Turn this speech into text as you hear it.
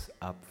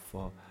up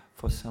for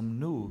some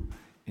new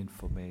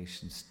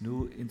informations,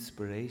 new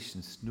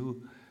inspirations,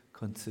 new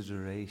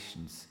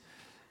considerations.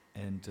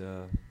 And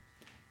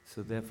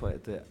so therefore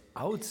at the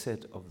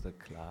outset of the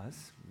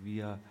class,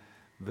 we are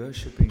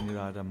worshipping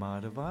Radha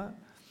Madhava,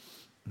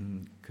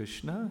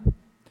 Krishna,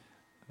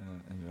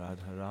 and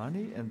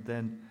Radharani, and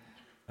then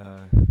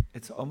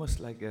it's almost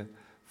like a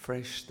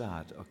fresh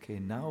start. Okay,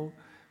 now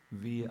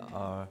we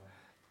are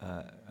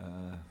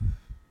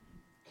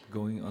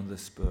going on the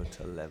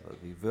spiritual level.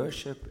 We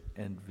worship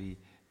and we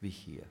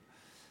hear.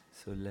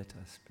 So let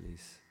us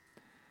please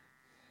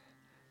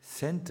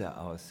center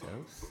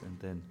ourselves and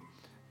then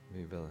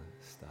we will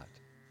start.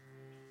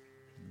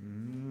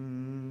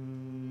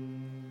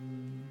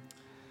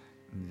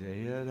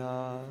 Jaya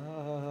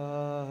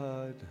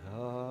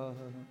Radha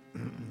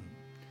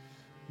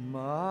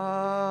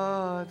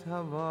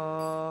Madhava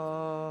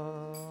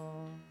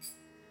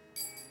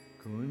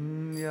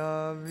Kunya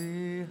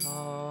Vihari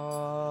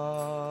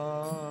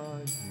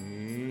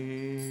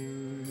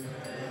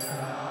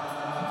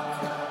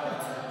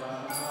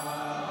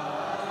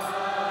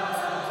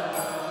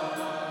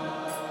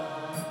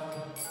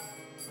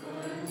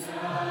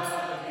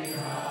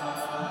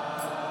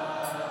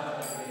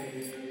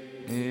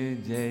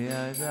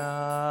Jaya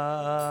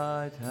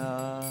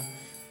Radha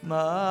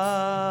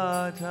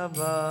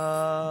Madhava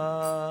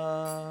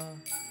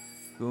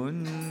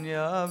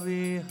Kunya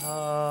Vihari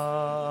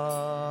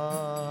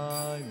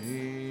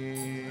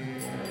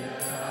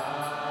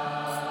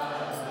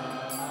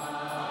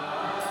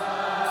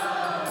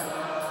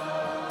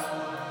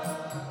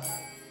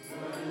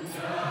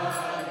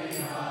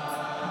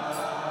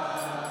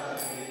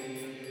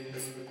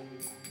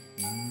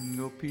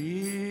Gopi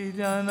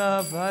Jana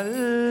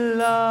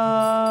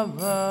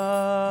Vallabha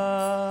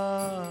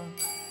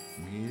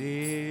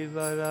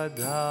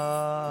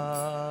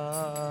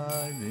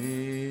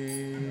Girivaradhari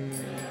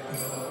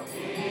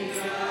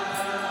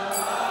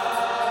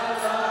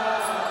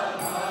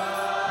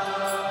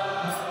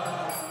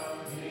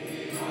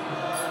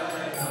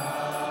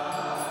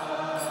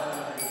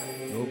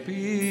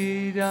Gopi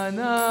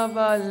Jana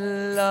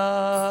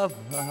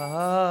Vallabha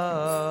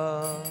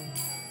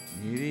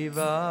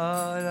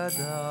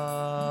Girivaradhari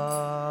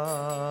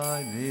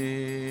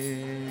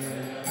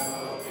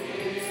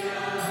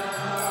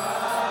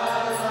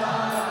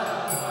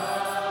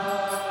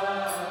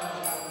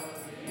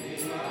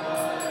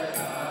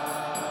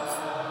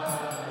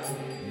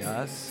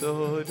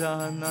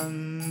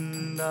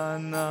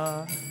Yasodanandana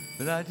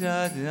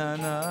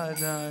Rajajana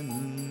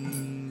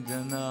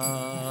Ranjana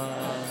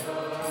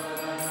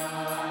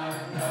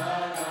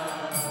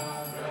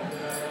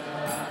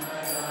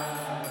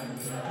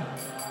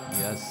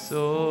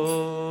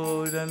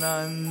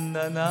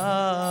Yasodanandana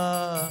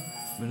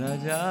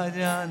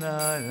Rajajana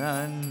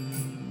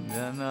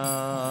Ranjana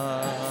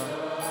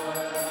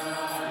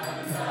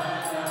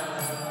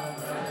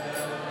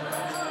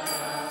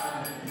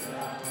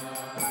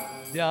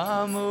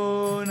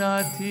Yamuna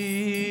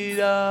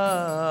Tira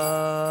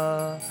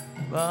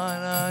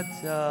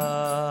Vanachari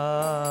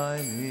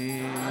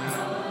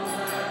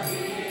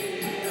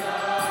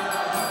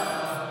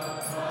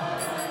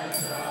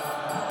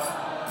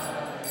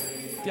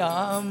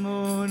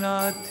Yamuna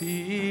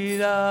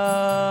Tira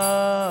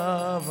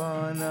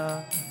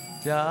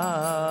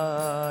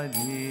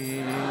Vanachari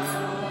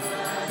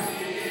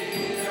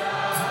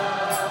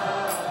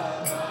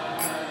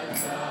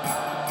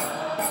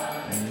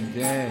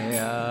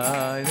Jaya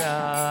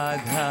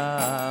Radha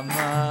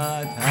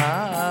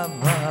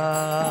Madhava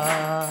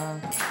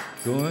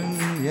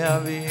Kunya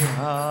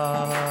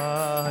Vihari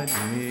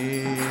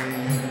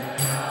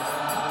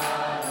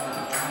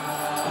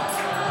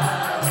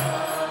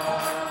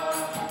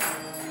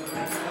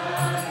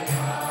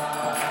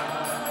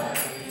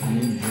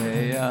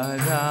Jaya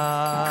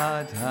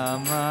Radha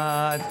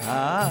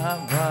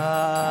Madhava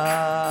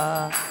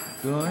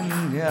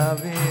Kunya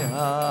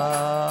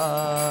Vihari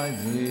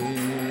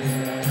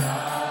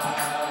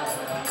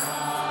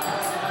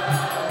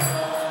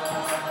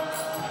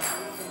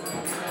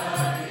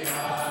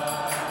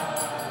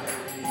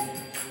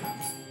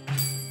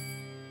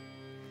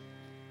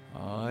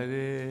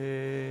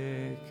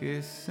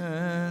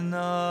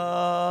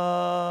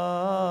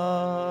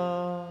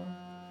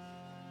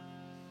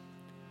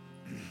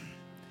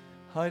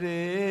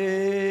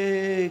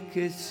Hare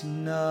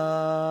Krishna,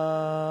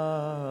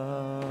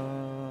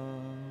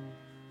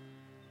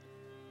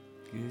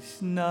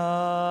 Krishna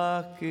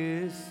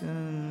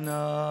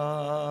Krishna,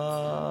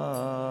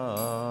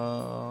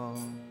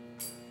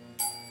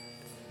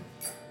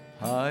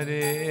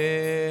 Hare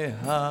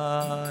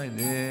Hare,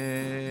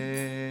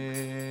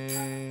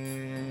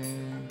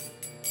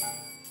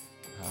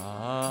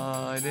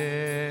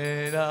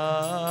 Hare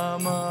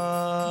Rama,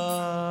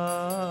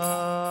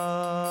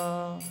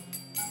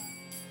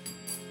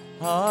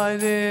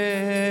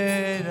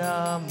 Hare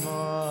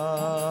Rama,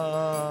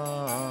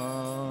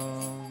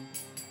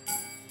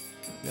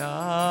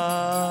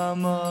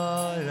 Rama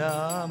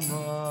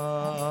Rama,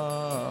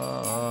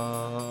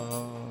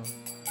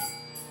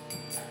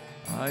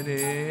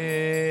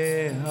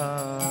 Hare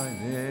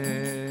Hare.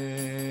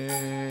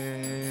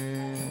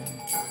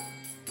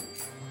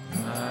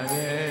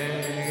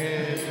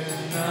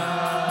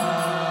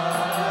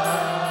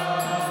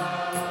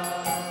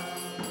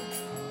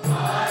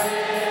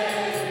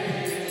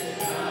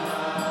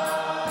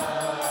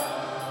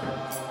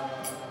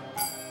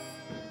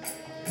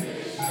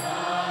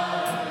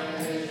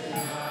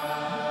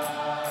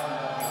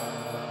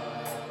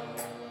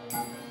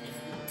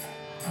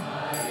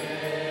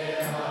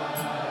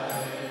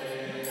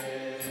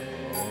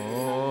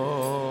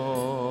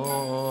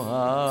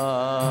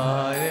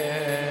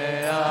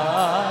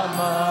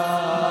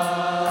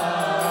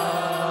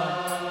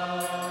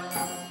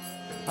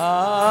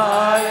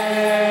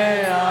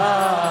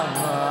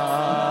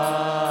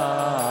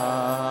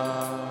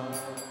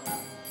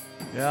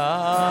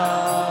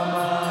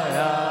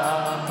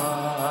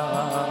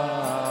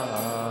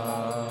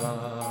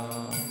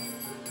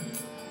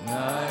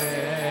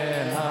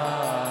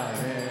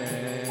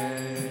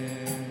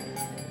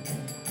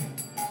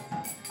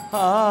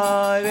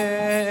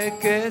 Hare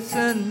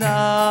Krishna,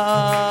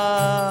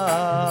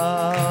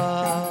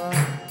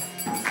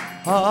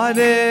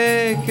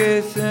 Hare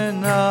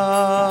Krishna,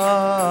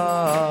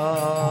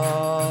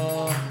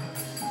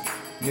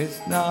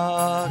 Krishna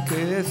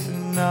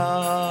Krishna,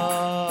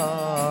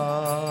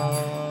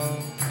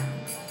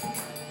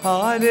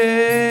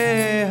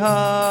 Hare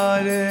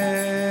Hare,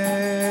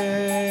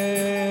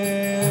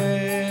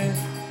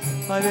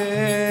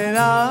 Hare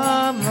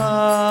Rama,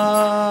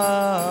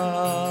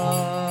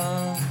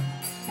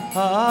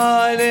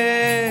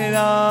 Hare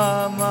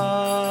Rama,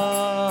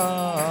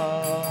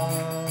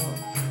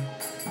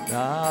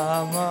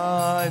 Rama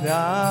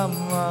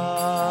Rama,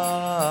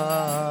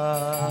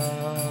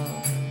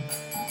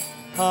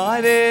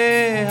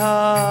 Hare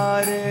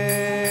Hare,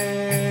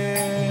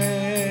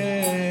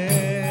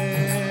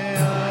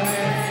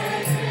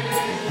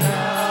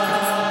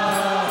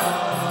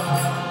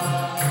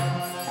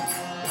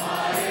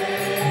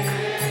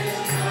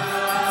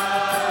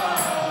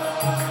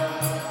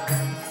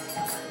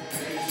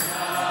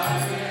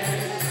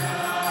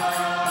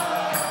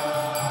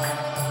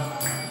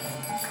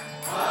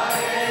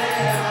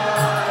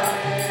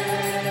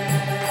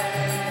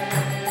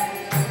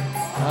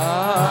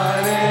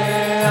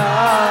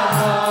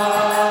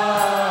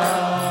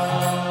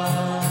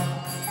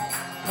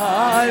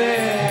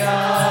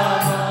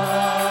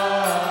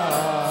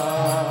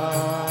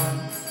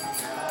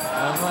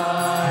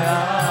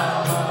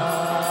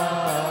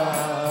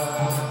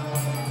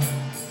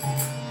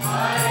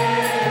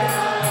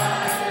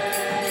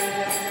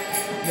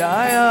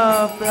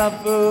 Jaya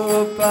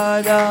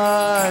Prabhupada,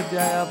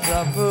 Jaya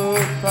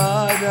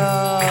Prabhupada,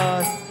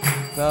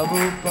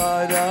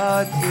 Prabhupada,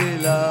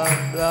 Srila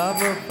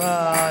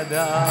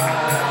Prabhupada.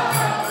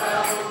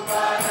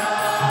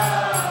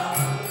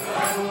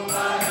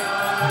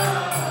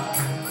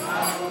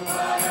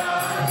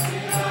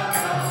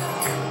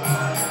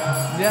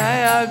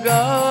 Jaya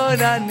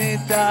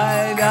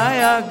Gauranitai,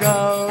 Jaya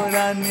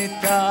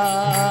Gauranitai,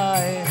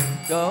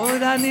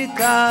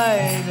 Gauranitai,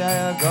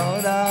 Jaya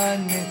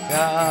Gauranitai.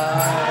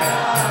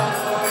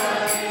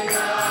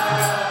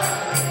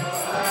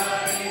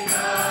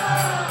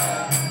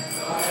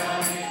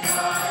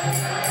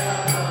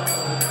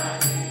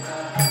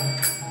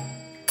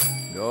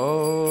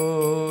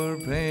 Gaur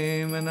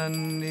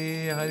Premanandi,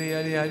 Hari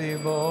Hari Hari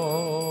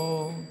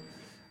Bo.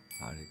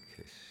 Hare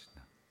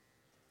Krishna.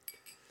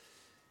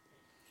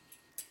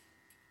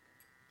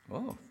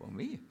 Oh, for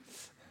me.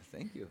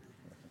 Thank you.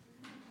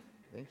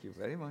 Thank you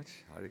very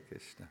much, Hare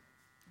Krishna.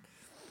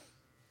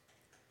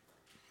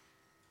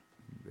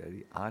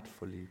 Very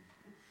artfully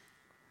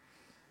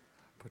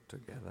put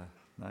together.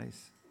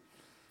 Nice.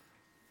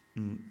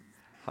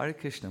 Hare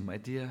Krishna, my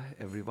dear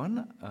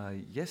everyone.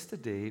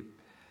 Yesterday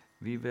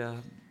we were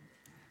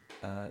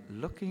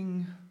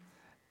looking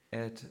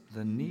at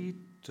the need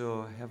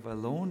to have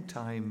alone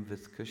time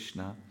with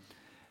Krishna,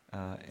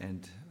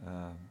 and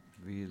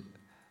we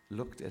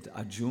looked at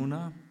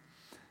Arjuna's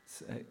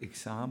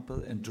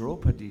example and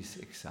Draupadi's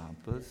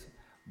examples,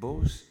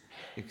 both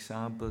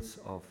examples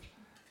of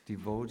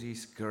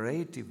devotees,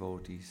 great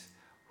devotees,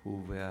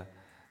 who were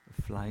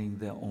flying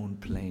their own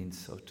planes,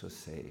 so to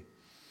say.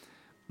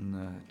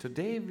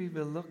 Today we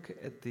will look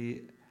at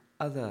the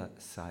other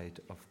side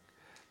of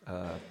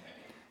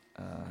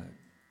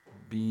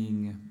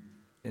being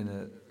in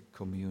a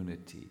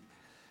community.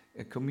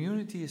 A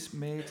community is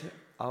made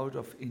out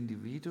of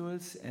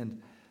individuals,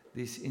 and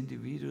these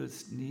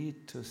individuals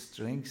need to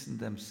strengthen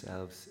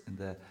themselves in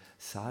their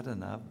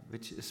sadhana,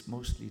 which is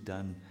mostly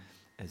done,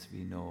 as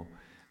we know,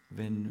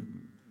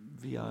 when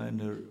we are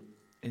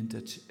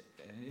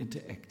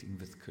interacting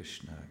with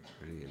Krishna,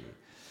 really.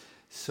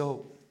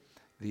 So,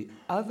 the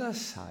other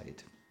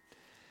side,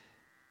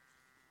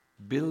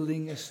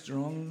 building a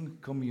strong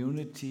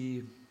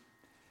community,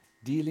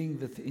 dealing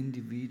with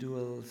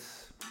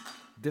individuals,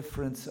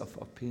 difference of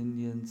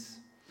opinions,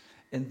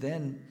 and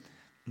then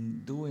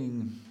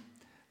doing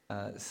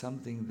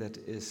something that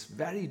is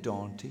very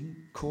daunting,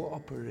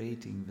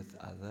 cooperating with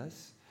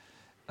others,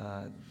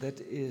 that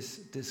is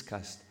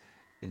discussed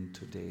in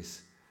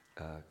today's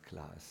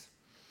class.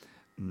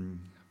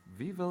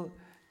 We will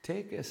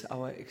take as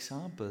our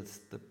examples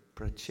the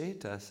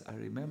Prachetas. I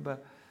remember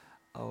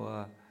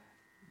our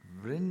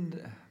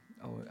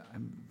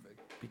I'm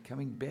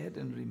becoming bad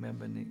in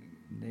remembering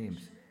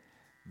names.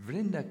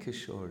 Vrinda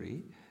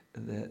Kishori,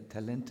 the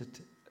talented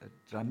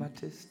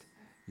dramatist,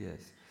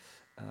 yes,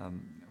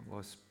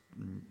 was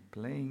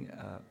playing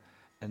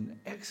an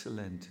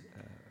excellent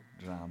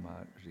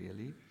drama,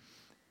 really,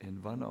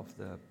 in one of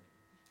the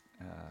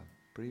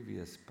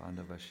previous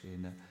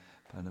Pandavasena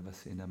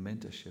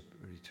mentorship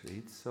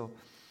retreats. So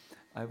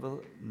I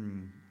will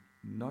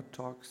not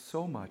talk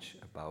so much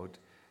about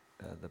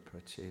the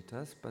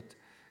Prachetas, but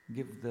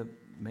give the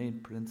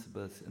main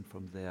principles and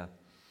from there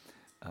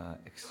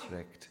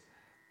extract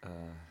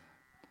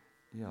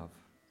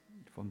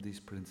from these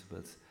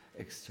principles,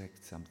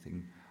 extract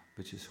something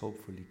which is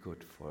hopefully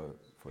good for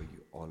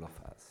you, all of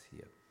us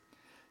here.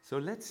 So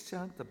let's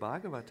chant the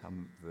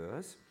Bhagavatam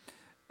verse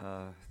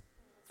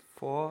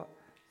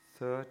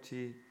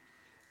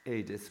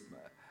 438. It's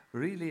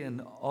really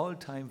an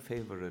all-time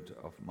favorite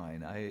of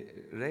mine. I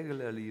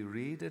regularly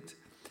read it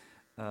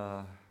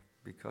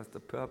because the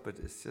purport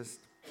is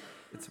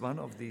it's one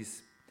of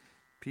these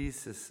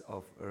pieces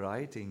of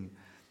writing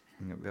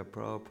where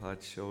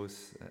Prabhupada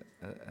shows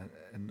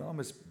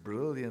enormous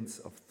brilliance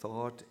of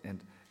thought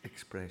and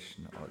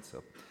expression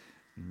also.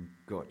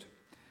 Good.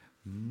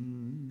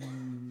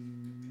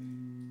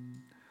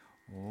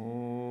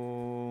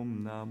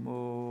 Om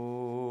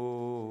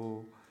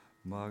Namo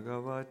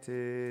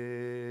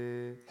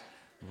Bhagavate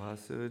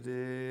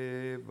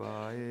Vasudevaya.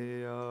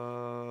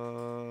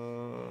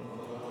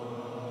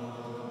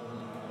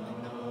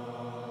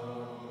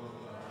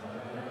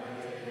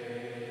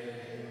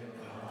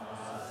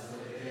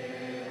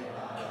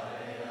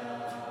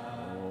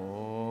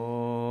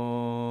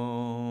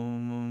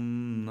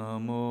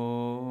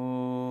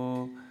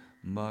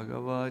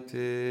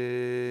 Bhagavate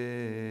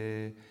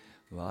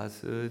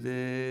Vasudevaya.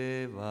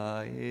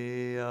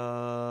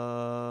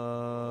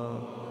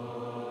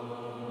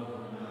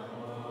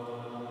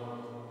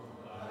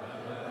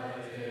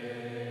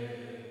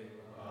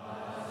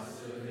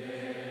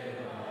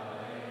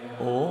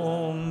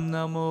 Om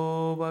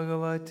Namo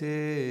Bhagavate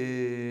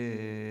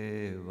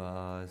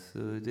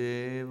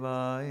Vasudevaya.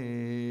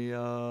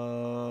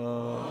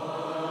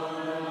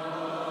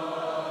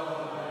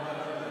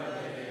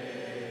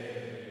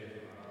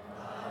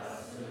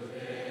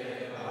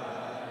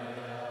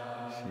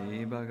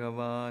 Shri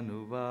Bhagavan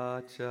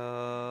Uvacha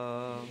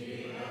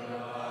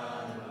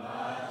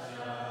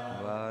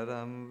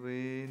Varam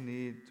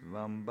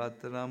Vinitvam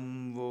Bhatram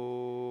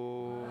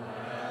Vo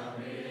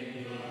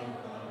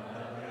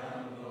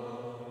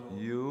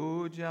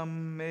Yujam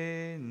Me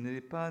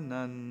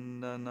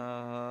Nripanandana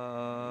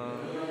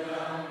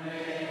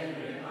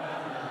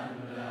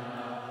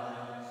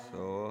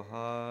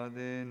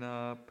Sohadena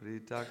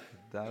Pritak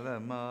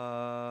Dharma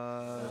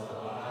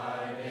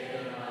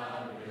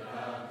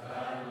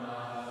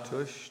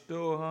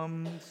Tushtoham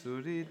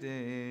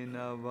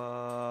Suridena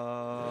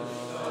Va.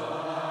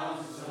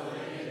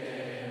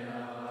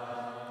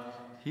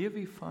 Here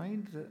we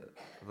find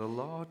the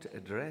Lord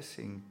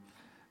addressing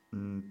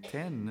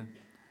 10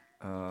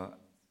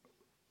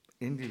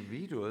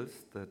 individuals,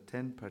 the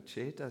 10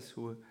 Prachetas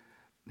who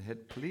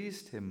had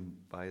pleased him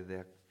by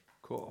their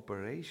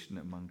cooperation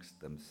amongst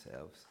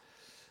themselves.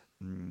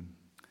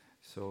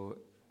 So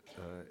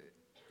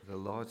the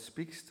Lord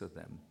speaks to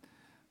them.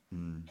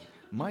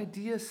 My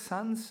dear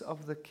sons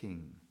of the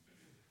King,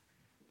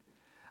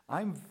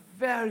 I'm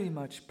very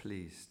much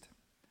pleased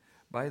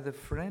by the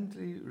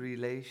friendly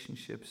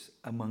relationships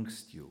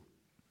amongst you.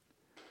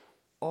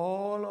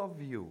 All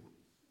of you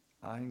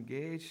are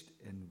engaged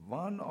in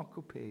one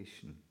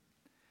occupation,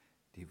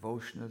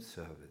 devotional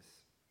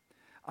service.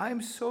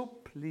 I'm so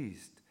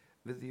pleased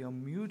with your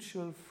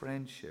mutual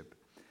friendship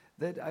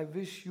that I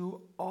wish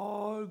you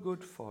all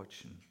good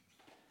fortune.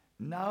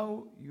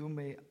 Now you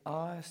may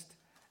ask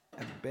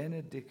a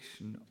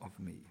benediction of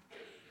me.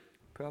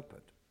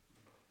 Purport.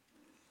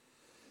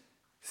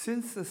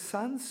 Since the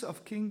sons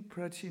of King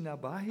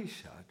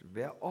Prachinabhahishat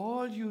were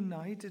all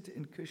united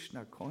in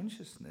Krishna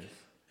consciousness,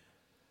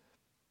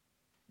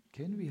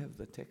 can we have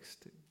the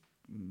text?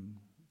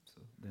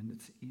 So then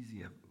it's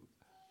easier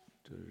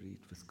to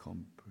read with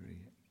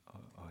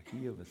or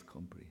hear with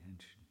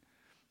comprehension.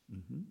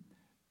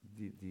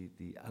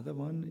 The other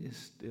one is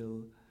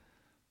still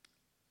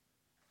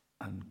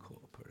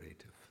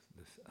uncooperative,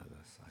 this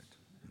other side.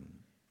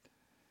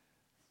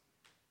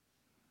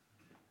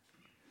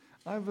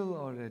 I will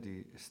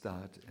already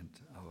start and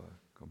our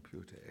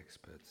computer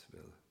experts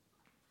will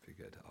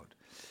figure it out.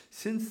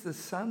 Since the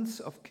sons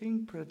of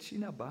King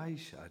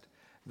Prachinabhahishat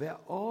were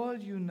all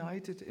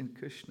united in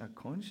Krishna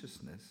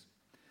consciousness,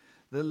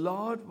 the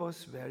Lord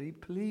was very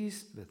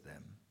pleased with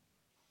them.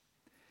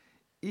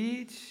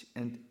 Each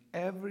and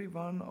every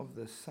one of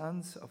the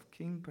sons of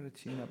King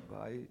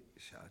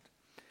Prachinabhahishat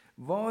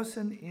was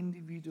an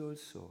individual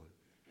soul,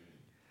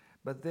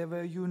 but they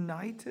were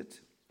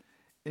united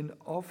in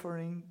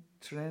offering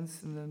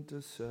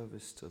transcendental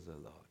service to the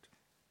Lord.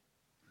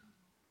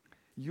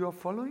 You are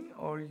following,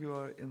 or you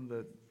are in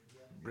the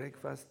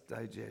breakfast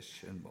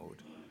digestion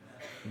mode?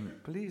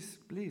 Please,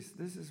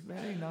 this is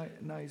very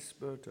nice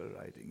spiritual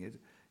writing.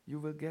 You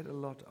will get a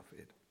lot of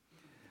it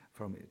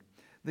from it.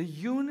 The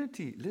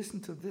unity,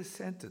 listen to this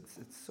sentence,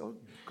 it's so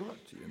good,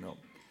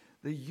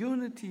 The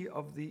unity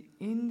of the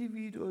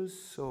individual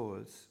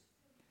souls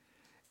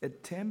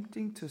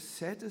attempting to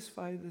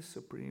satisfy the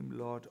Supreme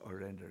Lord or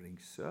rendering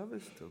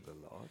service to the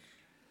Lord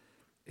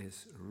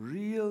is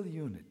real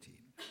unity.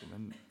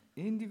 When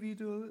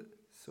individual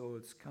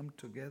souls come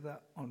together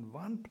on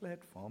one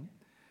platform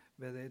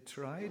where they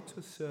try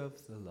to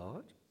serve the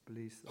Lord,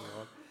 please the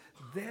Lord,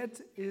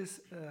 that is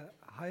a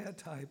higher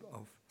type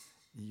of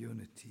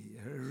unity,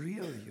 a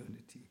real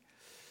unity.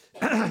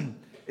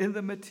 In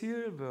the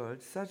material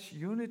world, such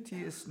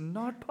unity is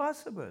not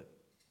possible.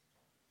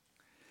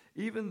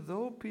 Even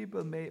though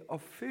people may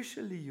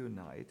officially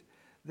unite,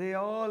 they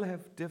all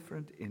have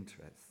different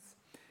interests.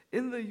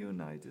 In the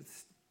United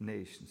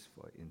Nations,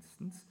 for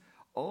instance,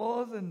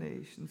 all the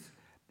nations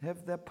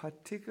have their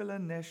particular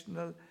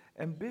national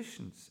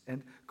ambitions,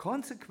 and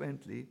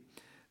consequently,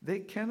 they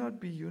cannot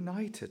be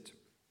united.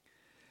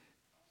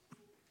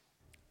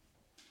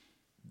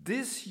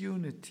 This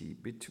unity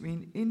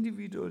between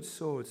individual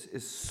souls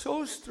is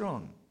so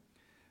strong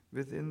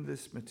within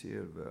this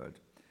material world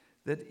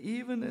that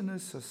even in a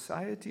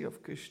society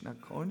of Krishna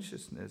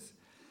consciousness,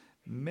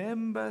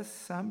 members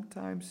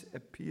sometimes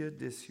appear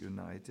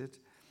disunited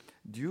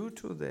due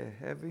to their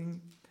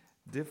having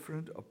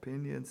different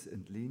opinions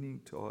and leaning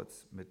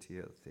towards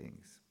material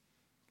things.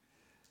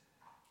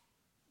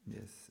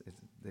 Yes,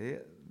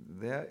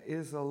 there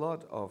is a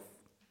lot of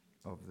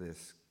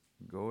this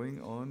going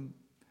on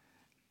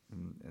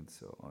and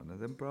so on.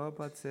 And then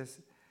Prabhupada says,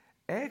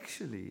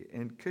 actually,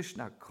 in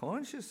Krishna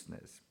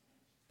consciousness,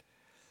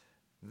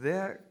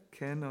 there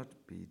cannot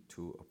be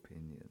two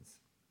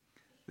opinions.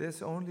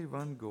 There's only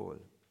one goal,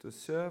 to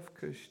serve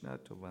Krishna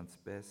to one's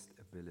best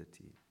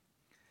ability.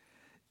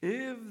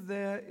 If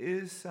there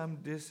is some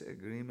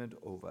disagreement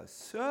over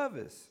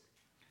service,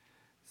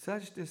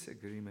 such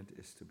disagreement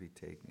is to be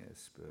taken as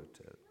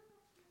spiritual.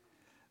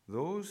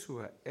 Those who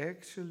are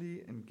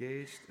actually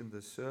engaged in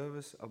the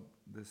service of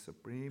the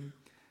Supreme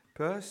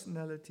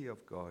Personality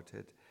of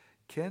Godhead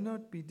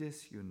cannot be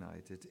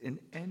disunited in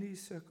any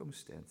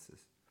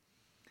circumstances.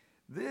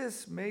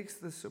 This makes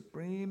the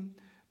Supreme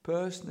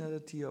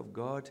Personality of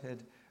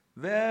Godhead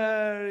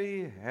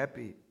very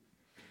happy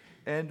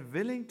and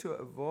willing to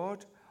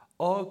award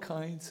all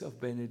kinds of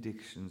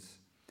benedictions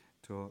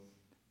to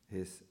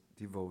his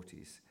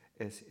devotees,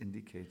 as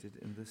indicated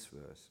in this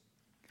verse.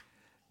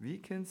 We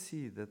can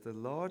see that the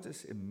Lord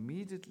is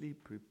immediately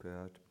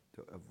prepared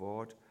to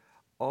award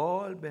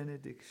all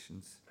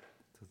benedictions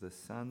to the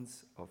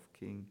sons of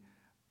King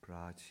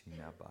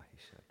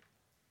Prajnabahishat.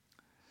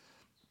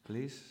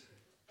 Please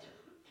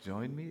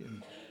join me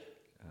in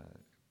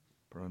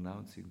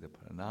pronouncing the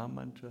pranam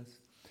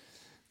mantras.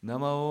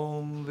 Namo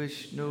Om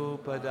Vishnu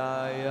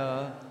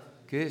Padaya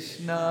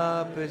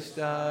Krishna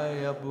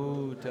Prasthaya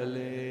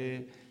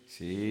Bhutale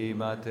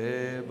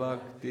Srimate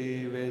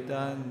Bhakti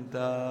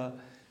Vedanta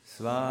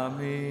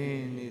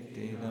Swami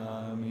Niti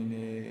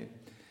Namine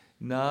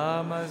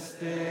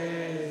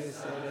Namaste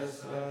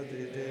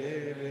Saraswati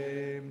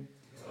Deve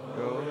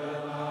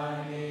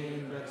Gauravani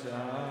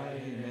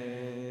Vachayine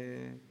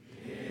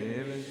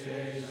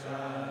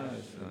Devasesha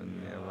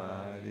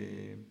Sunyavari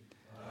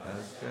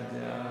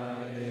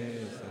Askadyane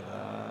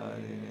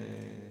Sararine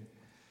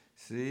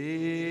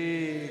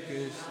Sri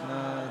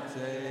Krishna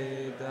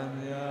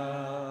Chaitanya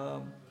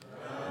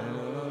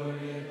Prabhu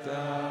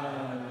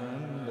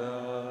Nityananda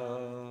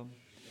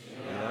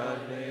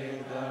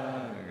Advaita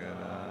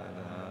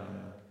Gadadhara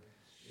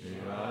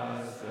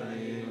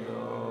Srivasadi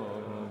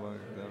Gaura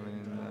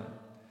Bhaktavinda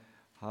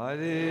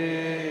Hare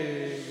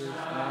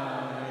Krishna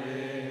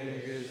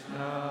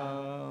Krishna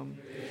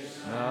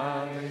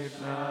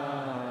Krishna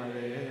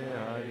Hare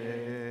Hare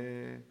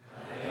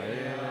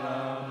Hare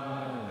Rama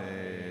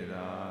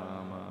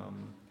Rama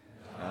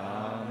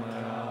Rama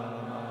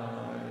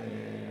Hare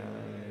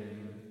Hare.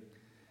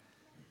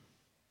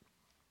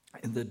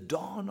 In the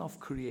dawn of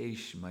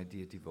creation, my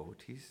dear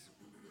devotees,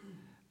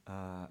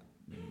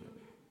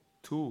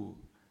 two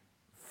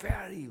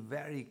very,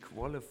 very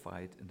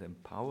qualified and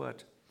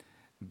empowered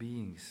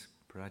beings,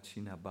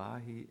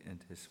 Prajnabahi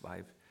and his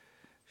wife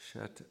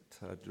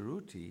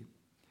Shatadruti,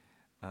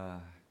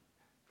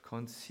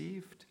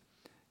 conceived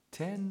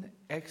 10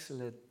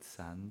 excellent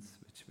sons,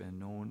 which were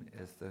known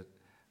as the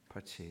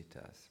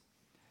Prachetas.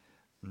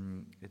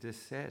 It is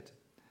said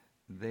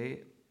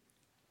they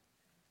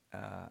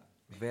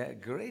were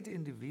great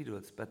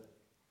individuals, but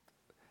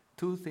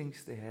two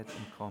things they had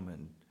in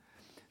common.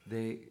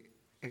 They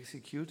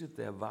executed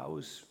their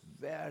vows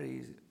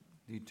very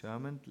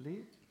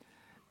determinedly,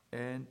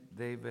 and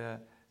they were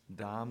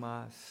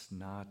Dharma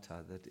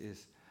Snata, that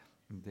is,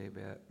 they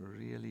were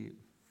really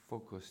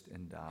focused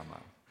in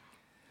Dharma.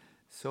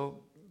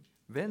 So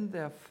when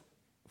their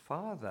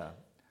father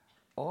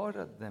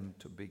ordered them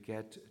to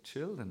beget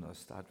children or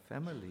start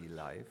family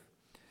life,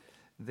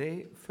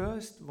 they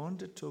first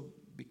wanted to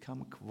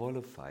become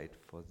qualified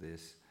for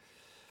this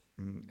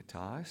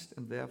task,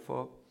 and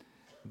therefore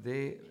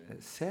they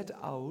set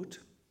out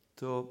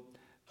to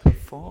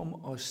perform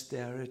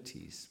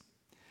austerities.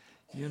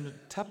 You know,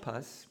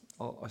 tapas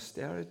or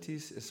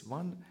austerities is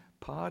one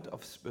part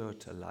of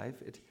spiritual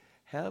life. It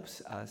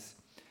helps us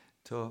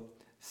to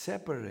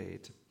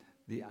separate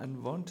the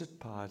unwanted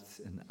parts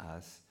in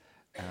us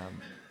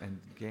and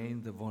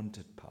gain the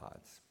wanted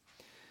parts.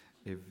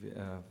 If,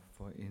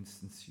 for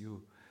instance,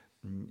 you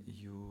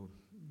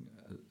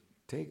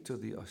take to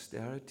the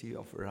austerity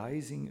of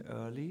rising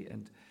early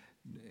and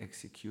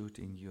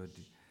executing your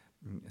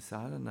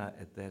sadhana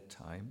at that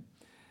time,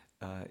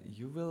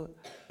 you will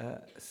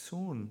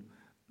soon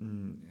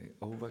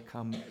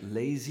overcome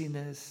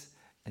laziness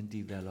and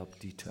develop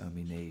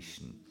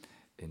determination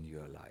in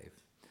your life.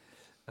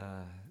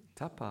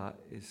 Tapa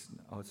is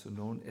also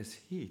known as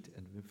heat,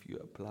 and if you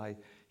apply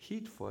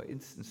heat, for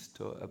instance,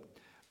 to a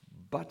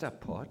butter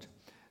pot,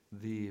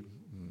 the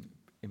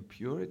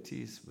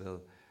impurities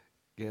will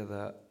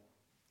gather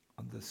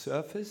on the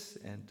surface,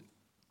 and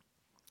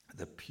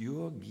the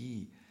pure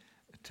ghee,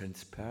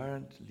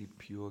 transparently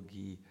pure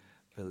ghee,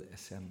 will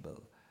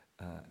assemble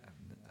at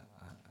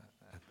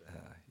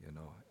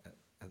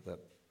the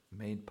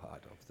main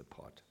part of the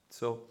pot.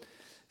 So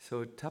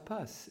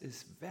tapas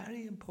is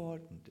very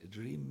important. It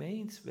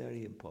remains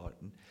very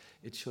important.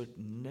 It should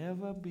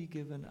never be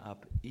given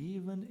up,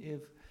 even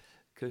if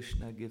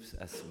Krishna gives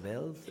us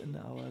wealth in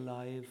our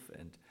life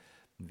and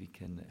we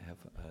can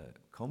have a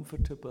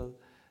comfortable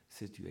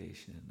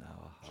situation in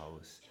our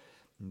house.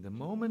 In the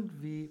moment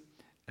we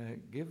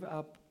give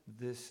up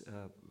this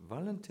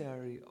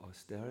voluntary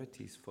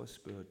austerities for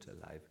spiritual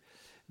life,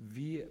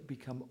 we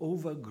become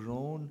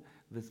overgrown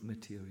with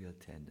material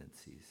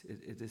tendencies.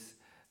 It is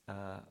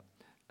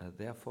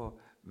therefore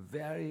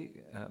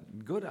very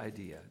good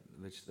idea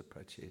which the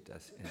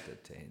Prachetas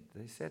entertained.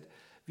 They said,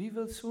 we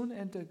will soon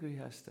enter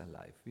Grihastha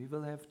life. We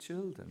will have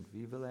children.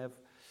 We will have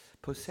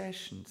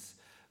possessions.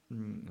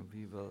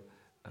 We will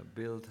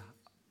build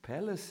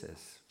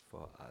palaces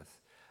for us.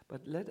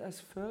 But let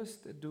us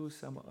first do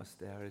some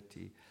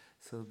austerity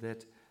so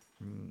that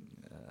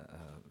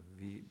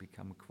we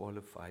become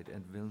qualified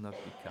and will not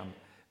become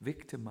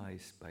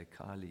victimized by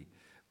Kali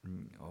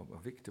or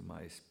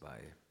victimized by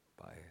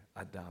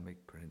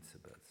Adamic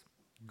principles.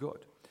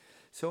 Good.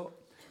 So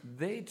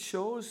they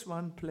chose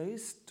one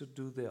place to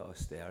do their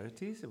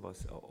austerities. It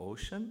was an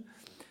ocean.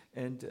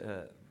 And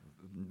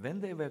when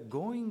they were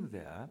going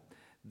there,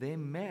 they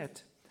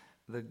met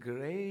the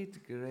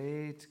great,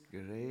 great,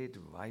 great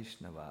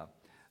Vaishnava,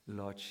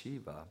 Lord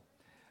Shiva,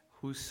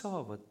 who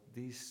saw what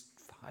these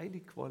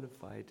highly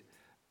qualified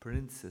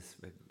princes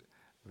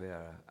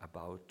were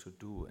about to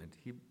do. And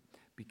he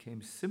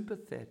became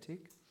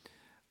sympathetic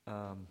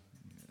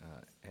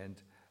and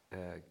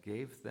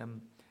gave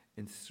them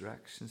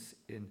instructions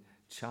in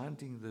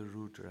chanting the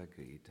Rudra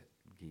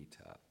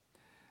Gita.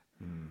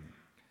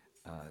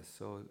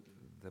 So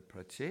the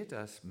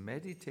Prachetas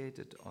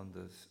meditated on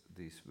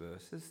these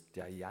verses,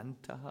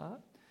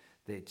 Jayantaha,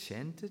 they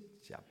chanted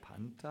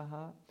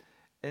Japantaha,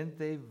 and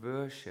they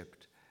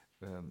worshipped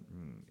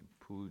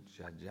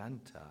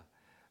Pujajanta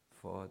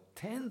for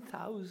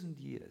 10,000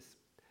 years.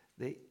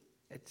 They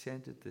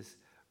chanted this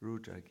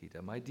Rudra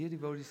Gita. My dear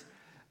devotees,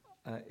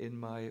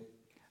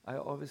 I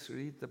always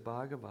read the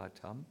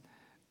Bhagavatam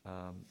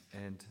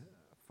and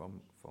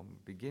from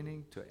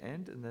beginning to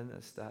end, and then I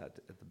start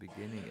at the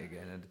beginning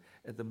again. And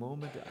at the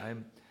moment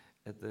I'm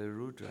at the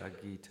Rudra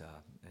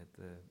Gita, at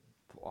the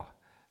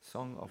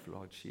Song of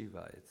Lord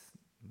Shiva, it's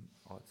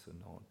also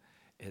known.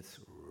 It's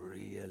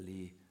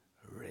really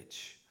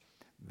rich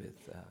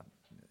with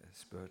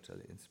spiritual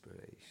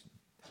inspiration.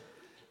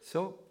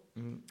 So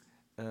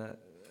the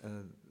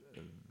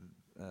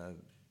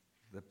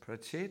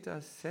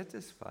Prachetas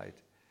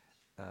satisfied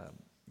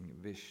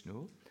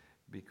Vishnu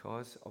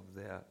because of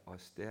their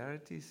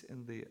austerities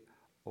in the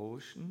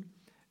ocean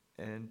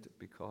and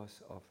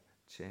because of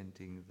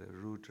chanting the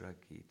Rudra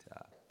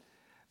Gita.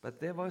 But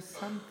there was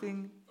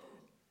something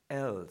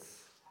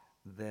else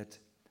that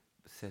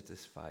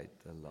satisfied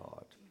the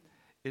Lord.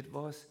 It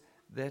was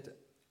that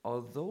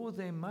although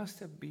they must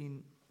have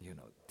been,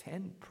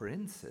 10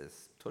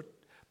 princes,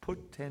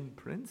 put 10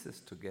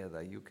 princes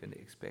together, you can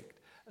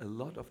expect a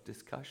lot of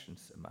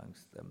discussions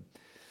amongst them.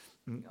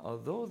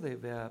 Although they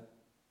were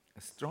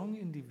strong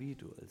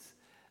individuals,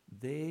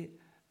 they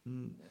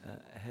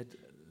had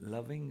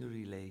loving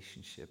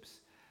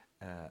relationships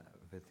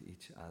with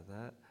each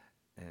other,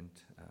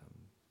 and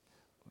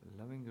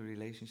loving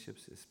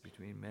relationships is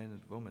between man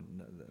and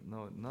woman.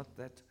 No, not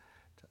that.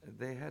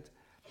 They had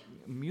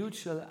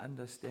mutual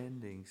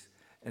understandings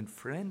and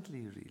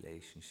friendly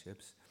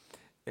relationships,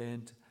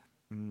 and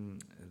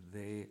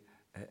they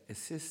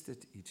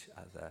assisted each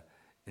other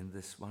in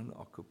this one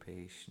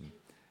occupation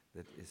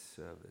that is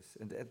service.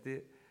 And at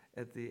the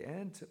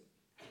end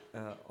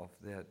of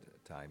their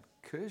time,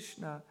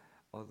 Krishna,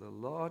 or the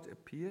Lord,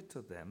 appeared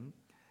to them.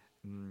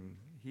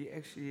 He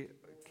actually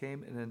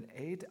came in an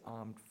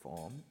 8-armed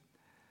form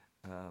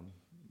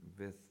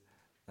with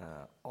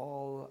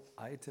all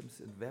items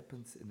and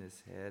weapons in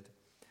his head.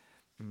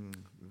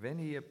 When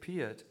he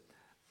appeared,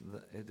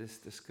 it is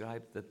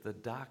described that the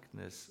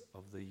darkness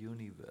of the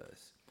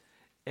universe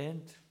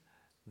and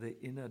the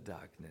inner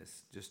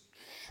darkness just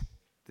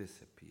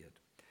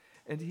disappeared.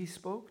 And he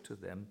spoke to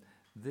them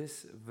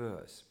this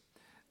verse.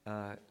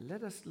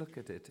 Let us look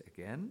at it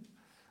again.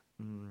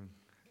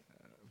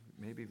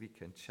 Maybe we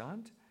can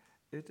chant.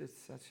 It is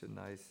such a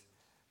nice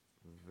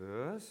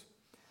verse.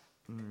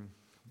 One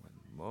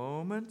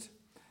moment.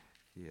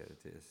 Here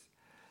it is.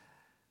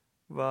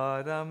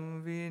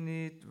 Vadam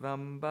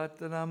vinitvam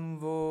bhatram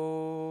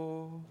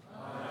vo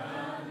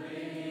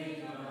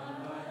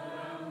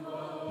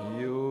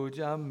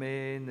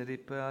Yujame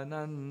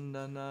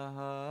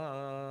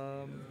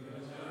nripanandanaha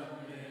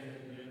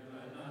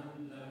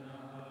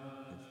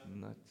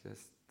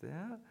just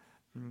there.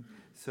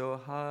 So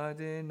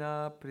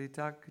Hadena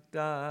Pritak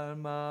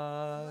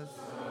Dharmas.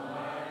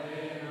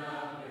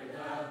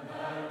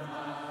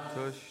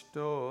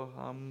 Tushto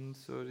Ham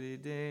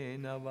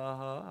Suridena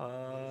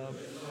Vaha.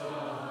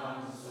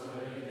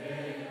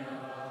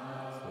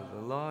 So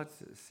the Lord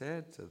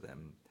said to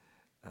them,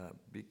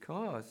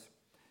 because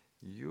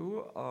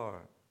you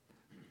are,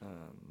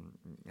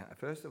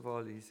 first of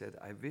all, he said,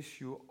 I wish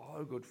you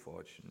all good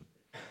fortune.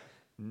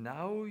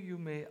 Now you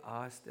may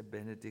ask a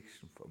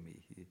benediction for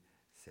me, he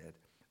said.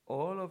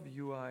 All of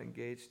you are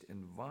engaged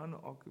in one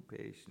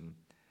occupation,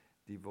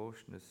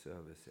 devotional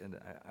service. And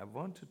I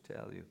want to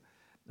tell you,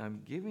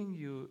 I'm giving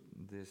you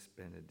this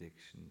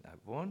benediction. I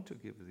want to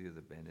give you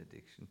the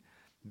benediction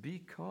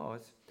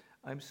because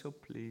I'm so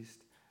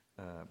pleased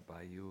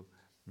by you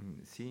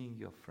seeing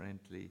your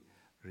friendly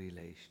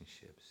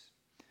relationships.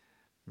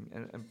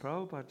 And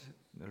Prabhupada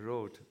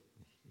wrote,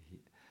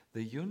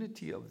 the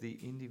unity of the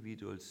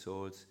individual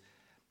souls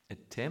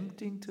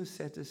attempting to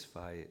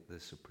satisfy the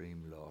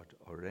Supreme Lord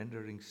or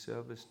rendering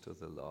service to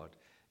the Lord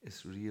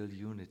is real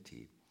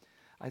unity.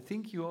 I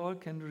think you all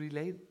can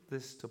relate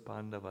this to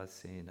Pandava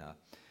Sena.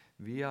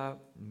 We are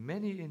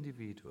many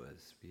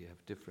individuals. We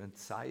have different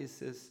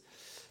sizes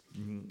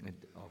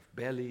of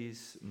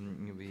bellies.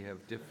 We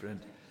have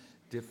different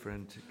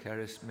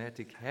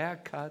charismatic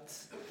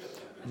haircuts.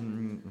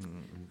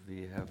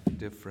 We have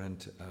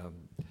different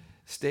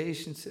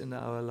stations in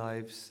our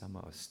lives. Some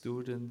are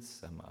students,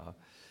 some are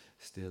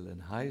still in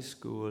high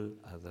school,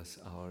 others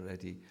are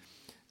already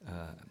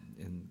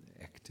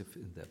active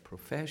in their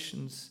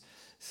professions.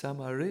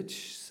 Some are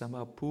rich, some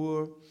are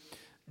poor,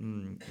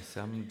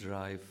 some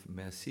drive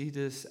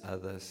Mercedes,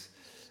 others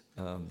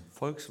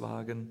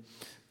Volkswagen,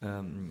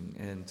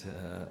 and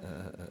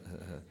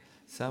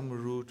some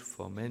root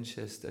for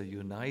Manchester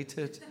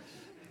United,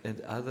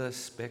 and others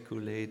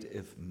speculate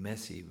if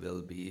Messi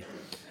will be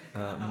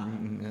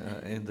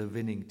in the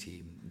winning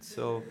team.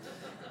 So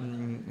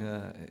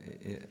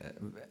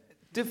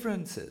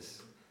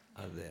differences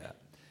are there.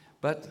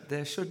 But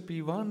there should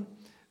be one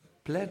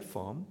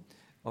platform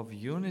of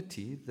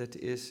unity, that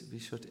is, we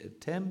should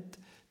attempt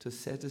to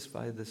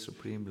satisfy the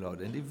Supreme Lord.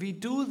 And if we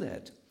do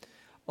that,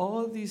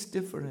 all these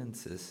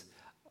differences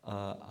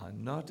are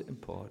not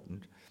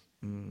important,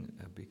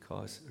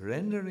 because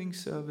rendering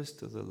service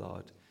to the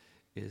Lord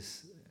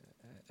is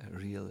a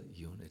real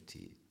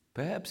unity.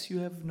 Perhaps you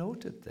have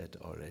noted that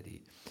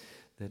already,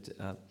 that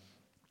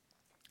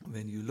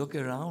when you look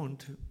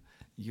around,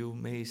 you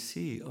may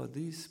see, oh,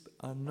 these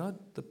are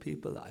not the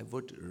people I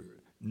would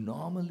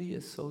normally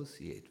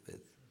associate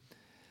with.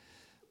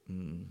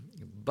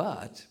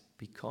 But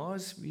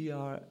because we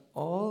are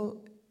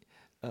all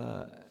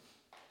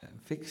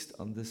fixed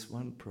on this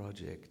one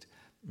project,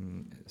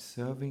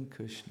 serving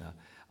Krishna,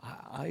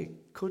 I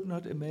could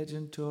not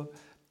imagine to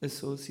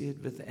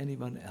associate with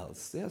anyone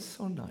else. They are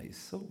so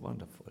nice, so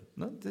wonderful.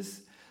 No?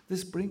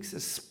 This brings a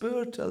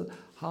spiritual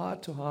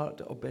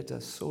heart-to-heart, or better,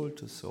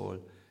 soul-to-soul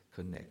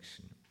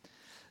connection.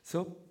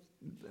 So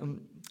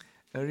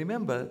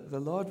remember, the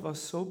Lord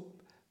was so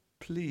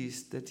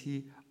pleased that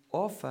he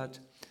offered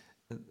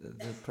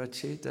the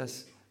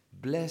Prachetas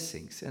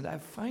blessings. And I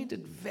find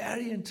it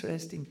very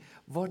interesting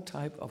what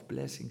type of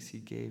blessings he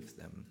gave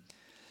them.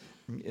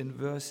 In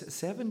verse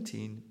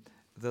 17,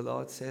 the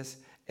Lord says,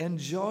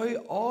 enjoy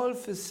all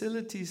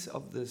facilities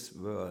of this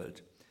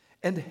world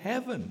and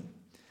heaven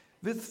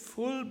with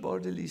full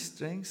bodily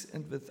strength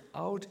and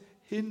without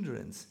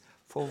hindrance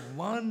for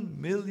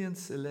 1,000,000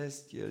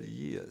 celestial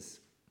years.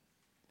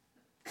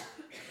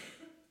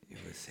 You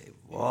will say,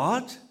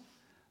 what?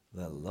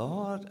 The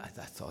Lord, I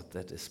thought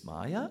that is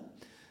Maya.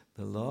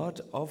 The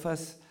Lord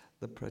offers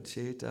the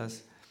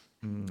Prachetas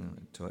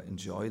to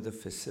enjoy the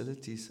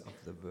facilities of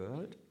the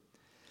world.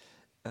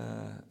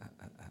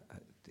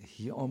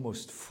 He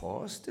almost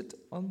forced it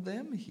on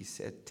them. He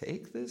said,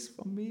 take this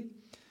from me.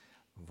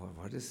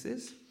 What is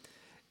this?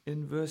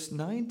 In verse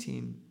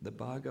 19, the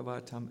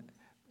Bhagavatam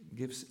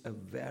gives a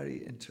very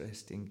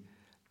interesting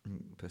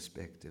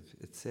perspective.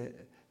 It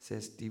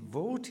says,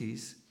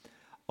 devotees,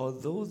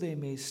 although they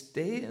may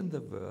stay in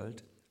the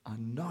world, are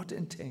not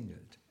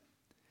entangled.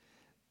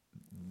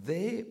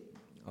 They,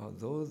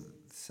 although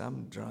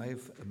some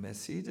drive a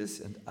Mercedes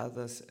and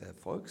others a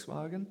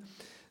Volkswagen,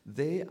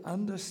 they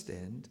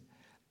understand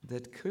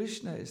that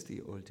Krishna is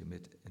the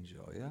ultimate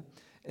enjoyer,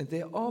 and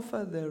they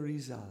offer their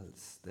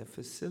results, their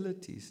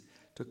facilities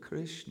to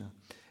Krishna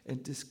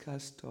and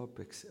discuss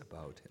topics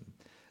about him.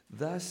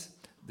 Thus,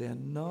 they are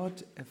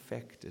not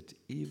affected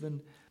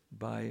even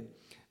by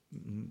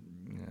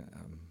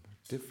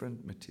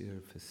different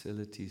material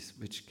facilities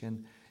which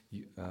can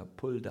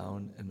pull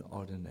down an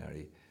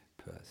ordinary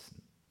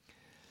person.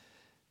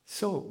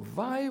 So,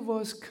 why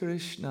was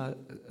Krishna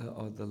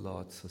or the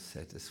Lord so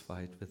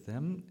satisfied with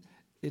them?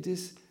 It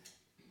is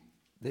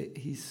that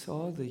he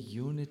saw the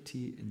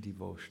unity in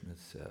devotional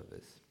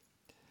service.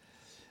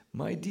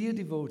 My dear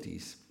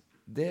devotees,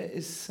 there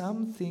is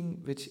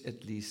something which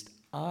at least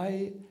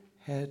I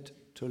had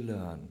to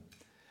learn.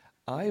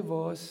 I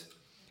was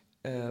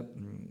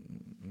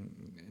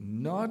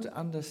not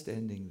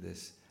understanding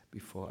this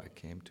before I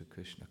came to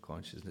Krishna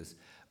consciousness.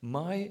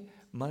 My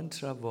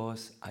mantra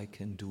was, I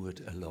can do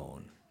it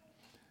alone.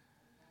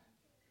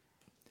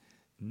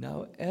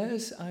 Now,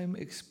 as I'm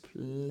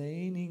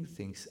explaining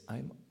things,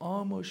 I'm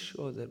almost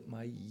sure that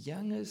my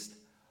youngest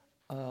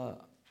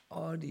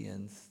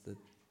audience, the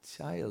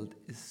child,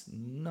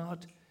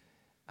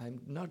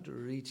 I'm not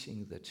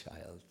reaching the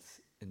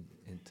child's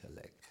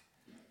intellect.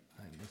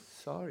 I'm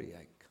sorry,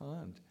 I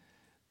can't.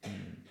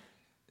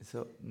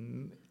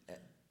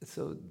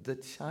 So the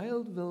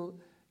child will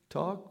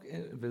talk,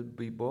 will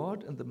be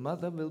bored, and the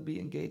mother will be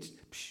engaged.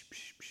 Psh,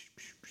 psh, psh,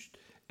 psh, psh.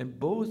 And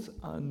both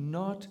are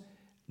not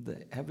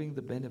having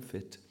the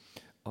benefit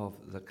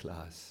of the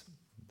class.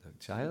 The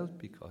child,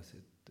 because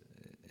it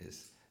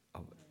is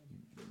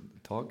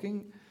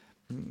talking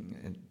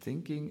and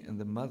thinking, and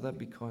the mother,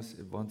 because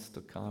it wants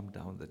to calm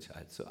down the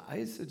child. So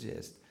I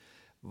suggest,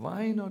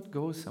 why not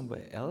go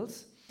somewhere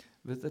else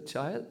with the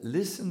child,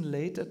 listen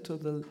later to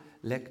the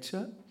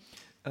lecture,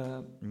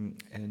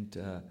 and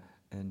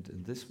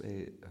in this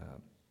way,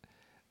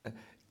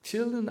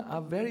 children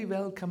are very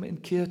welcome in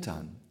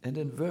kirtan and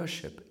in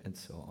worship and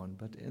so on,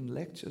 but in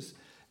lectures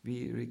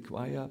we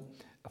require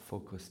a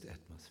focused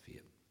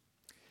atmosphere.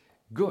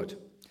 Good.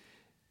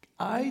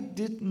 I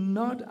did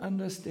not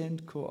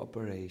understand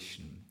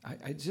cooperation.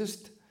 I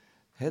just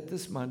had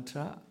this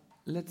mantra,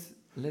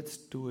 let's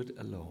do it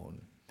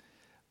alone.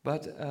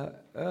 But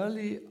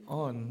early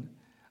on,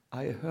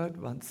 I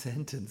heard one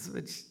sentence,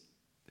 which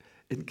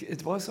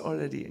it was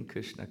already in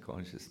Krishna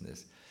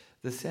consciousness.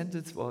 The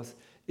sentence was,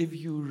 if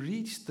you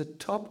reach the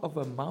top of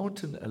a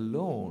mountain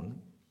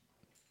alone,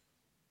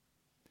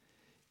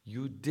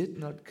 you did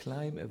not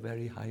climb a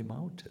very high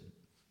mountain.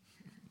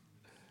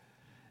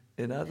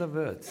 In other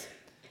words,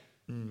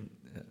 you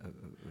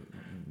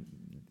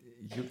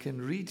can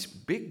reach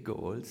big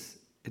goals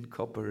in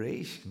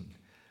cooperation,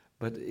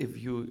 but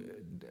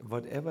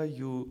whatever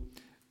you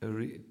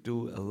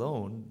do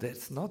alone,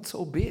 that's not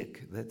so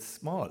big, that's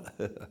small.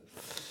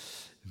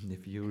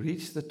 If you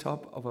reach the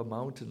top of a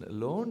mountain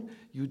alone,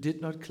 you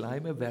did not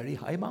climb a very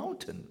high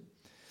mountain.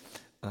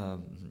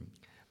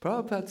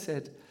 Prabhupada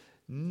said,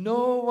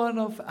 no one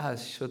of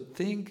us should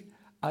think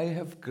I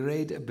have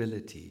great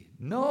ability.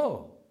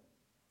 No.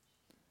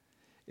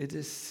 It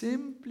is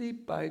simply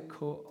by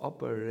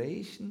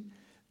cooperation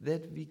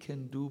that we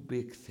can do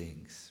big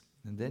things.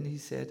 And then he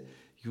said,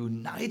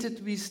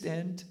 united we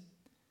stand,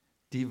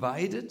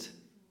 divided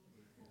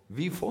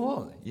we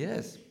fall.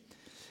 Yes.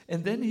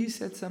 And then he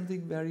said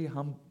something very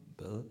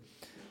humble.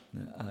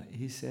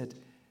 He said,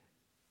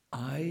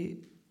 I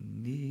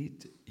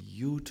need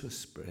you to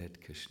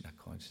spread Krishna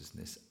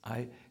consciousness.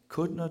 I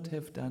could not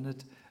have done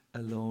it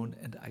alone,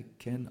 and I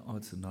can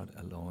also not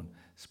alone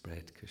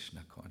spread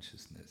Krishna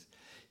consciousness.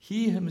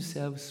 He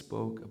himself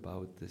spoke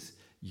about this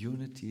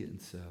unity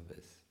and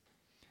service.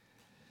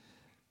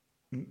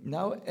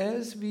 Now,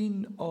 as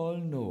we all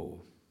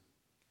know,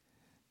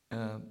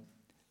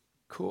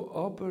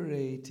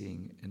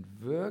 cooperating and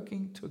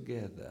working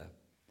together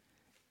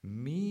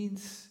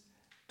means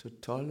to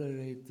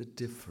tolerate the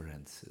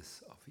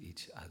differences of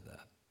each other.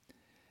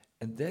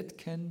 And that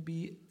can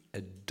be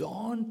a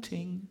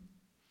daunting,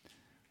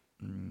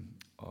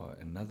 or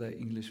another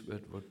English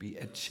word would be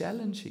a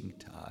challenging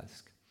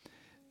task,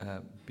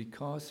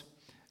 because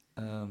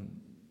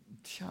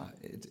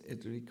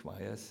it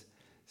requires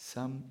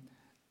some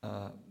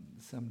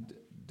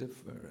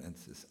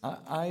differences,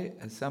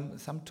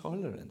 some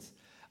tolerance.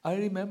 I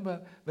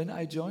remember when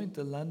I joined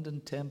the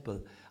London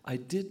Temple, I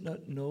did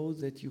not know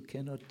that you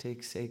cannot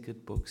take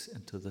sacred books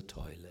into the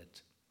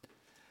toilet.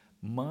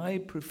 My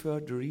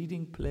preferred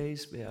reading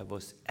place, where I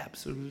was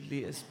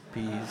absolutely at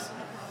peace,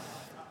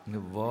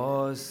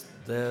 was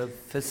the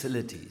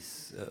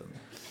facilities.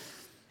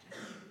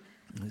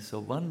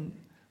 So one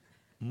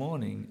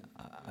morning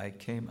I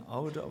came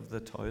out of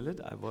the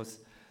toilet. I was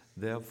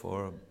there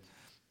for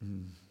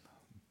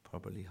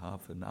probably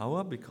half an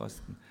hour,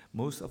 because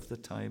most of the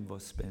time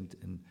was spent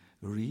in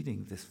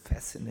reading this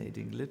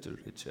fascinating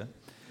literature.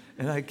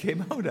 And I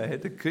came out, I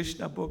had a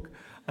Krishna book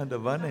on the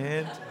one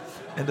hand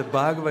and the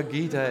Bhagavad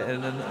Gita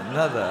in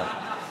another.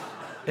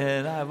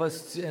 And I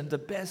was in the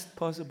best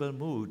possible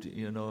mood,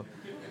 you know.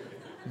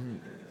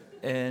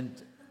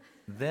 And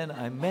then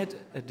I met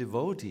a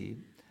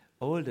devotee,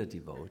 older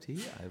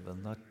devotee, I will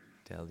not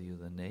tell you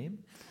the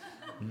name.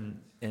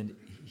 And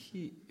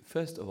he,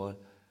 first of all,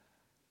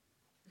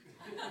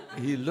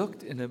 he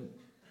looked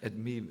at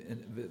me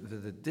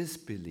with a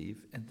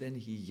disbelief, and then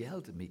he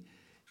yelled at me,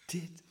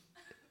 Did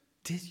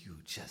you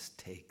just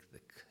take the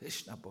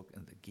Krishna book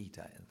and the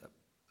Gita in the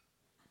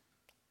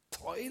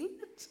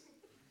toilet?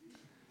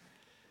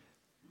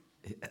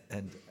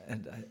 And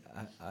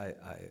I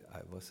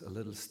was a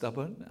little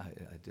stubborn.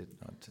 I did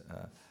not.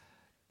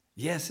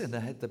 Yes, and I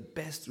had the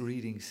best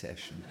reading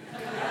session.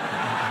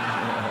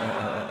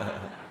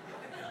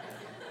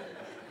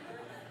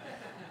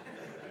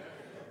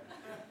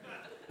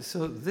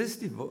 So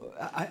this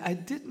I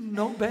didn't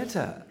know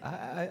better.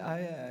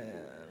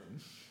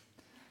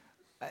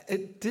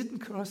 It didn't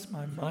cross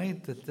my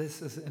mind that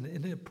this is an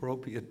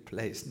inappropriate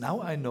place.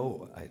 Now I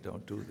know I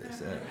don't do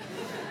this.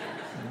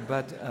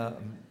 But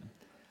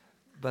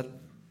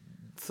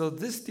so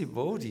this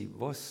devotee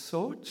was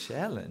so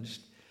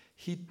challenged,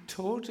 he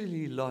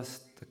totally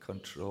lost the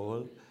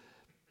control,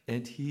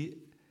 and he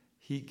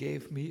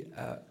gave me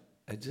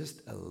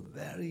just a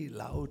very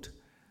loud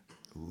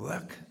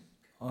whack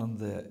on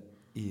the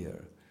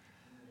ear.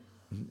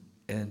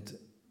 And,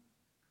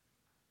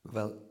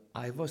 well,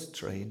 I was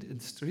trained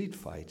in street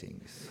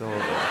fighting, so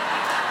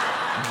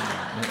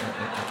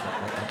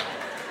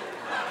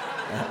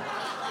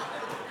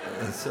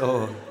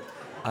so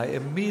I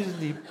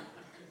immediately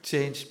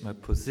changed my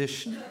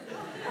position.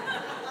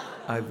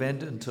 I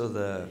went into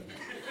the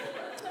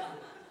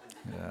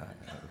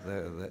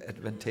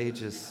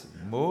advantageous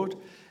mode,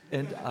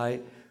 and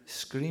I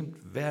screamed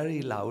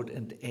very loud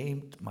and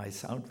aimed my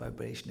sound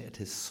vibration at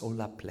his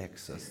solar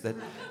plexus.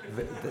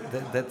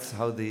 That's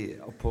how the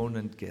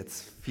opponent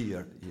gets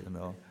fear, you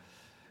know.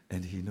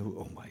 And he knew,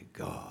 oh my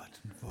God,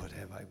 what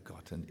have I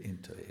gotten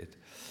into it?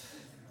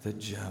 The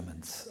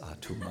Germans are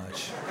too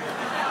much.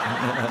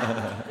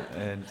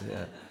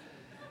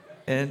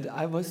 And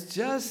I was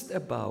just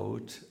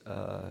about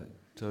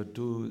to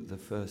do the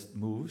first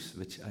moves,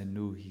 which I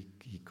knew he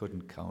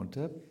couldn't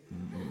counter,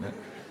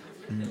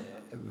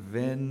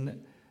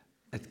 when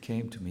it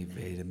came to me,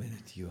 wait a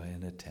minute, you are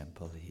in a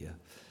temple here.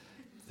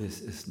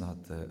 This is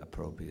not the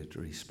appropriate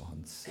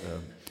response.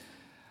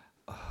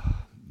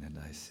 And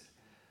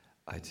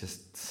I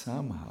just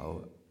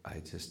somehow, I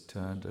just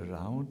turned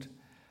around,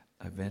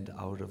 I went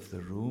out of the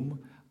room,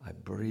 I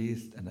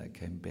breathed, and I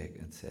came back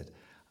and said,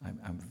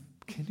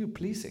 can you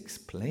please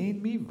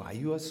explain me why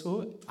you are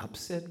so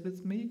upset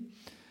with me?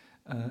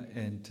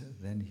 And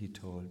then he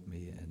told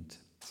me, and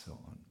so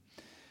on.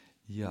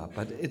 Yeah,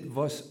 but it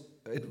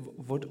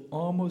would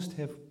almost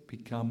have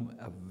become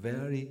a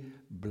very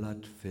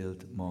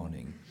blood-filled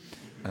morning.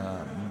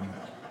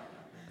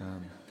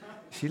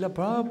 Srila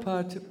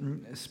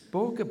Prabhupada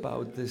spoke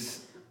about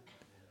this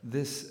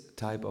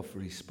type of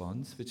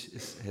response, which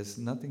has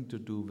nothing to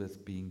do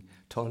with being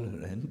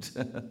tolerant.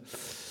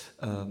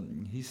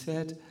 He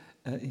said,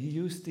 he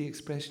used the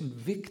expression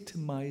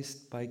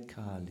victimized by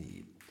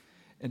Kali.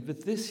 And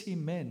with this he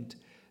meant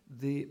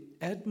the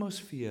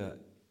atmosphere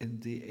in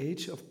the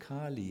age of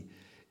Kali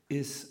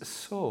is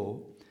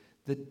so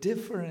that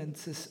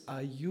differences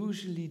are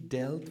usually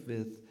dealt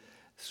with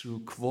through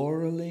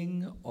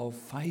quarreling or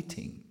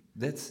fighting.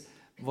 That's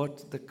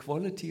what the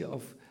quality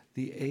of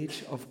the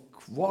age of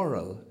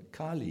quarrel,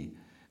 Kali,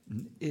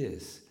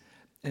 is.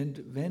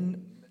 And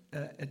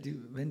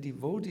when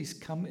devotees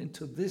come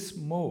into this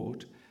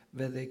mode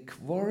where they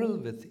quarrel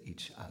with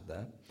each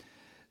other,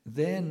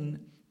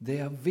 then they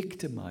are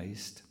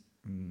victimized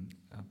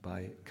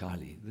by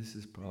Kali. This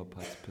is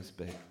Prabhupada's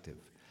perspective.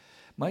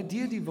 My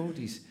dear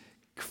devotees,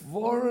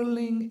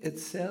 quarreling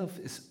itself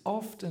is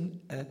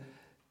often a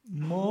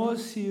more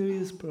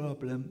serious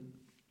problem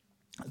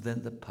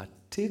than the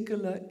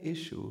particular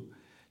issue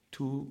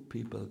two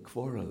people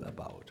quarrel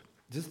about.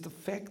 Just the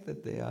fact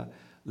that they are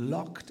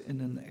locked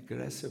in an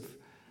aggressive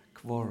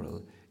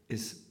quarrel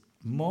is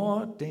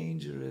more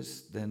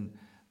dangerous than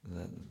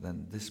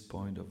this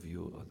point of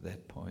view or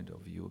that point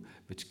of view,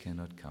 which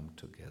cannot come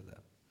together.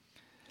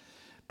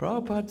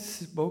 Prabhupada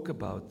spoke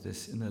about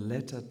this in a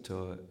letter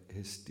to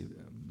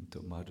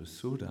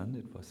Madhusudan.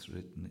 It was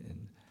written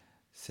in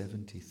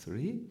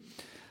 73.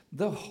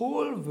 The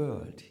whole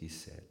world, he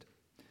said,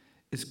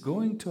 is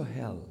going to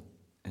hell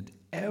and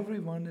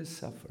everyone is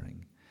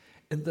suffering.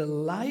 In the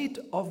light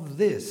of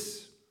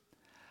this,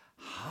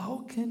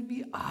 how can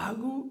we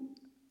argue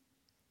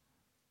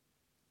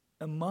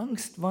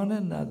amongst one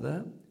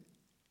another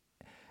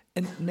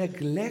and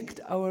neglect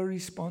our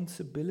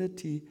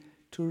responsibility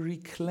to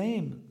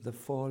reclaim the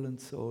fallen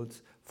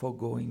souls for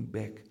going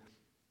back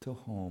to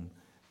home,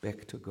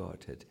 back to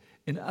Godhead?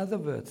 In other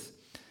words,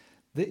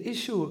 the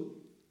issue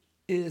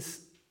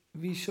is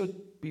we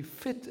should be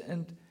fit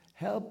and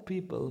help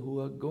people who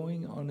are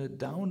going on a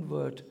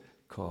downward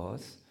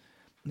course,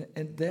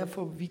 and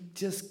therefore we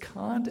just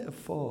can't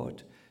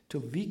afford to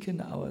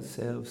weaken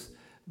ourselves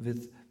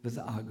with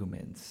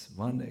arguments,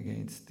 one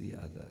against the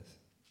others.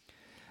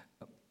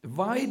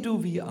 Why do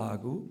we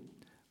argue?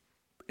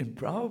 In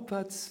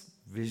Prabhupada's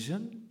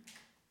vision,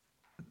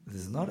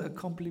 this is not a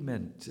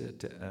compliment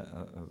to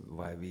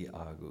why we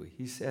argue.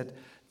 He said,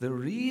 the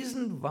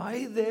reason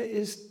why there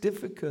is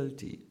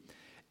difficulty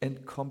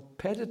and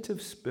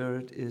competitive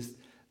spirit is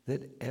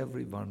that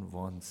everyone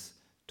wants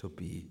to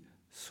be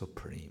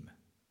supreme.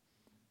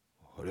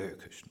 Hare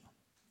Krishna.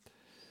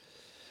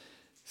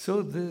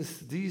 So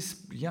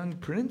these young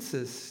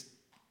princes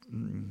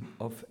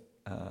of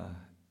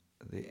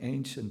the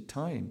ancient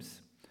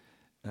times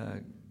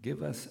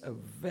give us a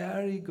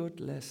very good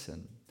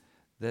lesson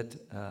that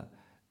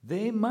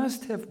they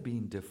must have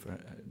been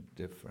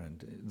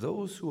different.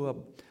 Those who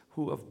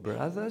have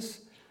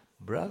brothers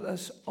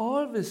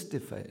always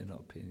differ in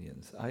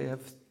opinions. I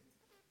have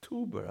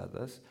two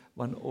brothers,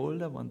 one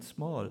older, one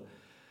small.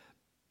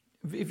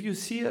 if you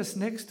see us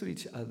next to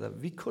each other,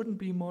 we couldn't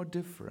be more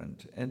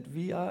different. And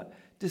we are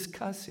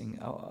discussing,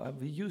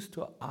 we used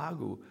to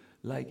argue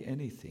like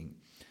anything.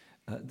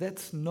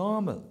 That's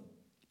normal.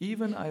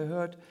 Even I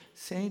heard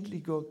saintly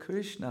Gaur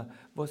Krishna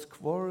was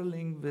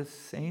quarreling with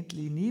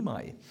saintly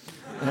Nimai.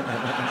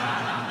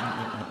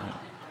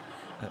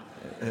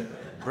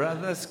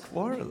 Brothers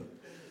quarrel.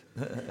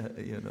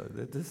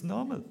 That is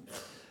normal.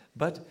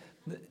 But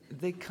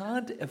they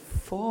can't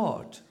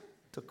afford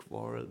to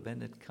quarrel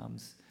when it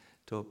comes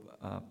to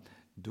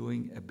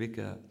doing a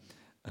bigger,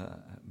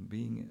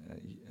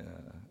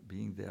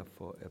 being there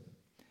for a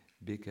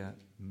bigger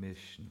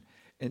mission.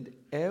 And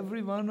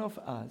every one of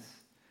us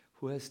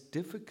who has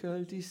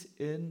difficulties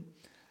in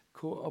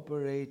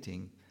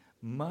cooperating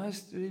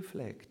must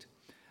reflect,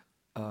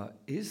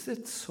 is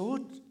it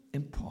so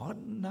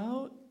important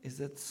now?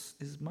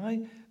 Is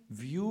my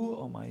view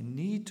or my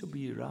need to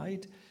be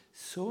right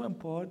so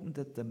important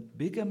that the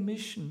bigger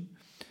mission,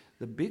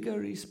 the bigger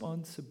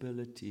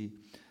responsibility,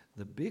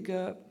 the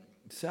bigger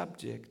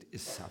subject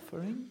is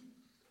suffering?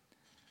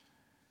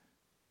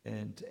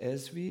 And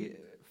as we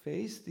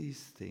face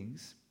these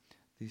things,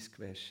 these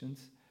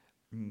questions,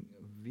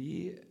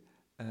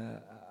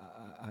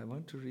 I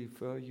want to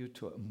refer you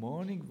to a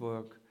morning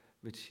work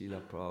which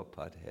Srila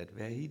Prabhupada had,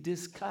 where he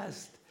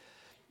discussed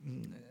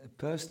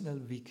personal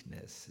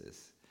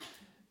weaknesses.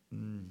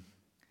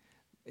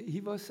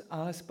 He was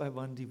asked by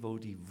one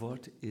devotee,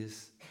 what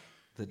is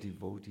the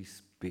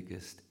devotee's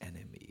biggest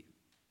enemy?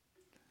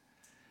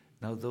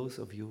 Now those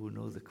of you who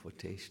know the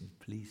quotation,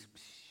 please.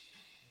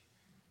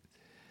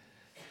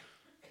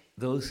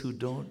 Those who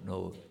don't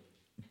know,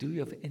 do you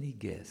have any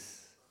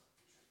guess?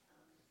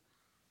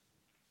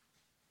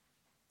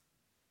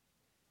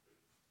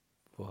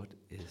 What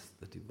is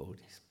the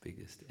devotee's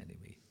biggest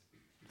enemy?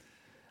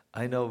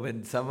 I know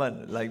when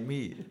someone like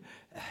me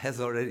has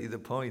already the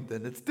point,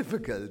 then it's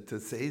difficult to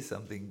say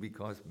something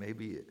because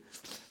maybe,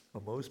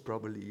 or most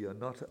probably, you're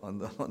not on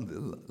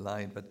the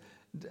line. But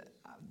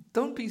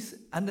don't be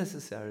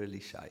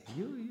unnecessarily shy.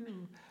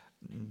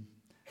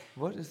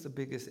 What is the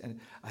biggest enemy?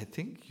 I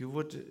think you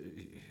would,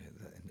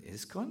 in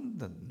ISKCON,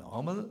 the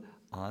normal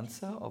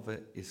answer of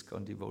an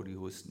ISKCON devotee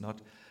who is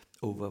not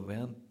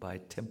overwhelmed by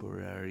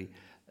temporary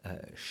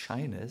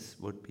shyness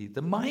would be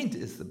the mind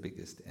is the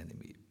biggest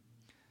enemy.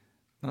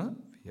 Huh?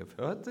 You have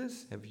heard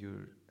this? Have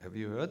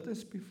you heard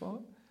this before?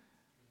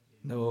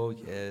 No,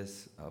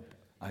 yes.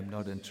 I'm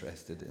not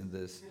interested in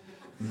this.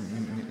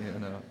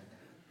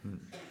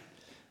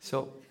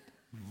 So,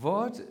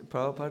 what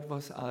Prabhupada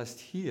was asked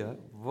here,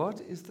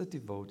 what is the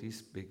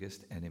devotee's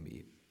biggest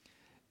enemy?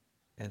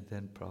 And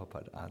then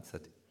Prabhupada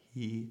answered,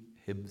 he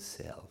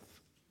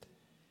himself.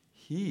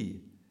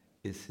 He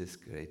is his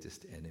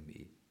greatest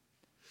enemy.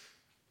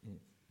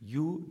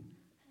 You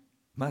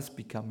must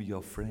become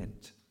your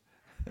friend.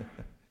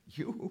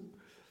 You,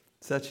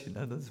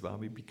 Satchidananda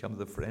Swami, become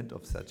the friend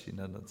of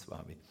Satchidananda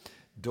Swami.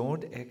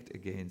 Don't act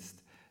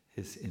against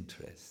his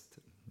interest,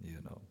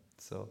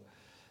 So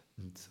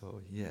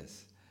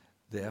yes.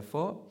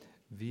 Therefore,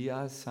 we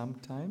are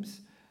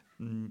sometimes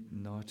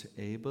not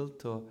able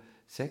to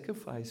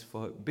sacrifice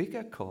for a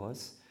bigger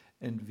cause,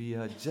 and we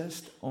are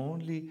just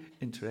only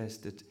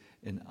interested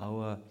in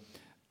our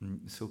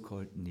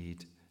so-called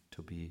need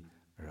to be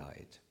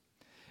right.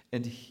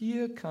 And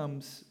here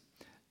comes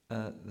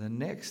the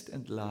next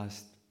and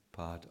last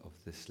part of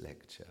this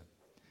lecture.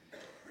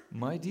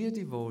 My dear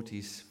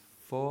devotees,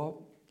 for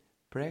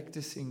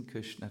practicing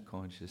Krishna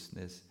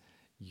consciousness,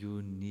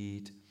 you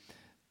need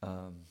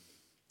to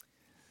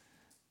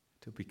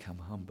become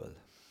humble.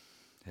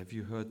 Have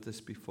you heard this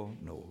before?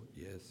 No.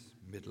 Yes.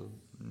 Middle.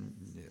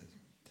 Yes.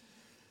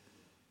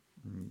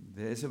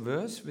 There is a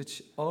verse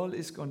which all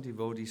ISKCON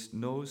devotees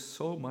know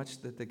so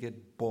much that they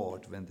get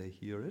bored when they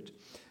hear it,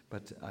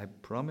 but I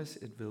promise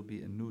it will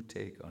be a new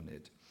take on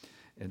it,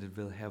 and it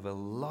will have a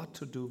lot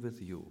to do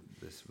with you,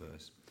 this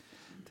verse.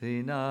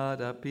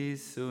 Trinadapi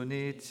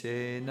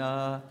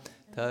sunichena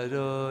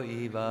taro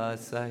iva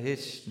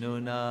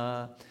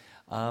sahishnuna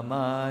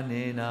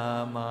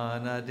amanena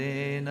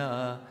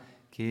manadena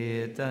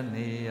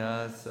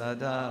kirtaniya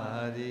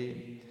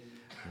sadari.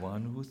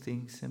 One who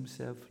thinks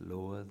himself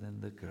lower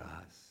than the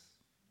grass,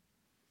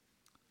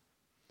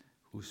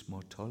 who's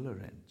more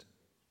tolerant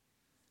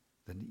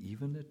than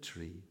even a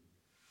tree,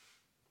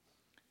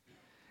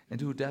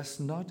 and who does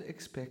not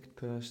expect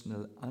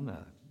personal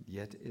honor,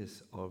 yet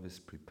is always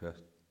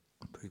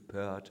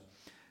prepared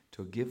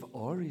to give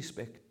all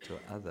respect to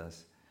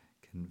others,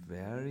 can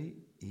very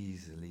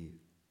easily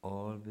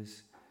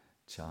always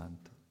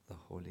chant the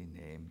holy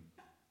name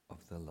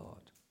of the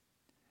Lord.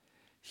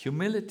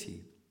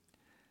 Humility.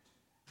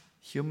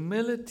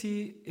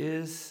 Humility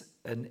is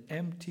an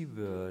empty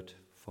word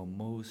for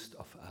most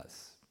of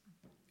us.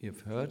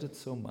 We've heard it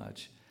so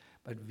much,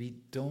 but we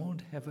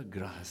don't have a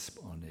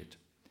grasp on it.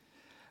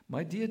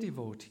 My dear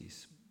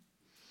devotees,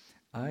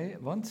 I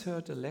once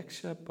heard a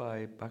lecture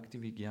by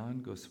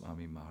Bhaktivigyan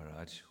Goswami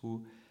Maharaj,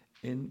 who,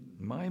 in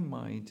my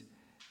mind,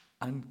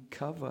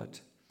 uncovered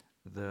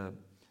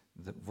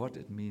what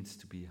it means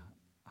to be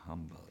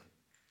humble.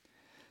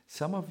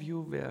 Some of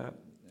you were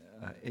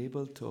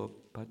able to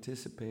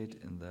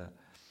participate in the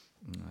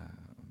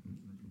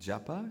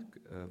japa,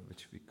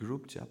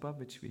 group japa,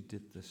 which we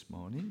did this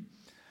morning.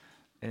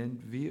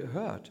 And we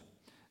heard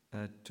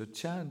to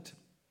chant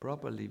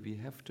properly, we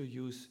have to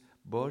use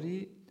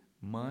body,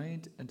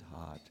 mind, and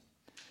heart.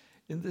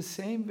 In the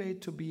same way,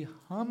 to be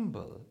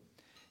humble,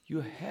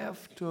 you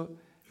have to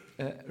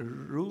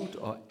root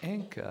or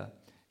anchor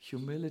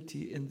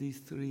humility in these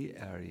three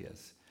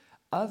areas.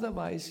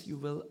 Otherwise, you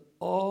will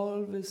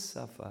always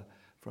suffer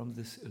from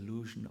this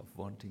illusion of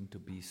wanting to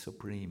be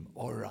supreme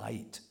or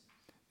right,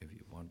 if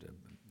you want a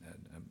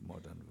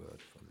modern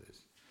word for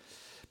this.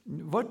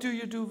 What do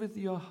you do with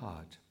your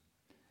heart?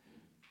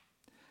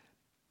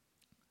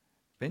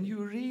 When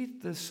you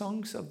read the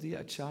songs of the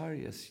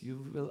Acharyas,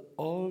 you will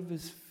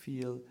always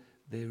feel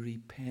they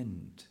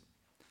repent.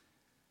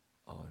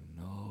 Oh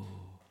no,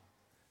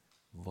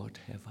 what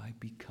have I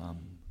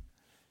become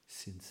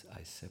since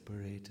I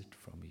separated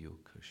from you,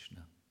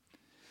 Krishna?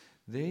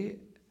 They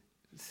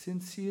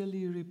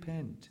sincerely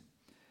repent.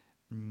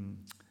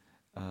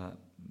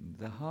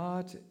 The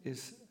heart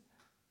is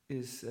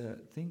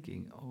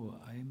thinking, oh,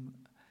 I'm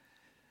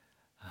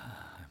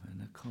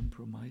in a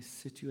compromised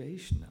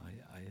situation.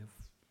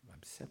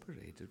 I'm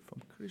separated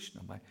from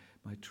Krishna,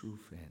 my true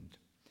friend.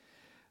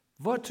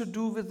 What to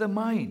do with the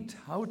mind?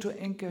 How to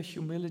anchor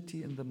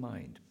humility in the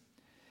mind?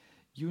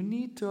 You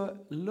need to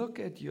look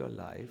at your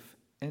life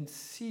and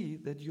see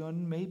that you are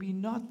maybe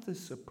not the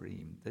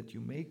supreme, that you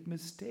make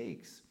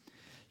mistakes.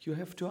 You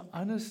have to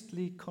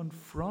honestly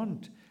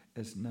confront,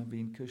 as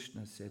Naveen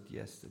Krishna said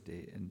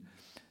yesterday in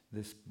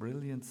this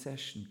brilliant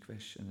session,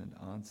 question and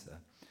answer.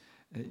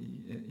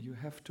 You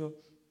have to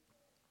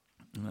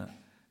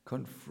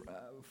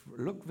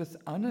look with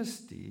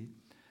honesty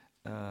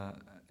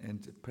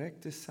and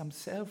practice some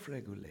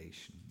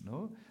self-regulation.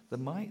 No, the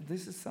mind.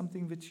 This is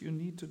something which you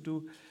need to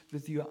do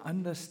with your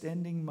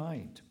understanding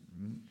mind.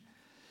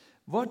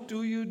 What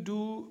do you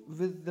do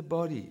with the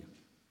body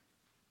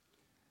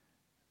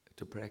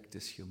to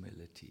practice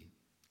humility?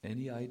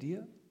 Any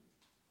idea?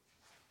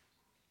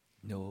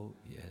 No.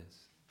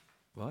 Yes.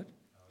 What?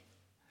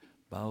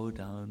 Bow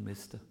down,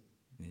 mister.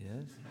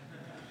 Yes.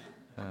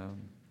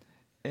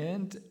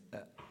 And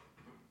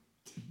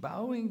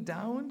bowing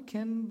down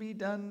can be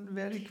done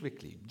very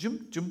quickly.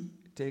 Jump.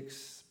 It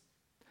takes,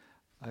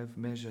 I've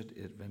measured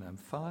it when I'm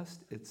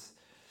fast, it's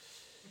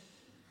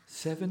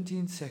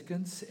 17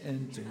 seconds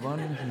and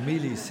 1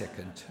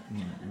 millisecond.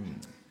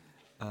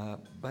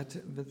 But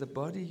with the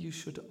body, you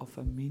should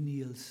offer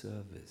menial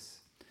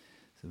service.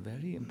 It's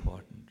very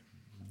important.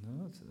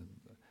 No?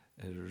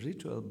 A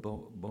ritual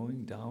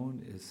bowing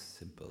down is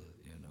simple,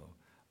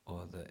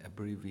 or the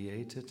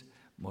abbreviated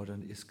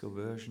modern ISKCO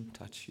version,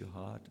 touch your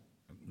heart,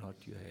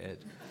 not your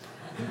head.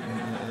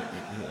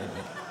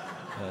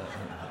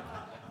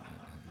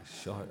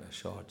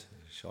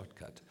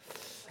 Shortcut.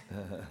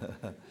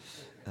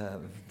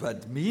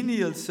 But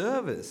menial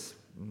service.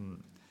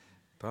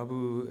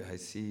 Prabhu, I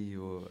see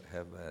you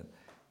have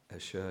a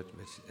shirt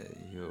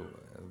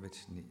which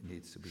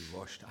needs to be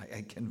washed.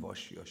 I can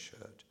wash your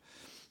shirt.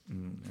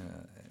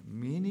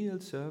 Menial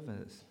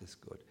service is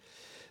good.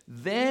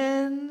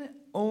 Then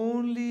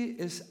only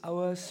is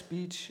our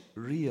speech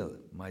real,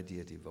 my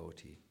dear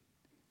devotee.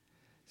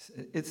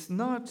 It's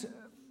not,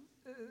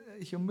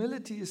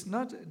 humility is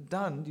not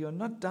done, you're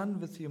not done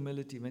with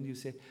humility when you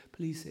say,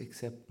 please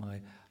accept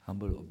my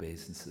humble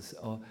obeisances,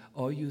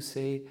 or you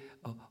say,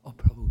 oh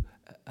Prabhu,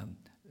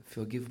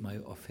 forgive my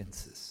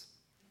offenses.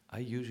 I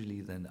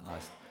usually then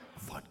ask,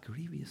 what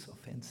grievous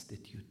offense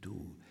did you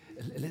do?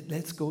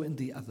 Let's go in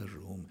the other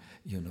room,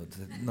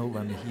 that no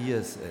one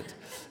hears it.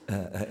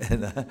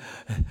 And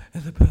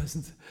the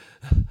person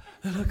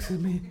looks at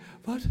me,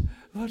 what?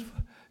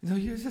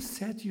 You just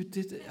said you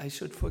did, I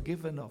should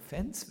forgive an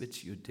offense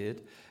which you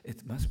did.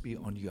 It must be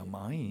on your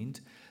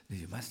mind.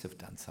 You must have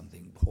done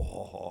something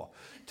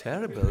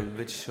terrible,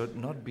 which should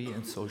not be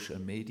in social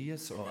media.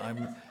 So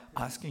I'm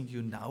asking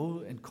you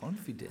now in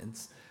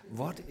confidence,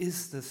 what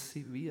is the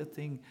severe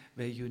thing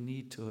where you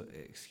need to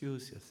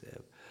excuse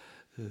yourself?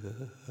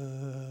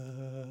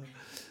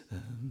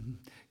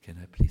 Can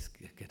I please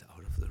get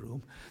out of the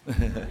room?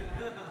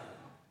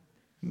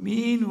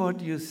 Mean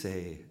what you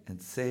say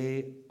and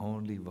say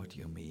only what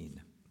you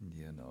mean.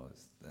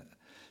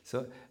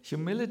 So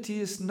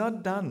humility is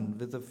not done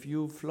with a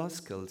few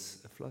floskels.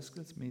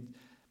 Floskels mean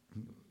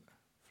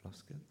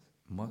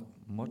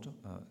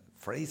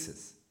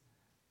phrases.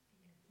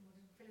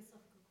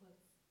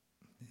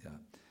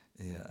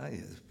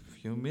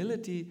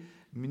 Humility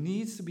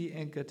needs to be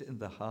anchored in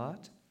the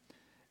heart,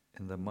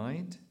 in the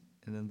mind,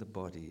 and in the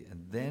body,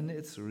 and then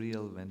it's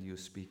real when you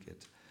speak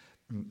it.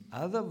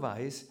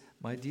 Otherwise,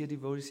 my dear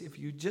devotees, if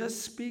you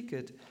just speak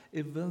it,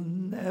 it will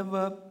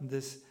never,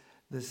 this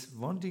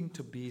wanting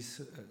to be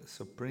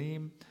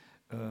supreme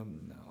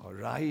or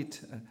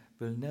right,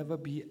 will never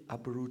be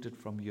uprooted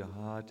from your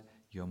heart,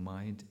 your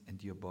mind,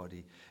 and your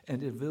body.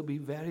 And it will be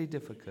very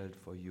difficult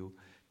for you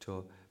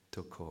to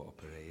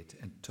cooperate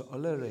and to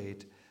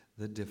tolerate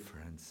the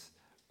difference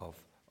of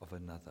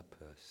another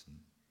person.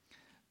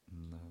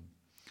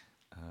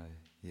 Mm,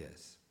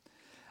 yes.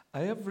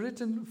 I have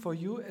written for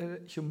you a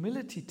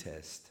humility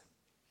test.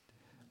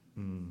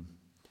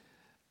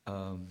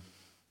 Um,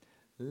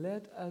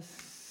 let us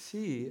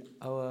see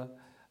our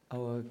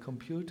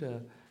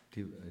computer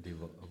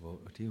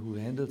who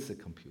handles the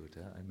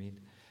computer. I mean,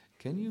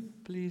 can you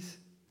please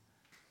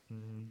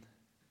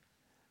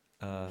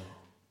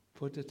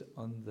put it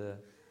on the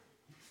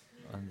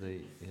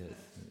yes.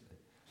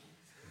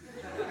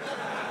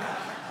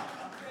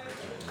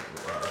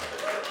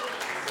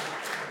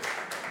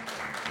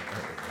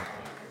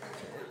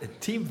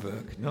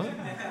 Teamwork, no?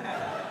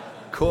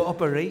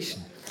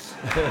 Cooperation.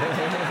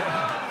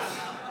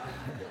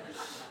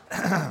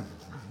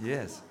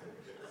 Yes.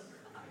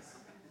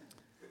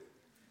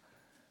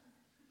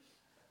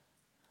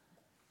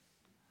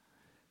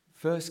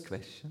 First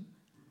question.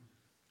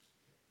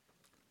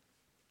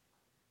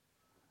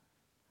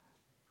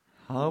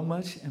 How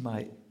much am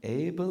I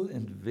able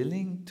and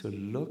willing to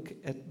look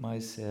at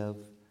myself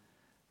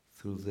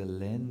through the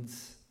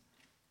lens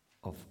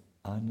of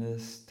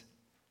honest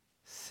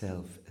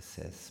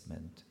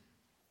self-assessment?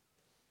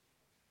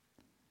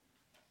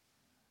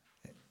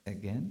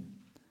 Again,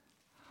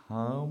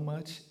 how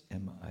much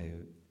am I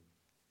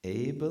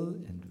able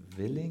and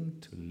willing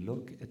to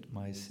look at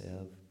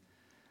myself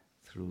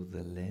through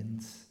the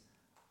lens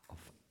of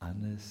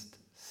honest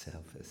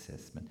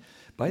self-assessment?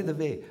 By the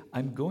way,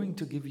 I'm going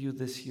to give you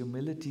this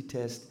humility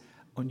test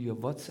on your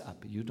WhatsApp.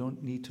 You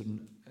don't need to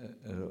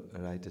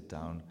write it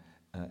down,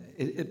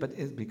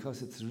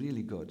 because it's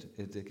really good.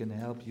 It can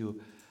help you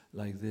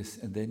like this,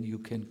 and then you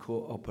can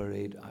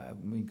cooperate.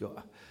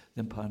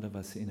 Then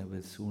Pandavasena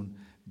will soon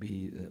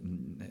be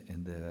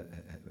in the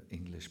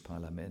English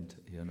Parliament,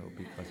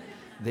 because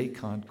they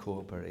can't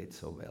cooperate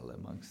so well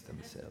amongst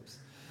themselves.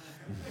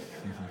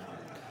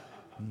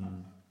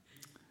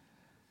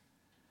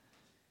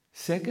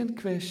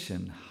 Second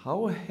question,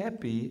 how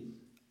happy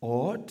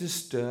or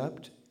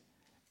disturbed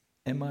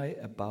am I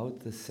about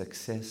the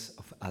success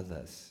of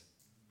others?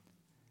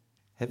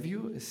 Have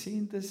you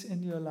seen this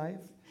in your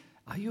life?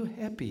 Are you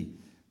happy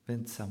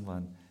when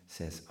someone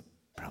says,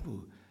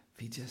 Prabhu,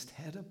 we just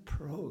had a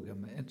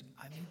program and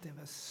there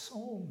were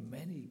so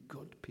many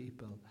good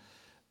people.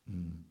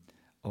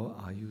 Or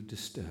are you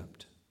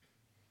disturbed?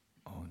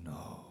 Oh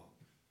no.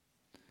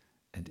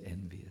 And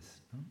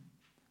envious. No?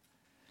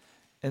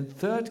 And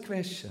third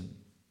question,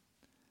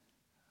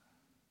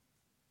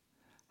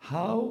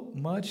 how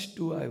much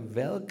do I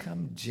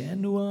welcome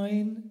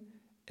genuine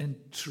and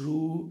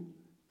true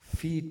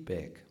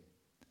feedback?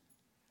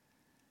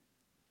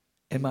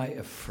 Am I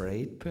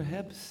afraid,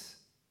 perhaps,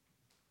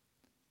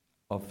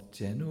 of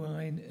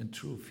genuine and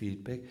true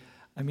feedback?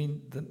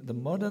 The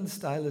modern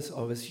style is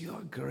always,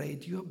 you're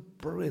great, you're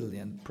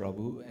brilliant,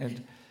 Prabhu,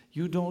 and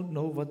you don't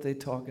know what they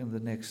talk in the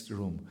next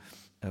room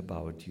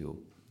about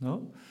you.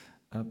 No?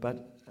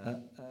 But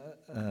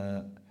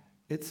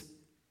it's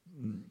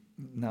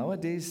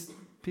nowadays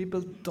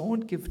people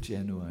don't give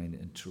genuine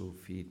and true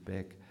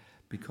feedback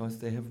because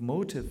they have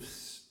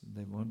motives.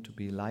 They want to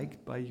be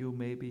liked by you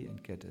maybe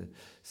and get a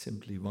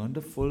simply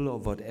wonderful or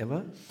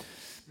whatever.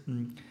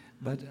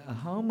 But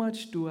how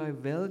much do I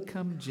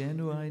welcome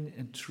genuine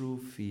and true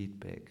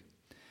feedback?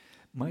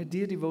 My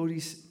dear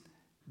devotees,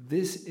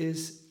 this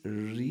is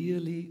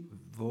really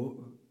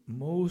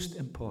most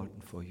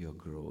important for your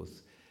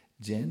growth.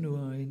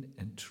 Genuine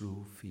and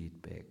true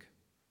feedback.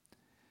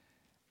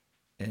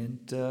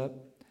 And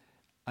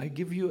I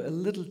give you a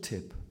little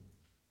tip.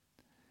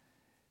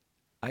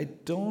 I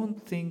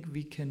don't think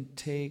we can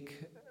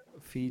take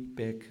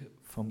feedback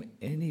from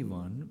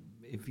anyone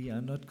if we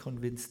are not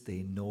convinced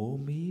they know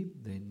me,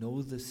 they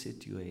know the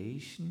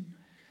situation,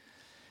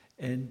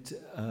 and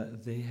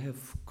they have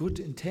good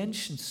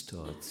intentions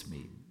towards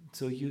me.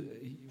 So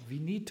we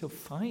need to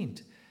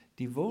find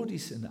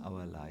devotees in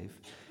our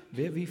life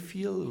where we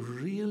feel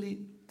really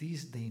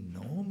they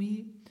know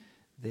me,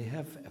 they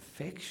have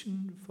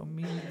affection for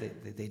me,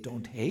 they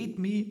don't hate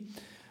me,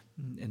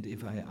 and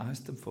if I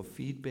ask them for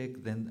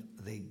feedback, then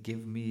they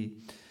give me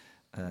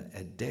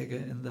a dagger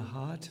in the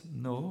heart.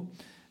 No,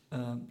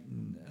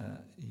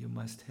 you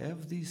must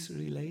have these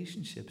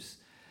relationships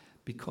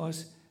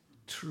because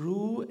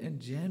true and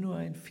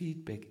genuine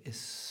feedback is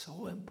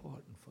so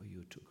important for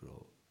you to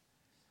grow.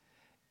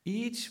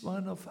 Each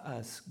one of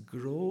us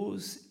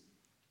grows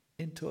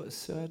into a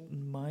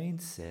certain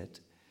mindset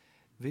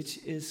which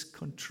is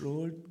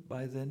controlled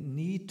by the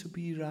need to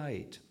be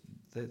right,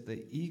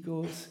 the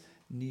ego's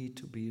need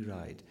to be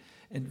right.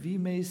 And we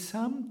may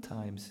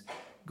sometimes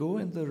go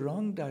in the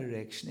wrong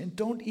direction and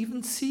don't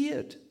even see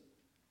it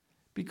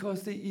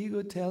because the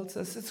ego tells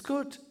us it's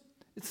good,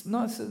 it's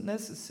not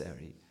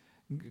necessary,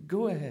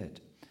 go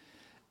ahead.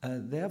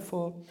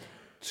 Therefore,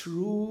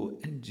 true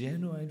and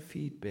genuine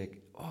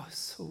feedback,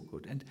 so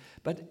good.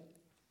 But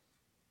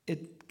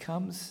it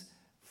comes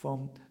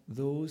from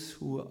those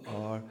who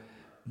are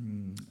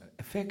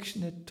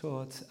affectionate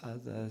towards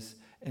others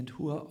and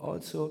who are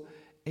also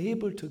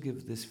able to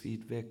give this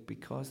feedback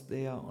because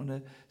they are on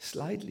a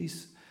slightly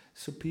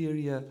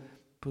superior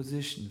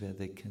position where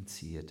they can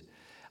see it.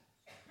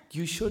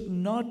 You should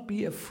not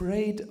be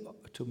afraid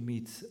to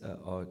meet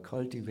or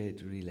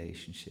cultivate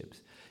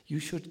relationships. You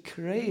should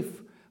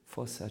crave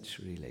for such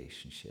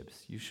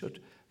relationships. You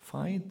should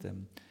find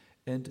them.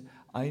 And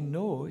I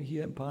know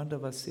here in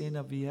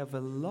Pandavasena we have a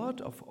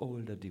lot of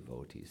older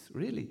devotees,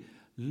 really,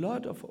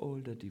 lot of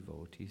older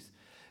devotees,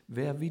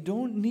 where we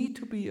don't need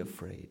to be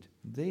afraid.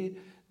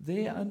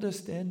 They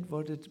understand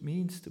what it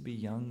means to be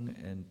young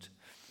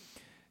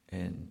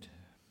and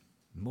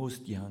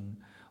most young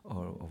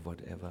or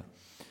whatever.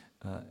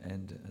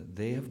 And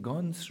they have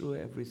gone through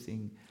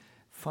everything.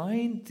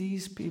 Find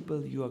these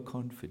people you are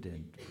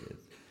confident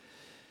with.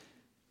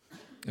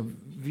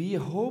 We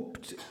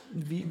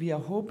are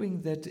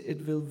hoping that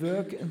it will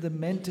work in the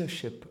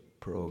mentorship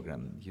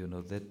program,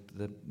 that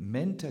the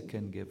mentor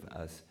can give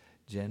us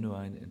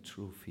genuine and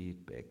true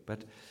feedback.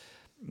 But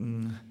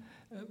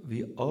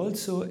we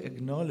also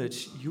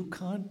acknowledge you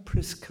can't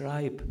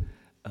prescribe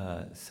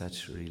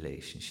such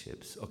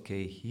relationships.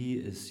 Okay, he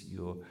is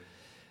your...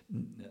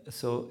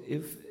 So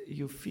if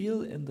you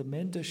feel in the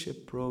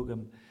mentorship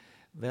program,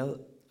 well,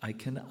 I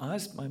can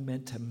ask my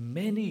mentor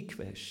many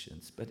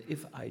questions, but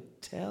if I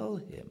tell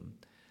him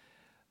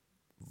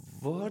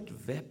what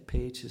web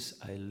pages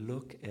I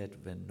look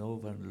at when no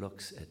one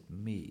looks at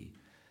me,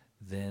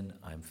 then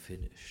I'm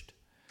finished.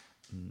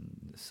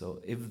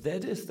 So if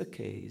that is the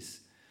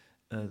case,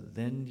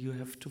 then you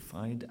have to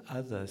find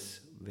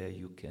others where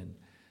you can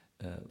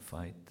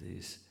find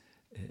these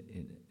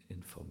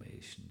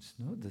informations,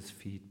 this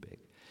feedback.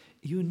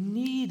 You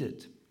need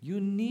it.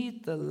 You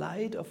need the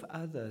light of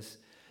others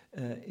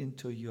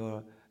into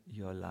your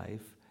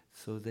life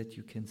so that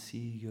you can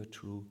see your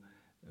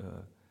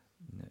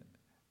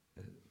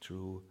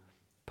true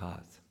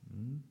path.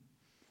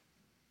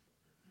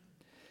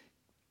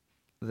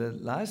 The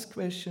last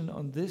question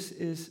on this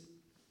is,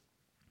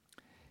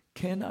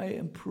 can I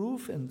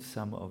improve in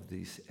some of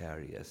these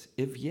areas?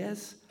 If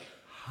yes,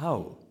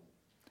 how?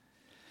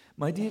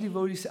 My dear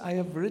devotees, I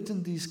have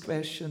written these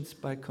questions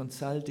by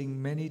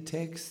consulting many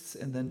texts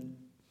and then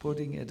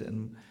putting it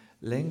in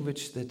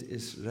language that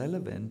is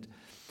relevant.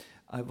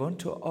 I want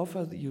to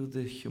offer you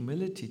the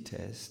humility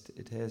test.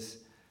 It has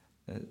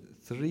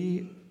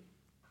 3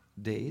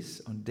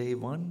 days. On day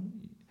 1,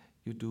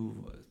 you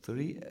do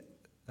 3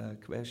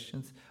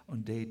 questions.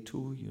 On day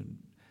 2, you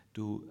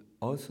do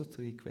also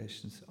 3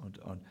 questions.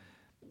 On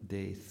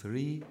day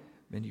 3,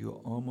 when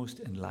you're almost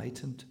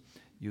enlightened,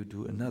 you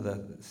do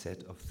another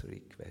set of 3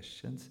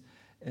 questions.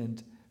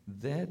 And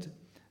that,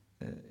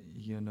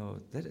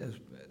 that is...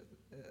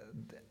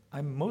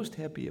 I'm most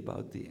happy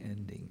about the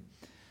ending.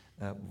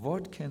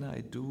 What can I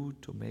do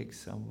to make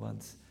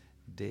someone's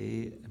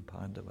day in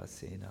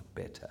Pandavasena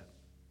better?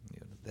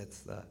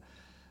 That's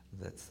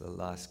the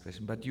last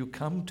question. But you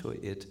come to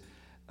it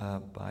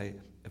by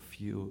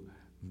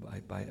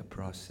a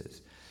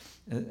process.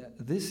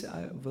 This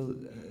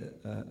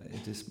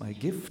it is my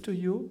gift to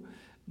you.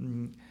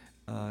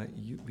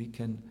 We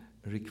can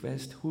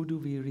request. Who do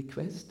we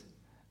request?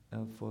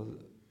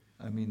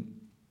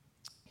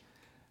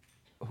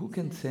 Who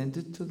can send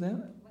it to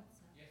them?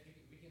 Yes,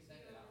 we can send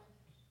it out.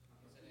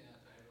 We can send it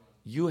out to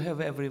everyone. You have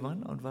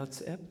everyone on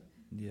WhatsApp?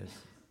 Yes,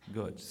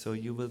 good. So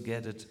you will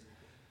get it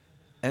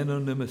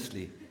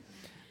anonymously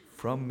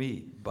from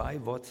me by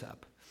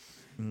WhatsApp.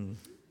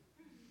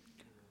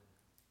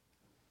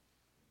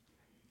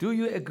 Do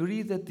you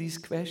agree that these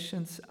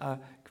questions are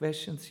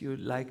questions you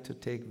like to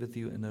take with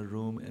you in a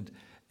room and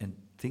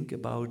think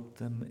about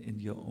them in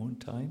your own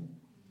time?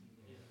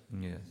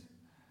 Yes.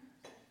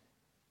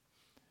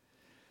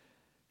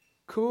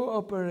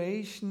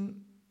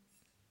 Cooperation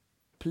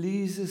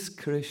pleases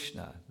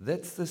Krishna.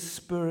 That's the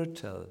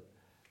spiritual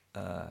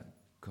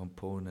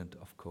component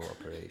of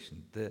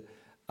cooperation. The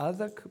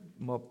other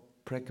more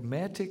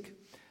pragmatic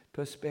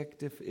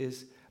perspective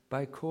is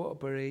by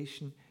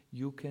cooperation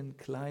you can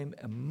climb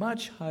a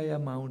much higher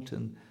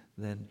mountain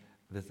than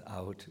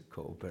without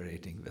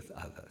cooperating with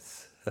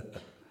others.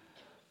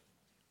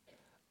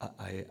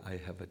 I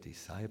have a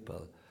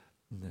disciple.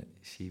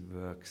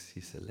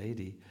 She's a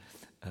lady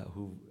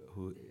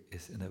who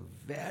is in a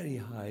very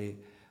high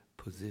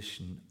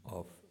position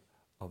of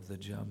the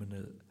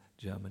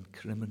German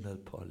criminal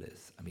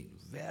police. I mean,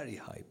 very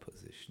high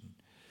position.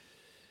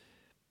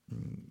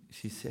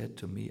 She said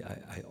to me,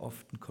 I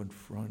often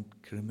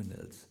confront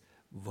criminals.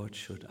 What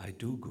should I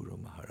do, Guru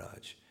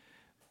Maharaj?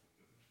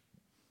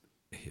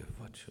 Here,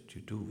 what should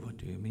you do? What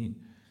do you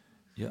mean?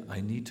 Yeah, I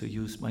need to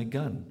use my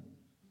gun.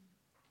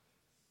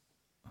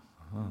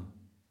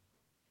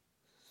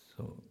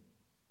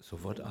 So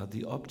what are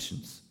the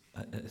options?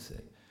 I say,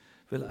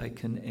 well, I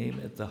can aim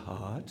at the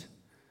heart,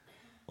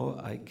 or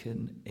I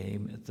can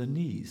aim at the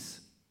knees.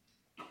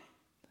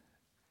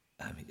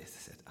 I mean, as I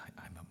said,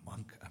 I'm a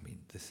monk. I mean,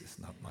 this is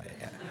not my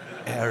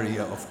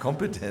area of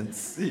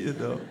competence,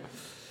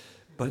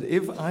 But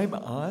if I'm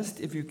asked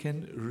if you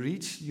can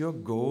reach your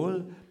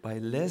goal by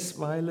less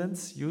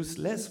violence, use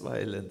less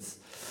violence.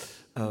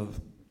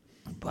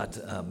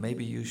 But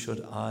maybe you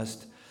should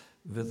ask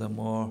with a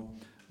more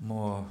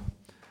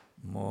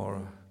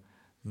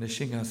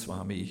Nishinga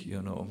Swami,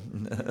 you know.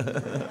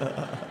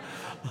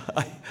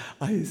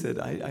 I said,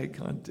 I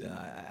can't,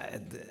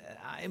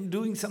 I'm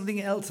doing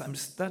something else. I'm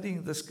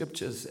studying the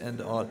scriptures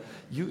and all.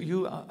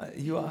 You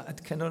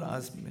cannot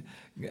ask me,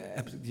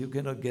 you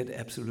cannot get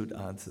absolute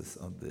answers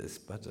on this,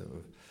 but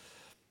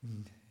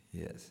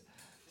yes.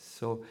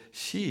 So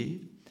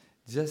she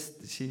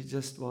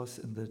just was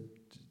in the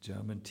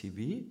German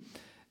TV.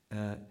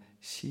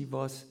 She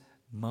was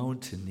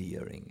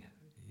mountaineering.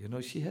 You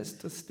know, she has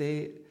to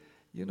stay,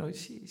 you know,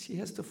 she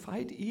has to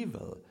fight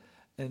evil,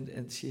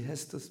 and she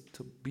has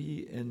to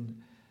be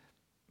in,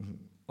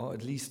 or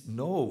at least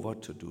know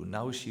what to do.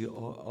 Now she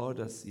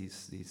orders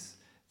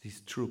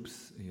these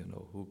troops, you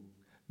know, who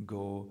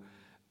go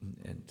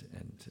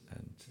and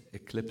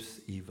eclipse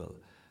evil.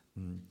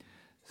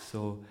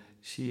 So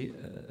she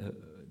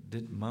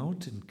did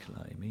mountain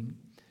climbing,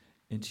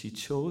 and she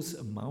chose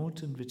a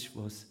mountain which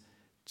was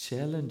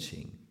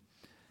challenging,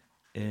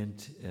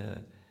 and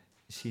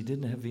she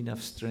didn't have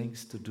enough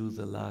strength to do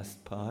the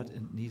last part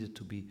and needed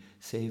to be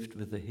saved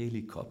with a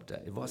helicopter.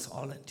 It was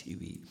all on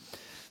TV.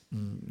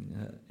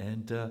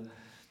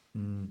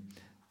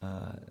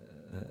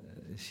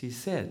 She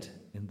said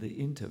in the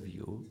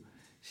interview,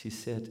 she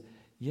said,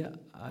 yeah,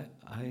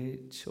 I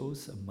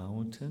chose a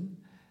mountain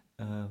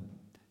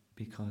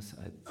because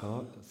I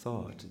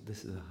thought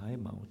this is a high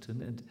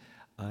mountain, and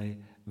I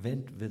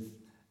went with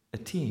a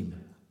team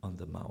on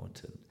the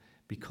mountain,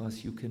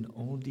 because you can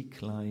only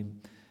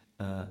climb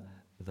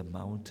the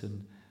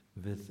mountain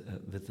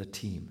with a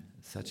team,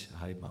 such a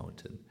high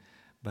mountain.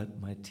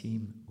 But my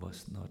team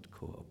was not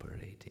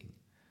cooperating.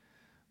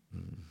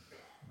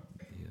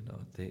 You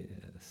know,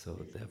 so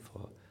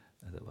therefore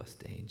there was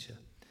danger.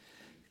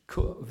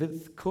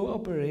 With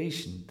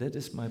cooperation, that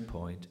is my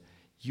point,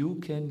 you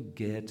can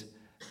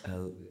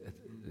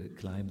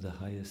climb the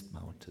highest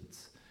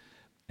mountains.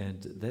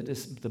 And that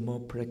is the more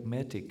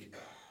pragmatic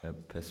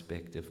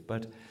perspective.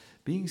 But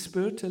being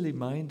spiritually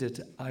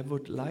minded, I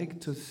would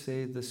like to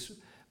say this,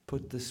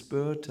 put the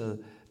spiritual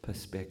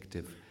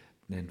perspective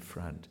in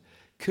front.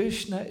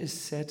 Krishna is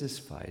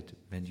satisfied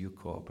when you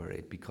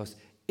cooperate, because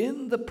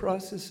in the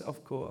process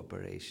of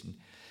cooperation,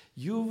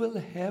 you will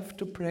have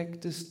to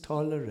practice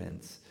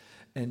tolerance,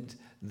 and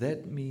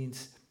that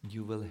means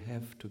you will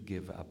have to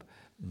give up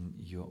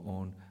your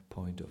own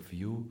point of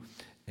view,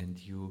 and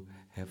you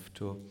have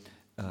to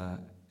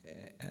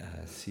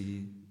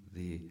see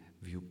the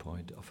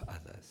viewpoint of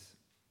others.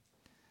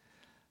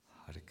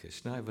 Hare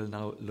Krishna. I will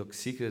now look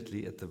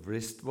secretly at the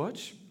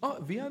wristwatch. Oh,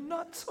 we are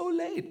not so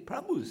late.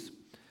 Prabhus,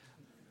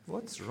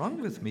 what's wrong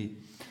with me?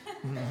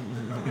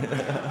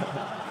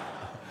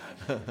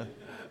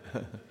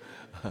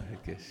 Hare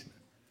Krishna.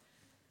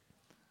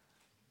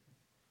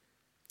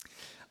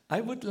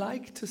 I would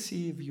like to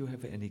see if you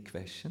have any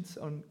questions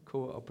on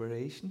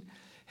cooperation.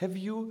 Have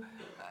you,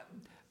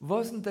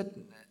 wasn't that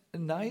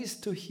nice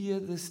to hear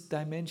this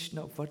dimension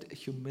of what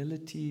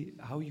humility,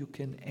 how you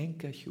can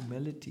anchor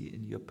humility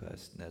in your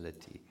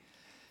personality?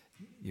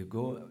 You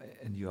go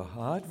in your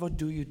heart. What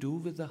do you do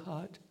with the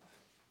heart?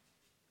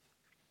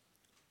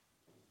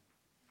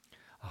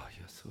 Oh,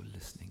 you're so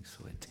listening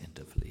so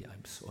attentively.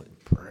 I'm so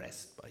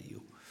impressed by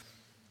you.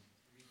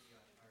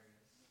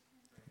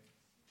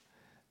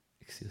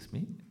 Excuse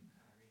me?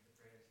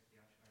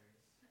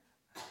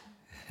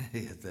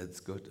 Yeah,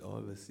 that's good.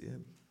 Always, yeah.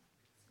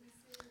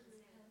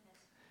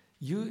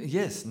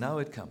 Yes, now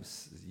it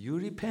comes. You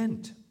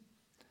repent.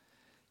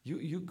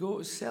 You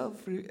go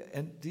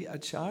and the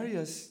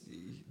acharyas,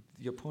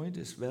 your point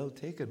is well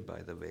taken,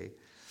 by the way,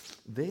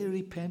 they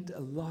repent a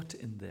lot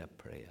in their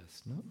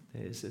prayers. No,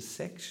 there is a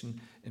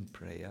section in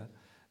prayer,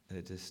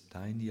 it is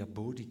Dainya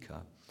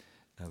Bodhika,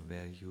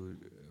 where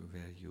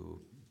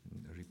you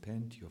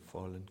repent your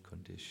fallen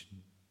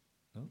condition.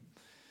 No?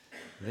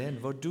 Then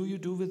what do you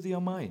do with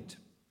your mind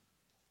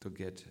to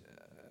get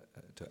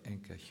to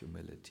anchor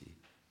humility?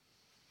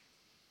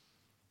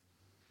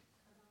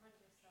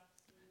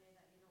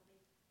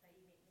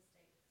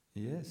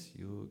 Yes,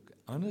 you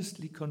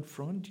honestly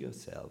confront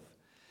yourself.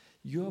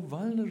 You are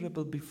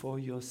vulnerable before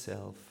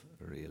yourself,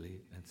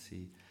 really, and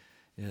see,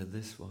 yeah,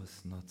 this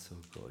was not so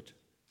good.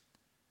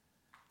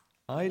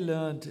 I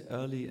learned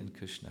early in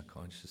Krishna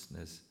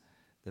consciousness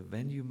that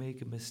when you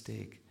make a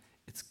mistake,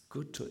 it's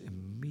good to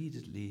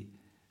immediately,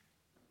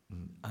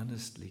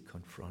 honestly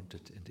confront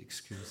it and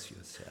excuse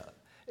yourself.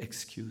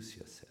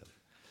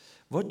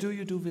 What do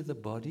you do with the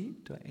body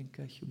to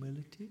anchor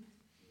humility?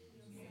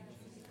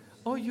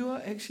 Oh,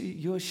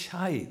 you're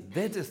shy.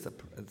 That is the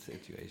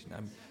situation.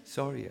 I'm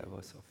sorry I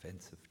was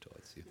offensive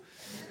towards you.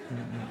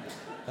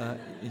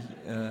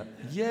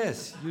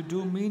 Yes, you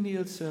do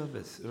menial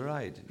service.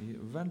 Right.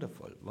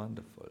 Wonderful.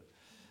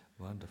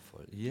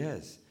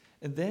 Yes.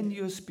 And then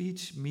your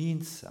speech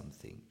means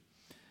something.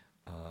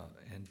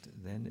 And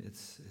then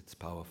it's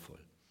powerful.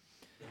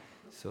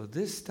 So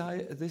this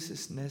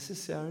is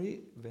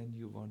necessary when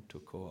you want to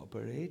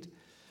cooperate.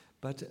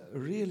 But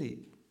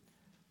really,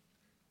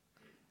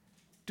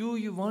 do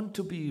you want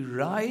to be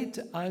right?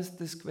 Ask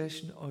this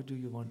question, or do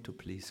you want to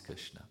please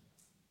Krishna?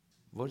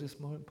 What is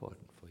more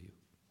important for you?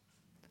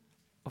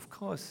 Of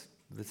course,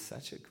 with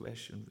such a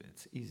question,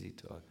 it's easy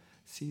to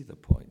see the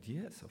point.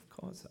 Yes, of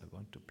course, I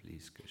want to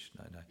please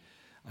Krishna, and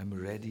I'm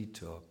ready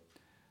to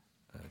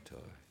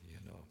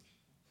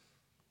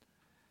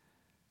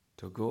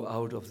go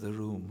out of the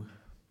room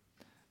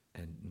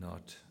and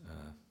not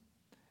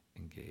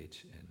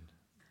engage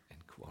in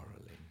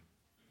quarreling.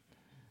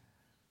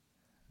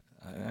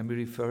 I'm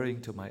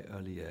referring to my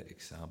earlier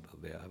example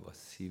where I was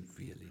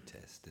severely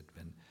tested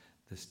when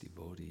this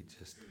devotee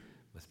just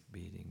was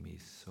beating me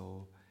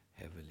so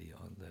heavily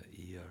on the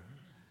ear.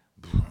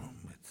 Boom,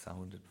 it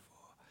sounded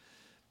for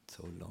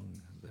so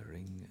long, the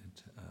ring,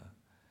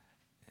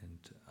 and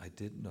I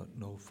did not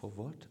know for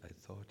what. I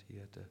thought he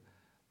had a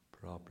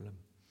problem.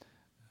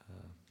 I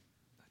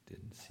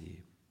didn't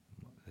see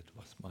that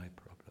was my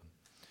problem.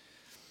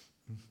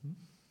 Mm-hmm.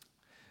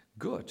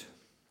 Good.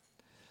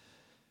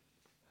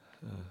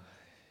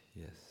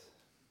 Yes.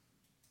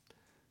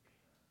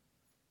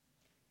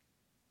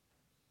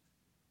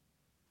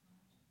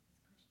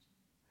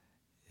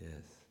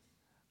 Yes.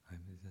 I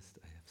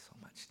have so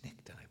much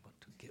nectar I want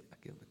to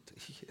give it to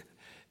you.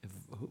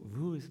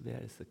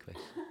 Where is the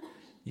question?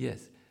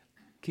 Yes.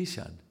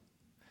 Kishan.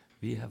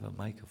 We have a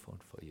microphone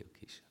for you,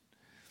 Kishan.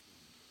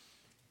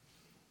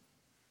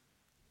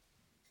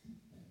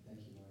 Thank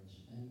you, Maharaj.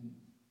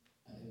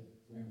 I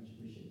very much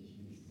appreciate the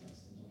humility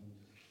test. And on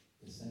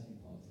the second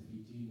part, if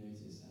we do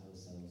notice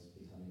ourselves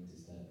becoming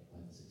disturbed by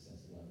the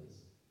success of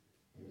others,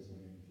 I was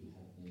wondering if you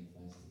have any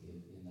advice to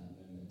give in that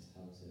moment,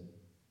 how to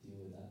deal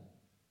with that?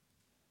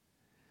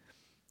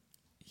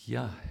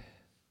 Yeah.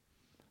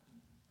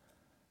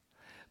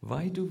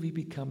 Why do we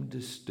become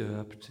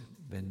disturbed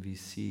when we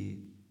see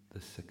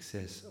the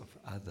success of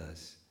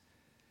others?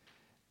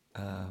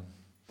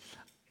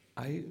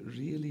 I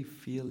really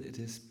feel it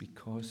is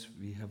because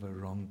we have a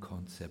wrong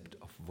concept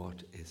of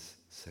what is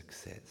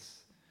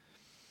success.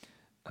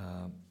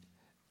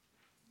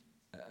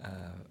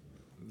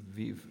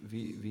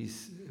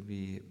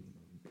 We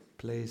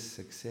place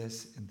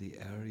success in the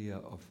area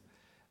of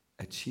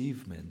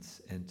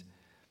achievements, and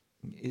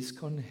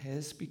ISKCON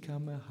has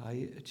become a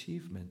high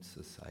achievement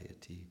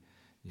society.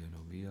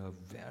 We are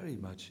very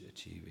much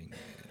achieving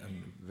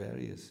on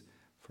various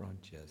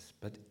frontiers.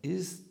 But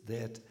is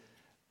that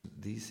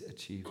these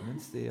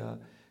achievements, they are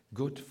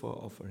good for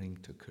offering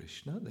to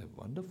Krishna, they're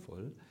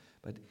wonderful,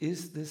 but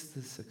is this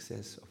the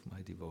success of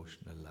my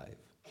devotional life?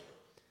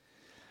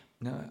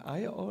 Now,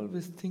 I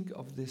always think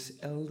of this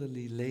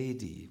elderly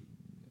lady,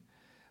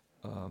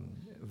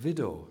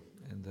 widow,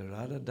 in the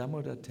Radha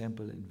Damodar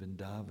temple in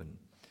Vrindavan.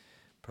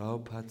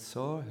 Prabhupada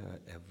saw her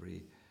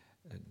every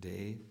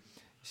day.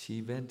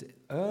 She went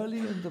early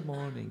in the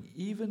morning,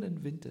 even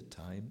in winter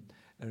time,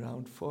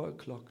 around 4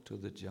 o'clock to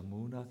the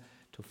Jamuna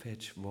to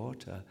fetch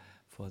water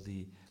for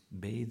the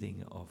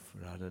bathing of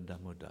Radha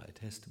Damodar. It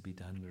has to be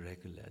done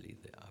regularly,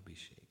 the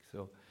Abhishek.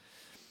 So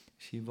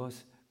she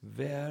was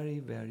very,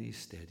 very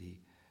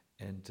steady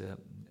and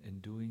in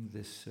doing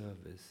this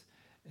service.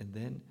 And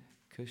then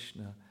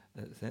Krishna,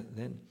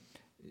 then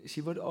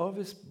she would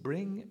always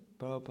bring,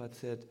 Prabhupada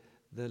said,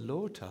 the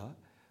lota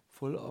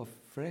full of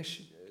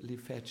freshly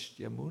fetched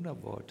Yamuna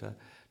water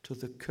to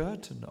the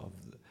curtain of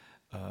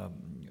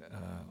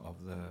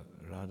the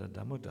Radha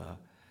Damodar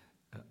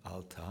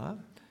altar,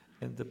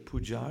 and the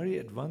pujari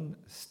at one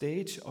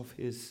stage of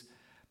his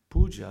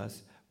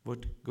pujas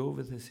would go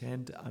with his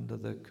hand under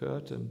the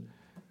curtain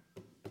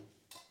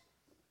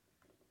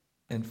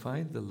and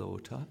find the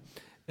lota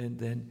and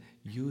then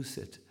use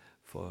it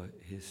for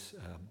his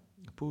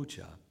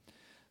puja.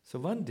 So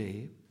one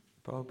day,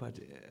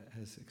 Prabhupada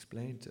has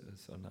explained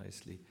so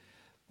nicely,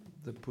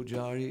 the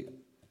pujari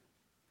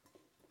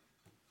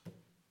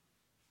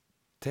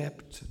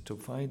tapped to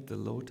find the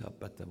lota,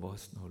 but there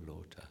was no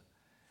lota.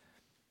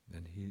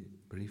 Then he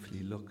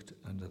briefly looked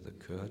under the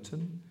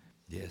curtain.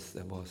 Yes,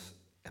 there was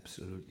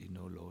absolutely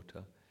no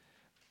lota.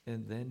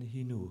 And then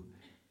he knew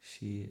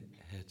she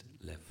had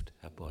left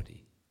her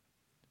body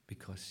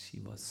because she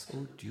was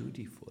so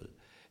dutiful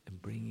in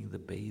bringing the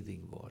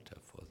bathing water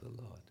for the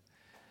Lord.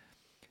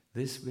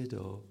 This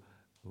widow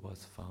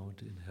was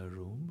found in her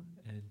room,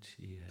 and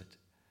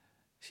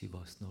she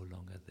was no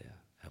longer there.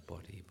 Her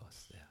body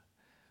was there.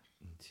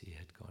 And she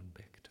had gone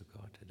back to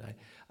Godhead.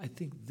 I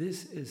think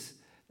this is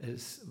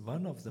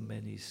one of the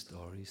many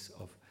stories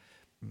of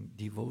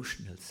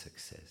devotional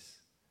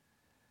success.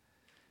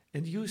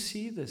 And you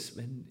see this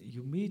when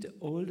you meet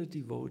older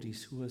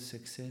devotees who are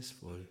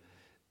successful.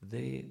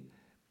 They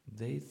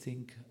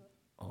think,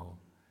 oh,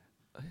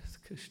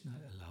 Krishna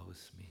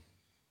allows me.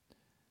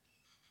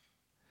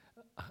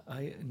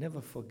 I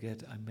never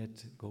forget, I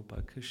met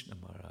Gopal Krishna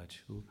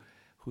Maharaj,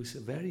 who's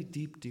a very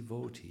deep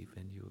devotee.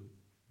 When you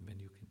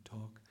can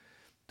talk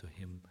to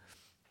him,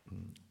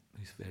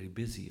 he's very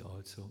busy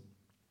also.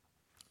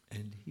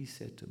 And he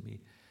said to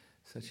me,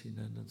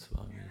 Sachinandan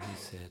Swami, he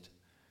said,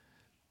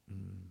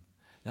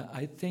 now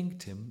I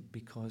thanked him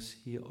because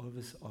he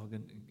always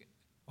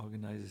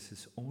organizes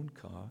his own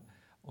car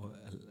or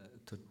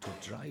to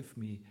drive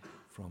me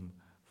from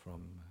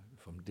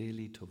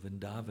Delhi to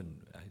Vrindavan.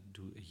 I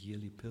do a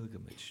yearly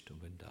pilgrimage to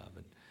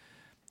Vrindavan.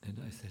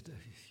 And I said,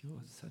 you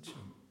are such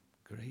a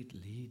great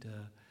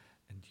leader,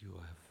 and you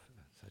have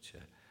such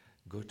a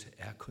good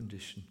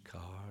air-conditioned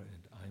car,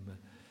 and I'm a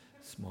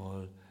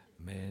small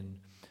man.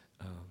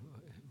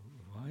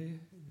 Why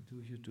do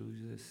you do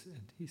this?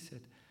 And he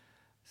said,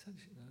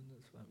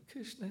 Satchidananda Swami,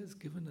 Krishna has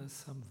given us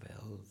some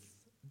wealth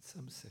and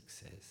some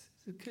success.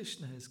 So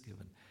Krishna has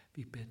given,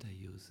 we better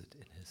use it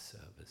in his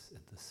service,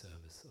 in the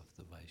service of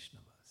the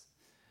Vaishnavas.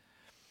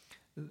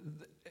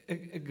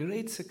 A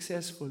great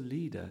successful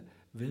leader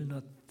will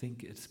not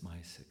think it's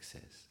my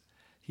success.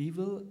 He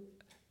will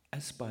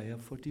aspire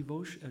for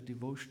a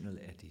devotional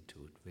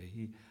attitude where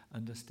he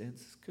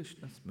understands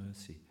Krishna's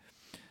mercy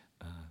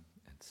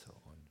and so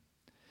on.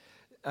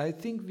 I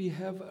think we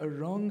have a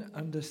wrong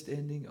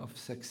understanding of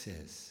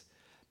success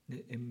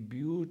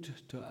imbued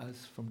to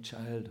us from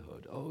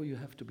childhood. Oh, you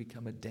have to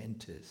become a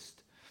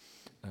dentist,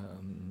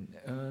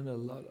 earn a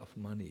lot of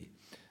money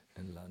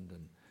in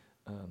London,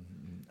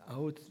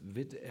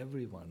 outwit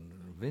everyone,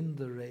 win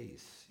the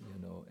race,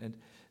 And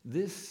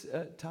this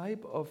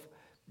type of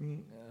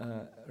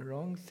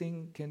wrong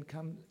thing can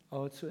come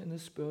also in a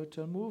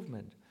spiritual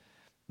movement.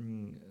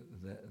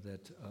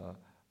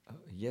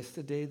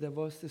 Yesterday there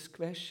was this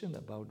question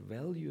about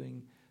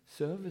valuing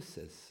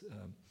services,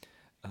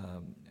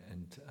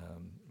 and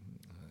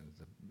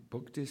the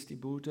book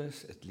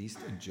distributors, at least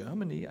in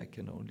Germany, I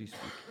can only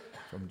speak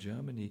from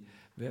Germany,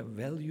 were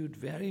valued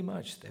very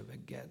much. They were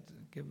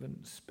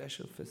given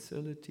special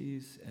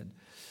facilities and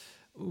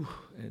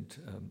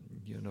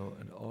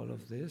all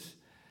of this.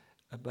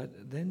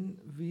 But then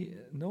we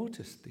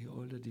noticed, the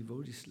older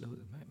devotees,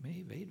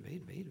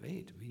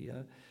 wait,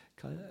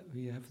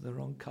 we have the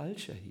wrong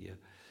culture here.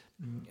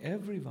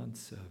 Everyone's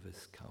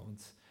service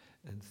counts,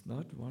 and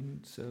not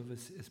one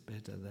service is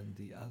better than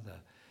the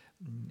other.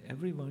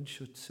 Everyone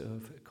should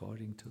serve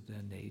according to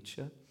their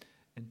nature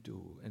and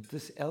do. And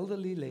this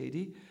elderly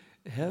lady,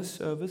 her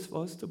service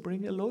was to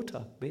bring a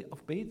lota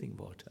of bathing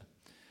water.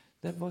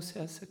 That was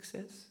her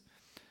success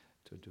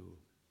to do.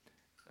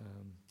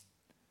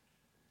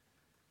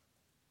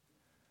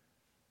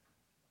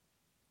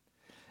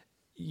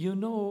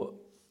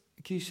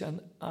 Kishan,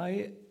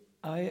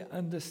 I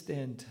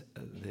understand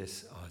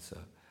this also.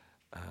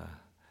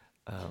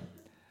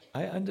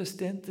 I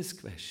understand this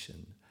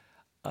question.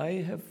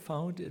 I have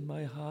found in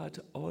my heart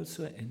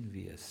also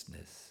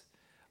enviousness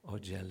or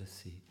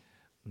jealousy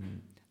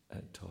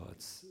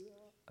towards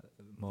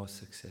more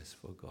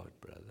successful God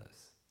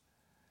brothers.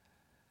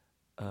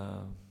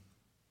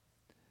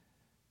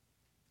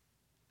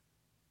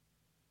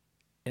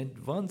 And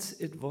once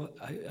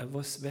I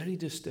was very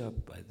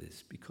disturbed by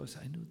this, because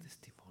I knew this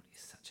devotee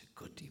is such a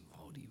good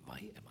devotee.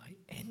 Why am I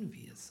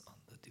envious on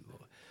the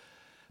devotee?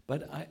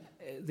 But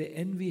the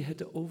envy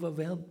had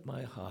overwhelmed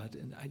my heart,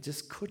 and I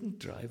just couldn't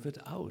drive it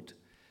out.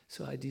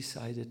 So I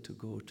decided to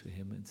go to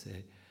him and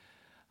say,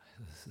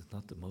 this is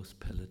not the most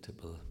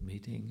palatable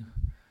meeting.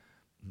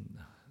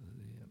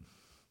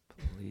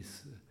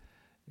 Please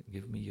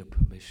give me your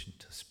permission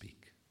to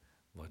speak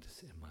what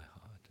is in my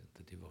heart. And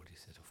the devotee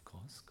said, of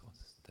course,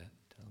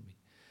 tell me.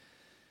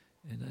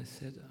 And I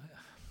said,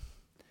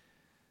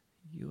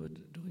 you are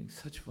doing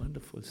such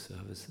wonderful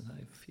service, and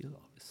I feel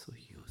so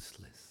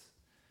useless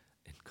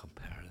in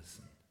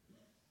comparison.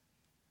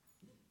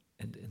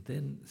 And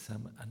then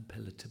some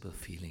unpalatable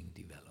feeling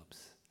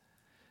develops.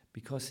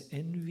 Because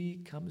envy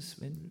comes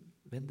when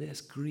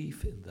there's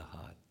grief in the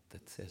heart.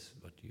 That says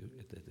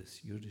that is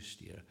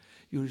Yudhishthira.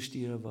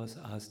 Yudhishthira was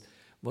asked,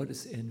 what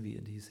is envy?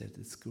 And he said,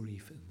 it's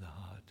grief in the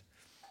heart.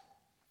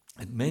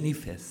 It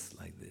manifests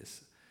like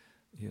this.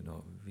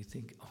 We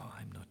think,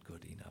 I'm not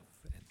good enough.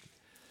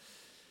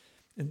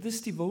 And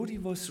this devotee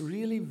was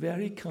really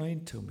very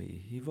kind to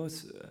me. He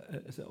was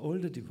an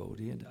older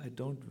devotee, and I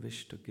don't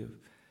wish to give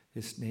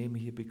his name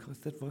here because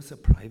that was a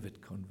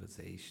private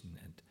conversation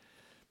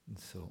and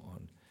so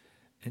on.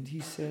 And he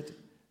said,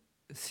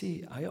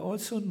 see, I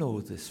also know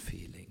this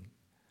feeling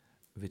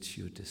which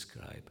you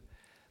describe,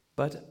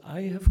 but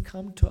I have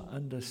come to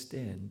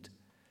understand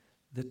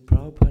that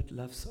Prabhupada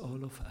loves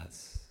all of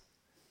us,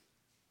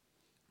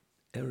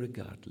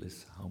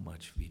 irregardless how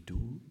much we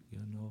do,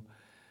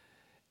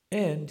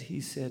 And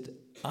he said,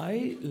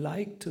 I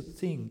like to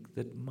think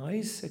that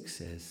my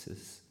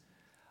successes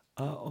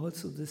are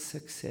also the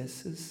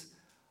successes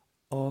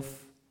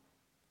of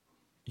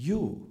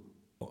you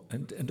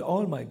and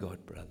all my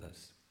God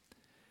brothers.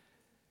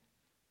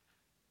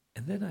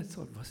 And then I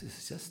thought, was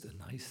this just a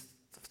nice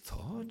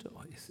thought,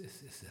 or is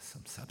there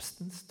some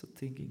substance to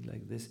thinking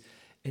like this?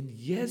 And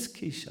yes,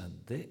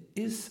 Kishan, there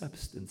is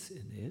substance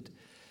in it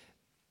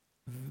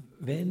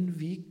when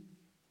we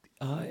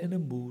are in a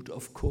mood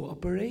of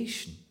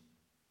cooperation.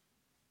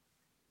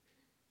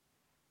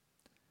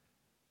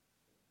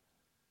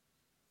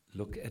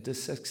 Look at a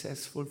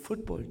successful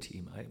football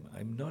team.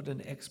 I'm not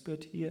an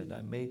expert here, and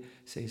I may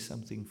say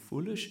something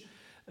foolish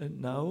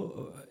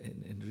now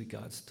in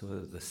regards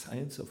to the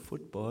science of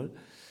football,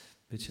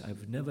 which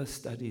I've never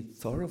studied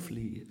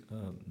thoroughly.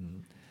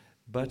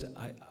 But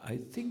I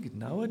think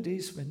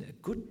nowadays when a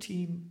good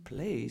team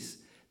plays,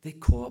 they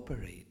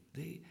cooperate.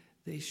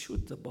 They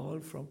shoot the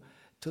ball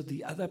to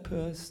the other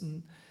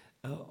person,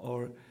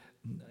 or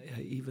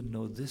I even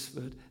know this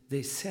word,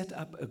 they set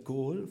up a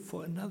goal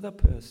for another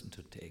person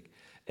to take.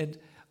 And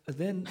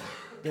then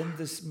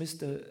this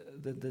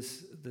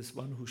this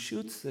one who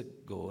shoots the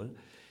goal,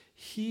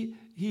 he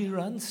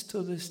runs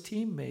to his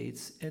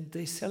teammates and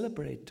they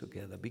celebrate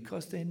together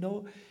because they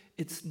know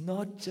it's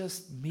not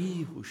just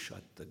me who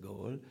shot the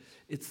goal,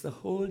 it's the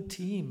whole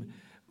team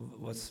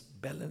was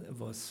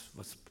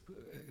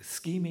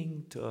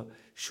scheming to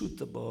shoot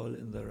the ball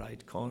in the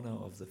right corner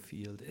of the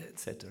field,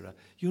 etc.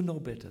 You know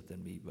better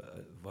than me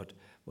what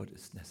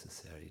is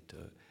necessary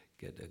to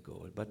get a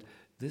goal. But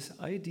this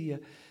idea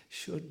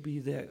should be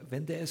there.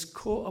 When there is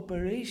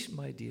cooperation,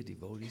 my dear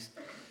devotees,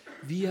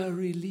 we are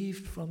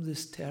relieved from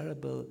this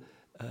terrible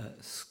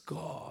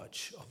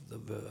scourge of the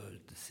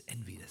world, this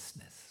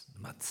enviousness,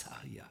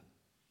 Matsaya.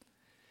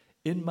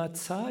 In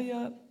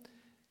Matsaya,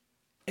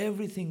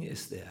 everything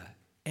is there.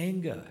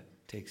 Anger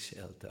takes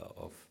shelter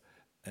of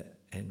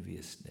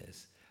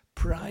enviousness.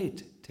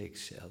 Pride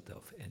takes shelter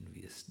of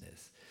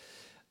enviousness.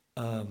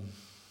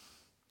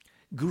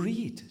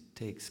 Greed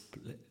takes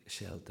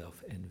shelter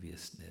of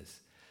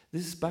enviousness.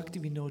 This is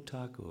Bhaktivinoda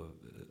Thakur,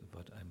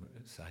 what I'm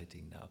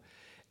citing now.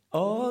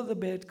 All the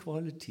bad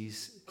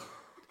qualities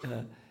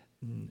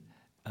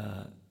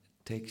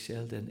take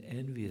shelter in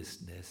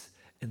enviousness,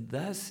 and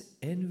thus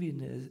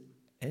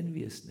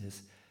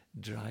enviousness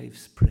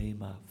drives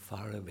prema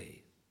far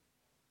away.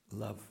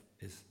 Love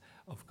is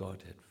of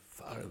Godhead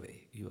far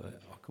away. You are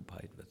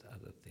occupied with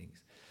other things.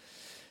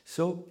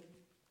 So,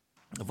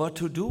 what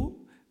to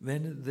do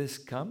when this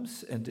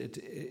comes, and it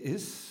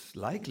is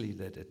likely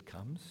that it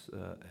comes,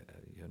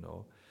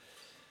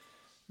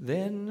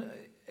 then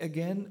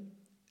again,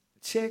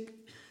 check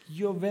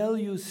your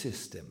value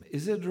system.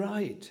 Is it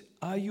right?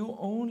 Are you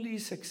only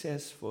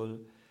successful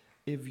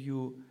if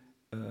you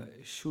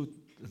shoot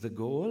the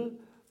goal,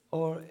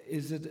 or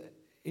is it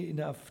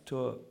enough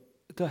to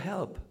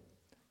help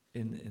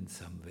in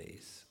some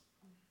ways?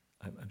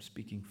 I'm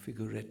speaking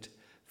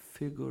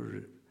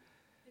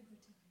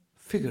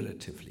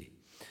figuratively.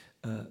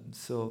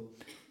 So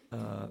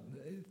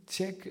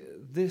check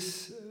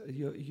this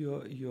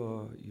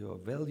your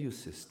value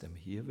system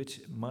here,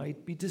 which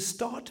might be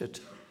distorted.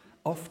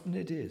 Often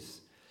it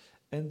is.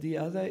 And the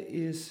other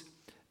is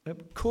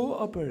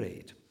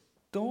cooperate.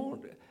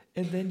 And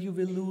then you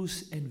will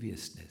lose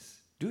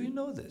enviousness. Do you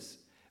know this?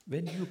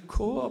 When you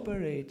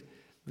cooperate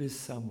with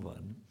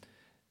someone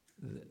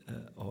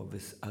or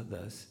with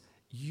others,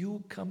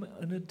 you come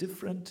on a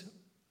different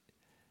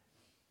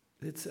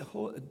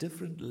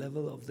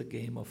level of the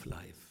game of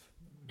life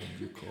when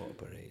you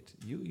cooperate.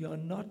 You are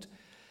not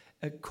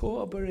a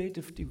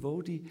cooperative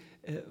devotee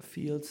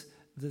feels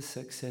the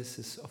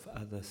successes of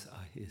others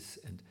are his,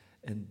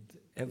 and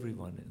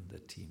everyone in the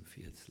team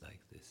feels like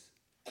this.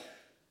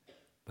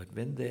 But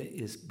when there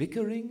is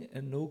bickering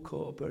and no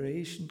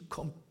cooperation,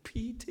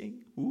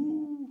 competing,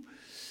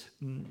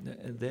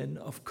 then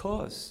of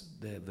course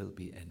there will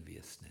be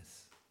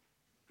enviousness.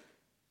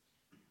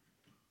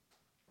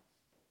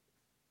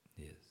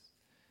 Yes.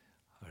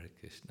 Hare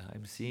Krishna.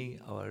 I'm seeing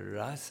our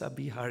Rasa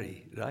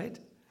Bihari, right?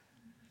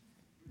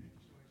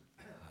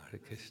 Hare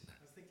Krishna. I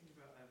was thinking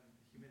about the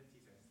humility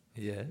test.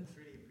 Yes. I was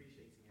really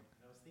appreciating it.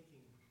 And I was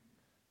thinking,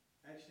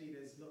 actually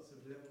there's lots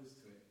of levels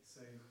to it.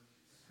 So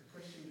for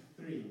question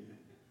 3,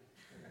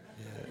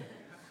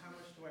 how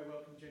much do I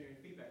welcome genuine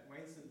feedback? My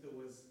instant thought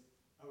was,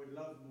 I would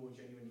love more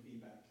genuine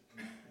feedback.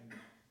 And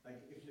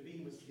like, if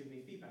Naveen was to give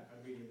me feedback,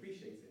 I'd really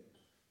appreciate it.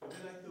 But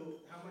then I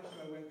thought, how much do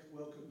I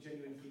welcome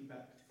genuine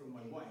feedback from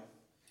my wife?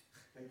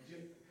 Like,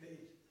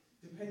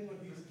 depending on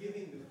who's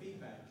giving the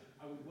feedback,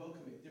 I would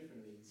welcome it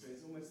differently. So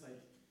it's almost like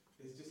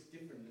there's just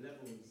different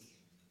levels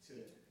to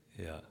it.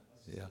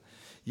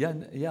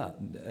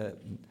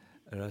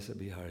 Rasa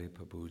Bihari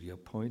Prabhu, your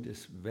point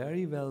is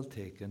very well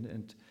taken,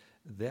 and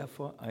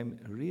therefore I'm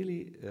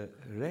really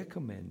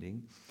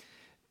recommending,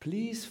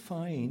 please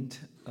find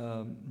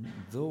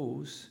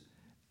those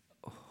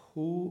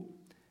who,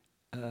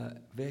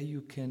 where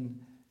you can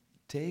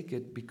take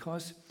it,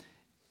 because,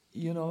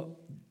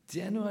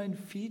 genuine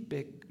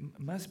feedback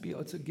must be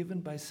also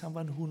given by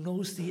someone who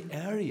knows the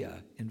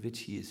area in which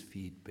he is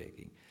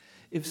feedbacking.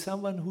 If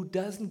someone who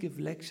doesn't give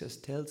lectures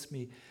tells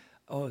me,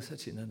 "Oh,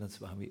 Satchidananda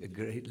Swami, a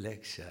great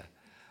lecture,"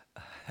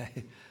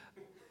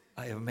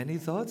 I have many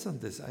thoughts on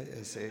this. I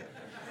say,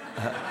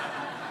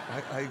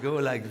 I go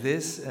like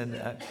this, and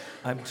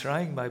I'm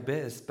trying my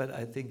best, but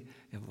I think,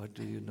 what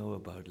do you know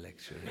about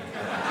lecturing?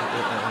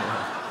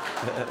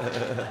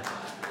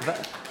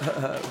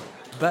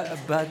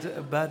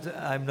 But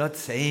I'm not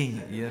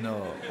saying,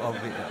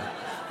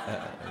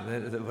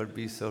 that would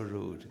be so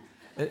rude.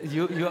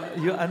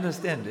 You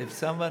understand, if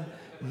someone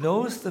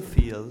knows the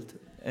field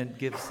and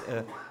gives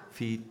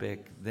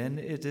feedback, then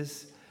it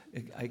is,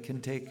 I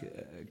can take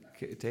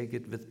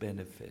it with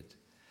benefit.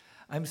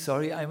 I'm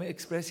sorry, I'm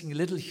expressing a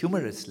little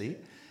humorously.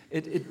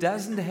 It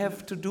doesn't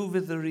have to do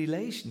with the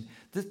relation.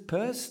 This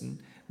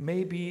person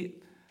may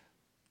be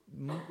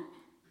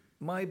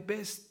my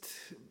best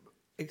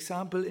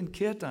example in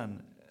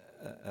kirtan,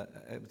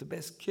 the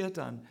best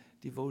kirtan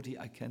devotee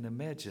I can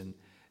imagine.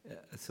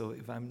 So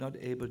if I'm not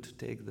able to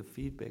take the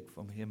feedback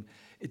from him,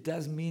 it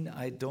doesn't mean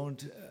I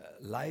don't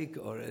like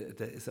or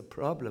there is a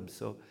problem.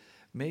 So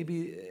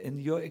maybe in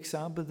your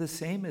example, the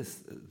same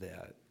is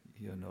there,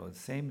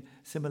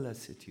 similar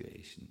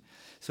situation.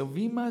 So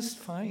we must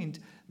find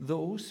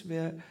those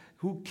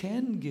who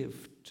can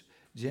give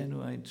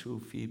genuine, true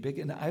feedback.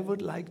 And I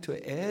would like to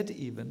add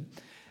even,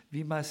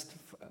 we must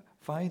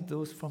find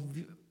those from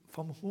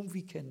whom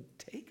we can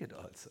take it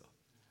also.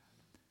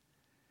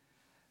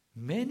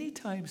 Many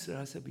times,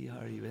 Rasa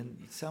Bihari,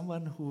 when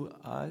someone who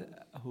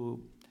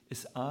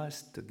is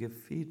asked to give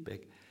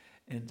feedback,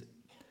 and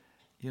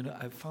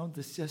I found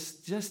this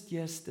just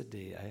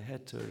yesterday. I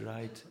had to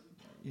write,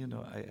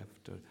 I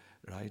have to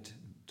write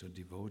to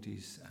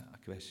devotees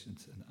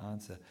questions and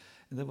answer,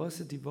 and there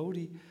was a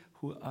devotee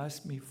who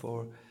asked me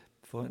for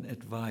an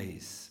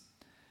advice,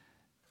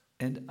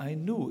 and I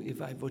knew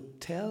if I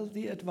would tell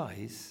the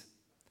advice,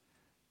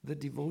 the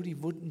devotee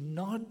would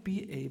not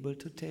be able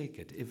to take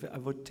it. If I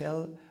would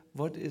tell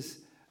what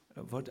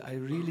I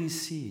really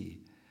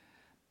see.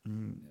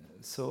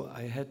 So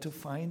I had to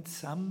find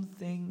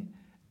something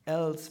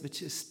else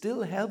which is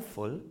still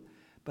helpful,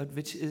 but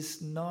which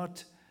is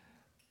not,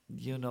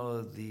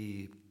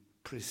 the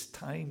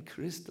pristine,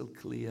 crystal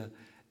clear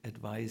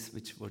advice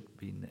which would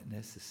be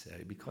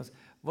necessary. Because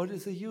what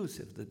is the use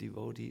if the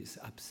devotee is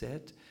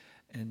upset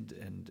and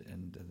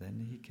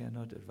then he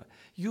cannot advise?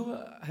 You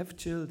have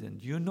children,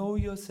 you know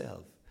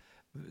yourself.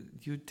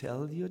 You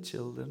tell your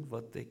children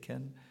what they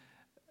can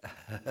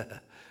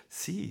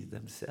see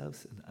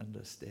themselves and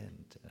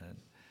understand,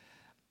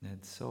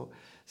 and so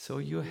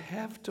you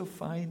have to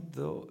find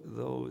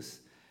those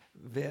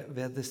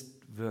where this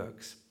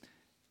works.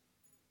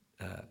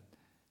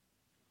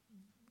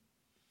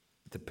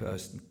 The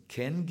person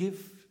can give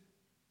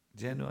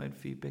genuine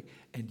feedback,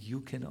 and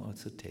you can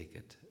also take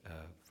it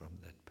from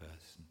that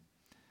person.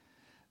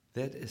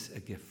 That is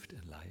a gift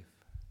in life.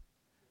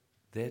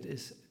 That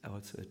is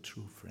also a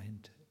true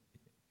friend,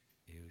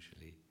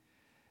 usually.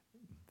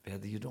 Where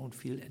you don't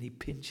feel any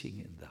pinching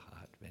in the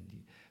heart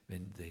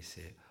when they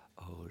say,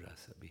 "Oh,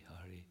 Rasa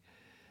Bihari,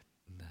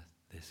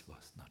 this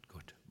was not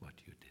good what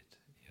you did."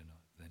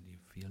 Then you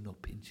feel no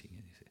pinching,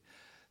 and you say,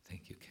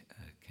 "Thank you.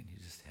 Can you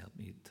just help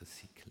me to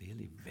see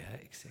clearly where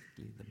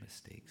exactly the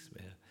mistakes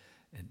were?"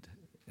 And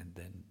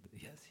then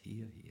yes,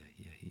 here.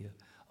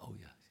 Oh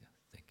yes,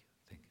 thank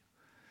you.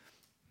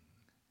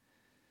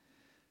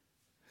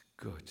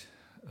 Good.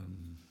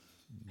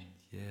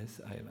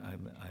 Yes,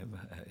 I'm.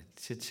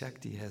 Chit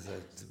Shakti has a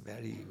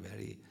very,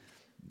 very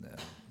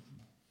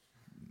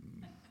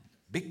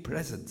big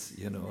presence,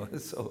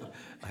 so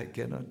I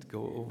cannot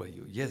go over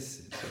you.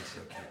 Yes, Chit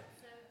Shakti.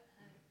 So,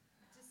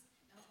 just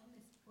on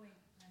this point,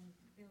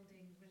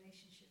 building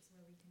relationships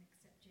where we can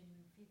accept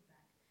genuine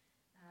feedback.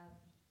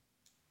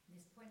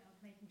 This point of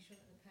making sure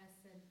that the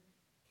person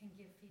can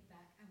give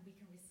feedback and we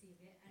can receive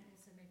it, and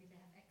also maybe they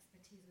have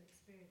expertise or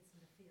experience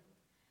in the field.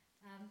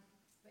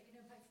 But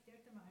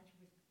Bhaktivedanta Maharaj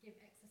would give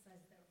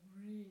exercises that are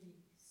really,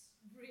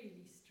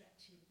 really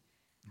stretchy.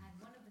 And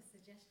one of the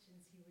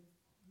suggestions he would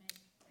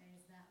make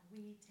is that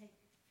we take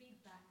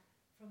feedback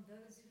from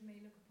those who may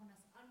look upon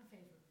us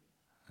unfavorably.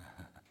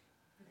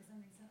 Because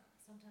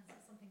sometimes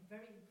something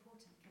very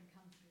important can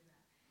come through that.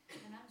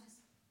 And I'm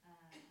just,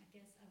 I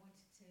guess I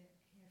wanted to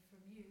hear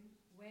from you,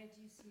 where do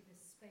you see the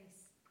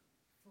space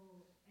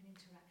for an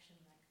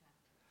interaction like that?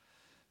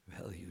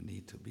 Well, you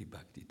need to be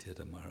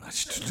Bhaktivedanta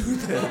Maharaj to do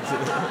that.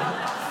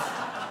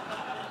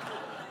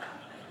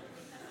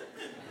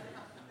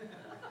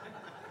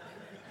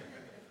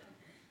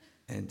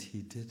 And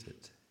he did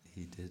it.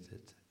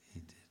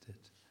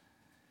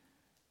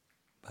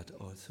 But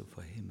also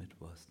for him it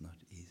was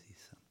not easy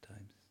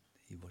sometimes.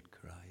 He would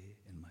cry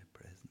in my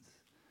presence.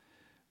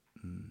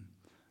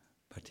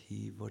 But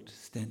he would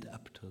stand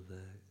up to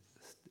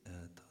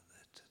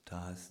that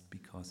task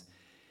because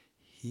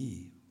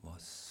he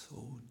was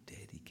so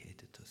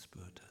dedicated to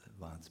spiritual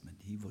advancement.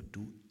 He would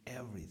do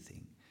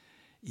everything,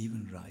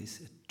 even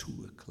rise at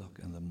 2 o'clock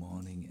in the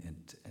morning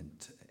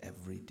and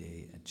every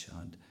day and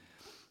chant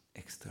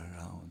extra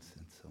rounds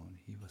and so on.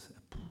 He was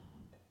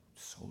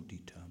so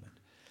determined.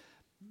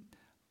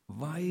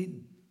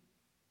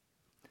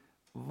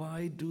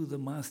 Why do the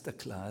master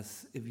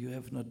class if you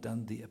have not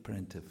done the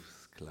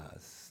apprentice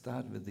class?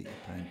 Start with the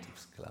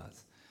apprentice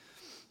class.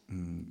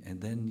 And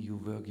then you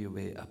work your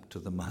way up to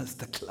the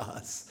master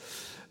class.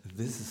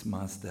 This is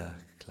master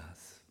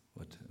class.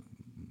 What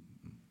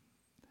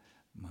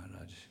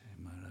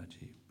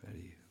Maharaji,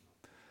 very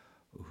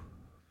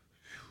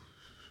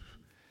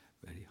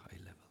high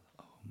level.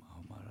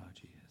 Oh,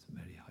 Maharaji is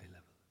very high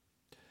level.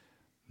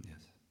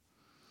 Yes.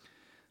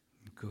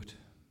 Good.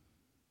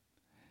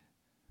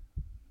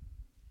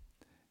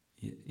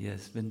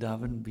 Yes,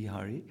 Vrindavan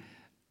Bihari.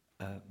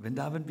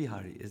 Vrindavan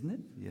Bihari, isn't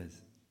it?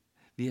 Yes.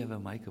 We have a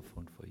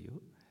microphone for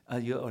you.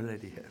 You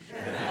already have.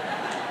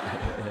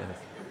 Yes.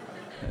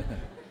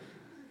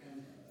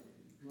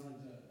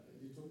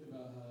 You talked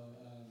about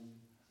how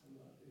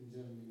in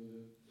Germany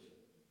where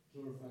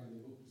glorifying the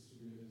book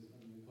distributors, the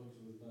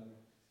culture was bad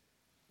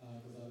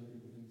because other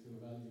people didn't feel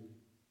valued.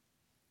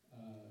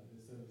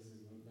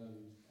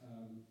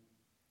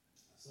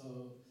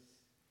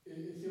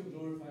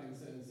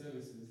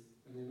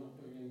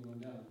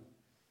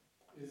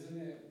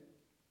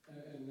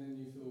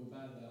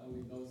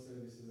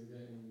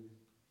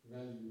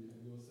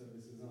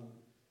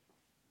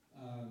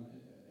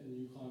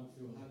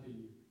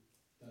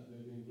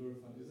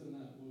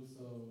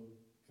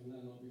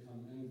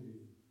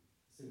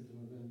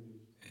 symptom of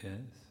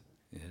envy.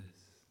 Yes,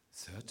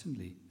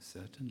 certainly.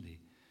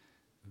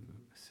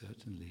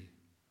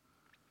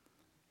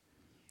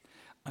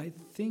 I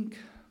think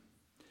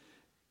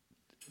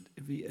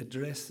we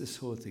address this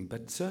whole thing,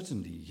 but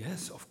certainly,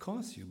 yes, of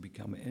course, you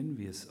become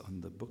envious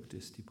on the book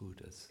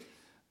distributors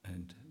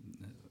and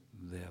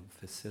their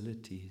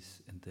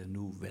facilities and their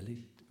new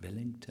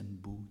Wellington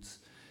boots,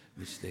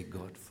 which they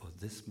got for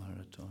this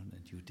marathon,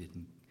 and you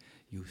didn't.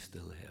 You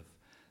still have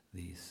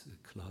these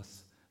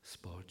cloth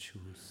sport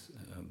shoes,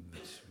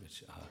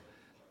 which are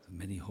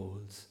many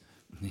holes.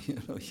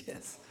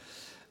 Yes.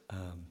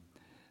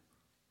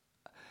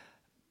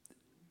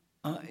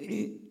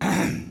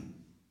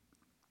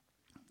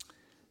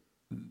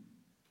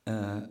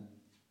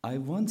 I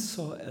once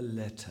saw a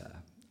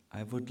letter.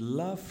 I would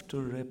love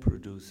to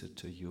reproduce it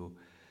to you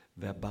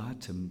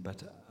verbatim,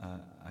 but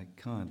I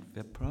can't.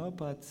 Where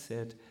Prabhupada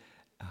said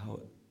how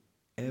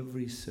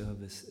every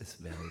service is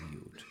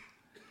valued.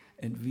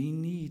 And we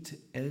need,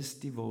 as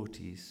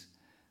devotees,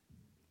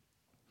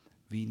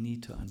 we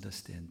need to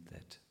understand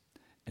that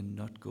and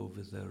not go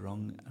with the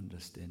wrong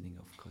understanding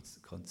of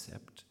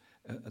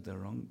the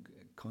wrong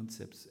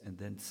concepts, and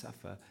then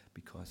suffer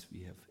because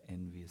we have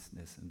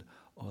enviousness and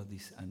all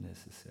these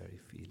unnecessary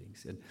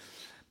feelings. And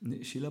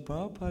Srila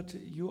Prabhupada,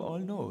 you all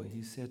know,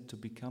 he said to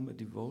become a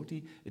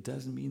devotee, it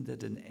doesn't mean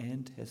that an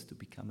ant has to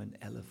become an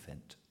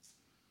elephant.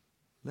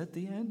 Let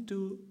the ant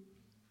do,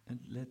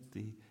 and let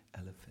the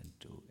elephant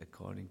do,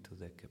 according to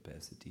their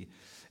capacity.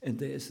 And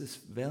there is this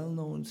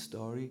well-known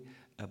story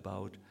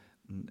about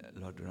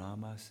Lord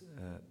Rama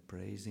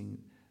praising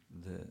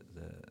the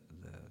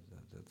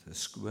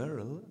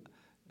squirrel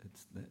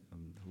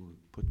who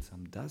put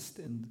some dust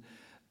in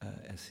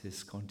as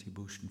his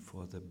contribution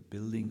for the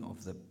building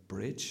of the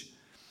bridge,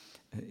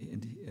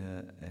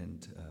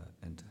 and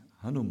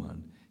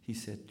Hanuman. He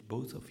said,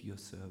 both of your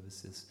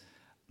services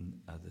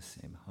are the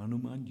same.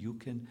 Hanuman, you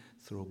can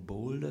throw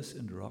boulders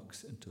and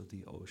rocks into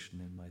the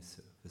ocean in my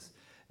service,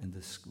 and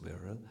the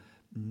squirrel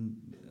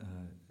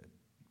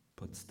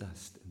puts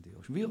dust in the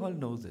ocean. We all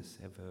know this,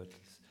 have heard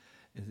this.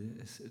 It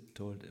is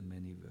told in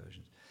many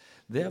versions.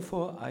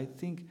 Therefore, I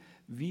think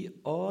we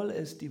all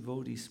as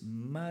devotees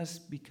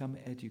must become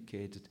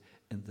educated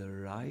in the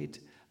right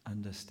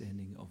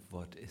understanding of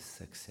what is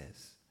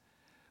success,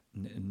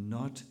 and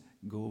not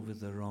go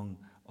with the wrong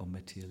or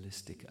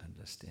materialistic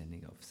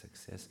understanding of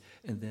success,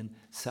 and then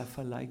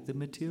suffer like the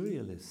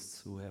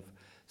materialists who have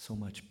so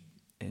much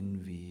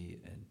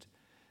envy, and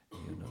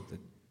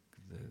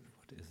the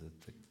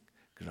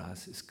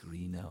grass is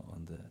greener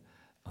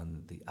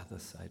on the other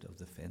side of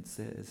the fence.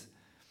 There's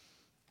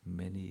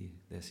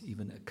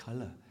even a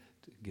color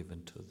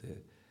given to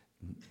the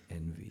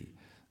envy.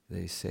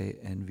 They say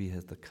envy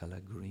has the color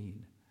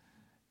green.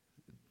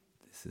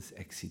 This is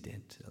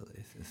accidental.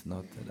 It's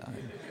not that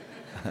I'm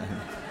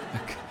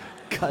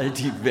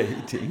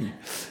cultivating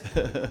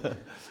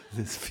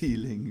this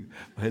feeling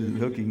by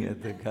looking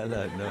at the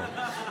color. No.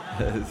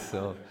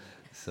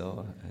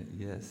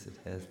 Yes, it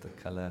has the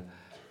color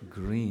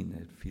green.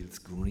 It feels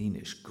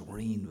greenish,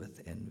 green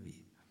with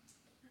envy.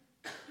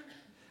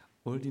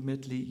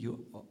 Ultimately,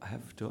 you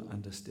have to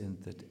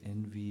understand that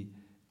envy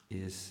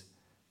is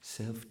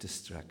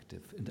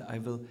self-destructive. And I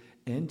will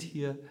end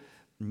here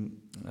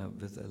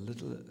with a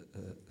little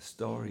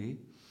story.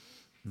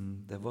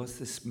 There was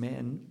this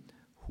man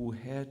who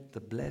had the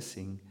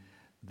blessing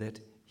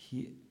that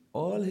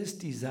all his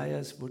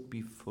desires would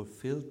be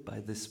fulfilled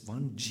by this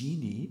one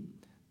genie,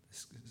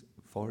 this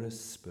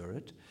forest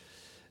spirit,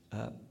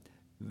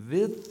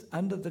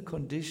 under the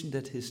condition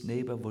that his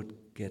neighbor would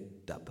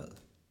get double.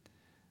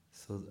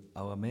 So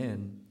our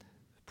man,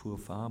 poor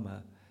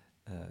farmer,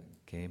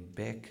 came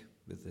back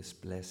with this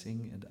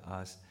blessing and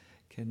asked,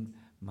 can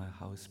my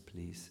house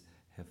please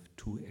have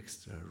 2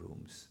 extra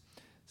rooms?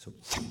 So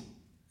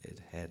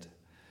it had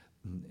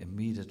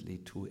immediately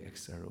 2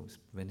 extra rooms.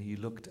 When he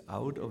looked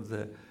out of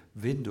the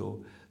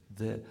window,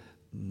 the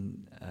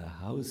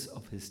house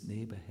of his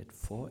neighbor had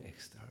 4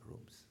 extra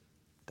rooms,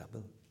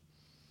 double.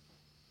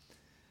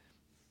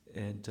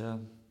 And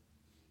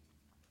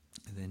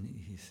then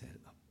he said,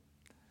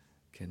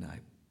 can I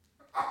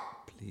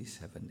please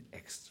have an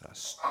extra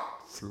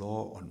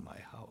floor on my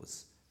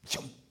house?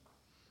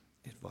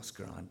 It was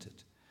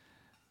granted.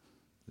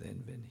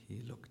 Then when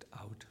he looked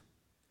out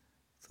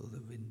through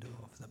the window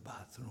of the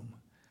bathroom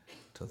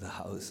to the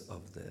house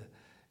of the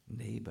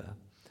neighbor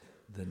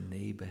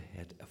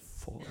had a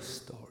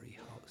 4-story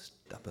house,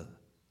 double.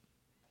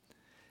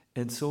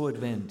 And so it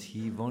went.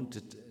 He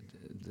wanted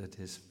that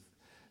his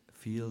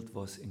field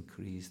was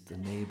increased. The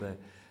neighbor's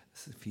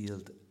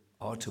field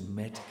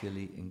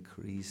automatically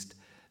increased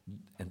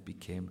and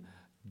became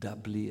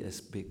doubly as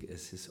big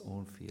as his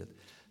own field.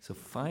 So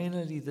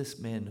finally this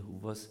man who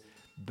was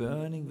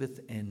burning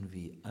with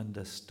envy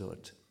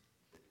understood,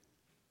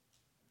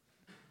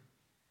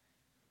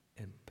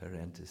 in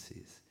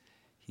parentheses,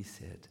 he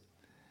said,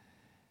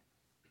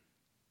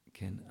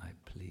 can I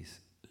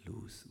please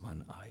lose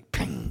one eye?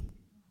 Ping!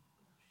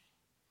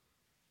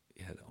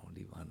 He had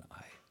only one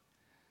eye.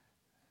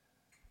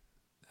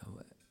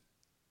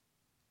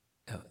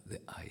 The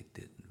eye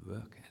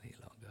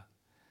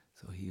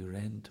he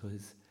ran to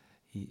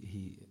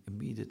he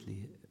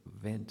immediately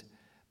went,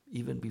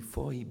 even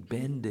before he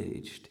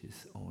bandaged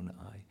his own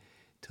eye,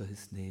 to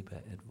his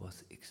neighbor and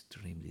was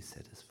extremely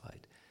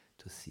satisfied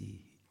to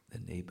see the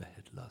neighbor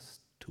had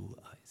lost 2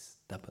 eyes,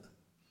 double.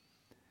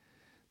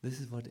 This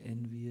is what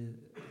envy,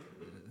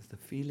 the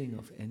feeling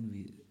of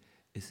envy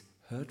is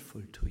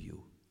hurtful to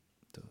you,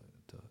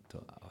 to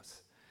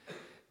us.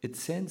 It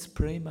sends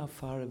prema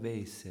far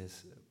away,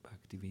 says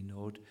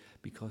Bhaktivinoda,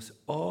 because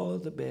all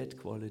the bad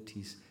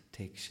qualities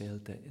take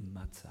shelter in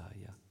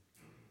matsaya,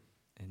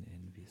 in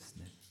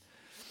enviousness.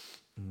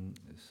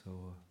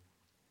 So,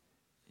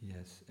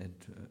 yes, and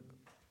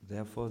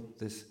therefore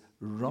this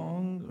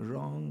wrong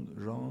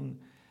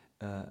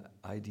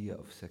idea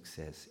of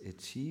success.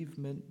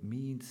 Achievement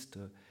means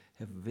to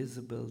have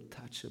visible,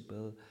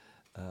 touchable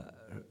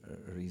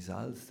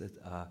results that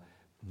are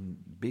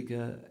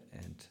bigger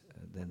and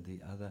than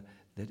the other.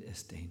 That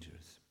is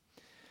dangerous.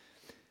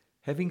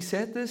 Having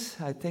said this,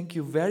 I thank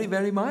you very,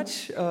 very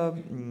much,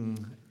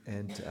 and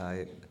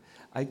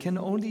I can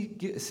only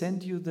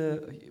send you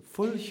the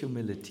full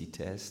humility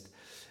test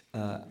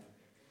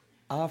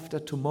after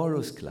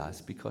tomorrow's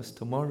class, because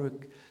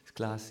tomorrow's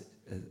class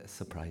a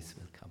surprise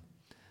will come.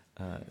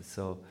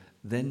 So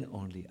then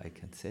only I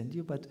can send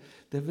you, but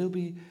it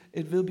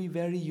will be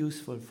very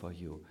useful for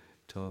you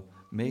to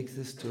make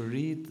this, to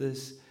read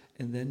this,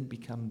 and then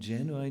become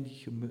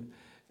genuinely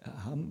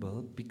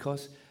humble,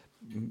 because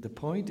the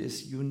point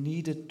is you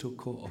needed to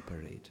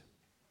cooperate.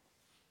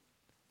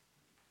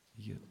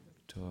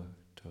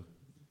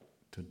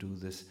 To do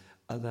this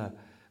other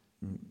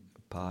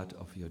part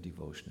of your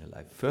devotional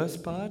life.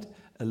 First part,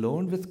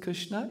 alone with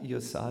Krishna,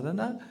 your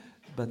sadhana,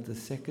 but the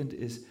second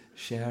is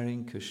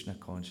sharing Krishna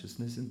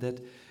consciousness, and that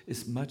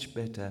is much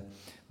better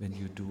when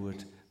you do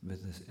it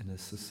with us in a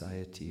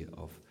society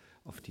of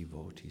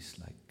devotees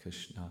like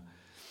Krishna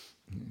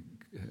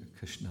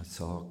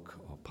Sok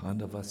or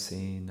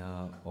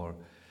Pandavasena or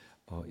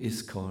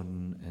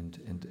ISKCON and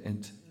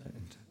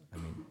I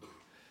mean,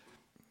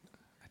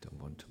 I don't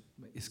want to.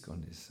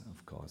 ISKCON is,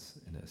 of course,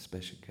 in a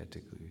special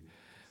category.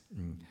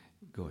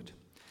 Good.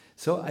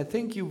 So I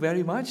thank you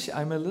very much.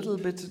 I'm a little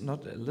bit,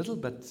 not a little,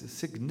 but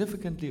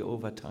significantly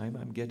over time.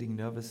 I'm getting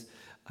nervous.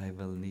 I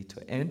will need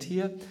to end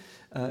here.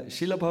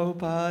 Srila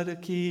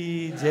Prabhupada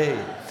ki jai.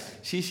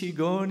 Shishi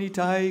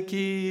Gonitai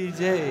ki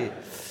jai.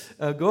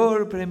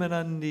 Gaur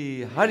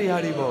Premanandi Hari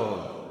Hari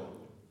Bol.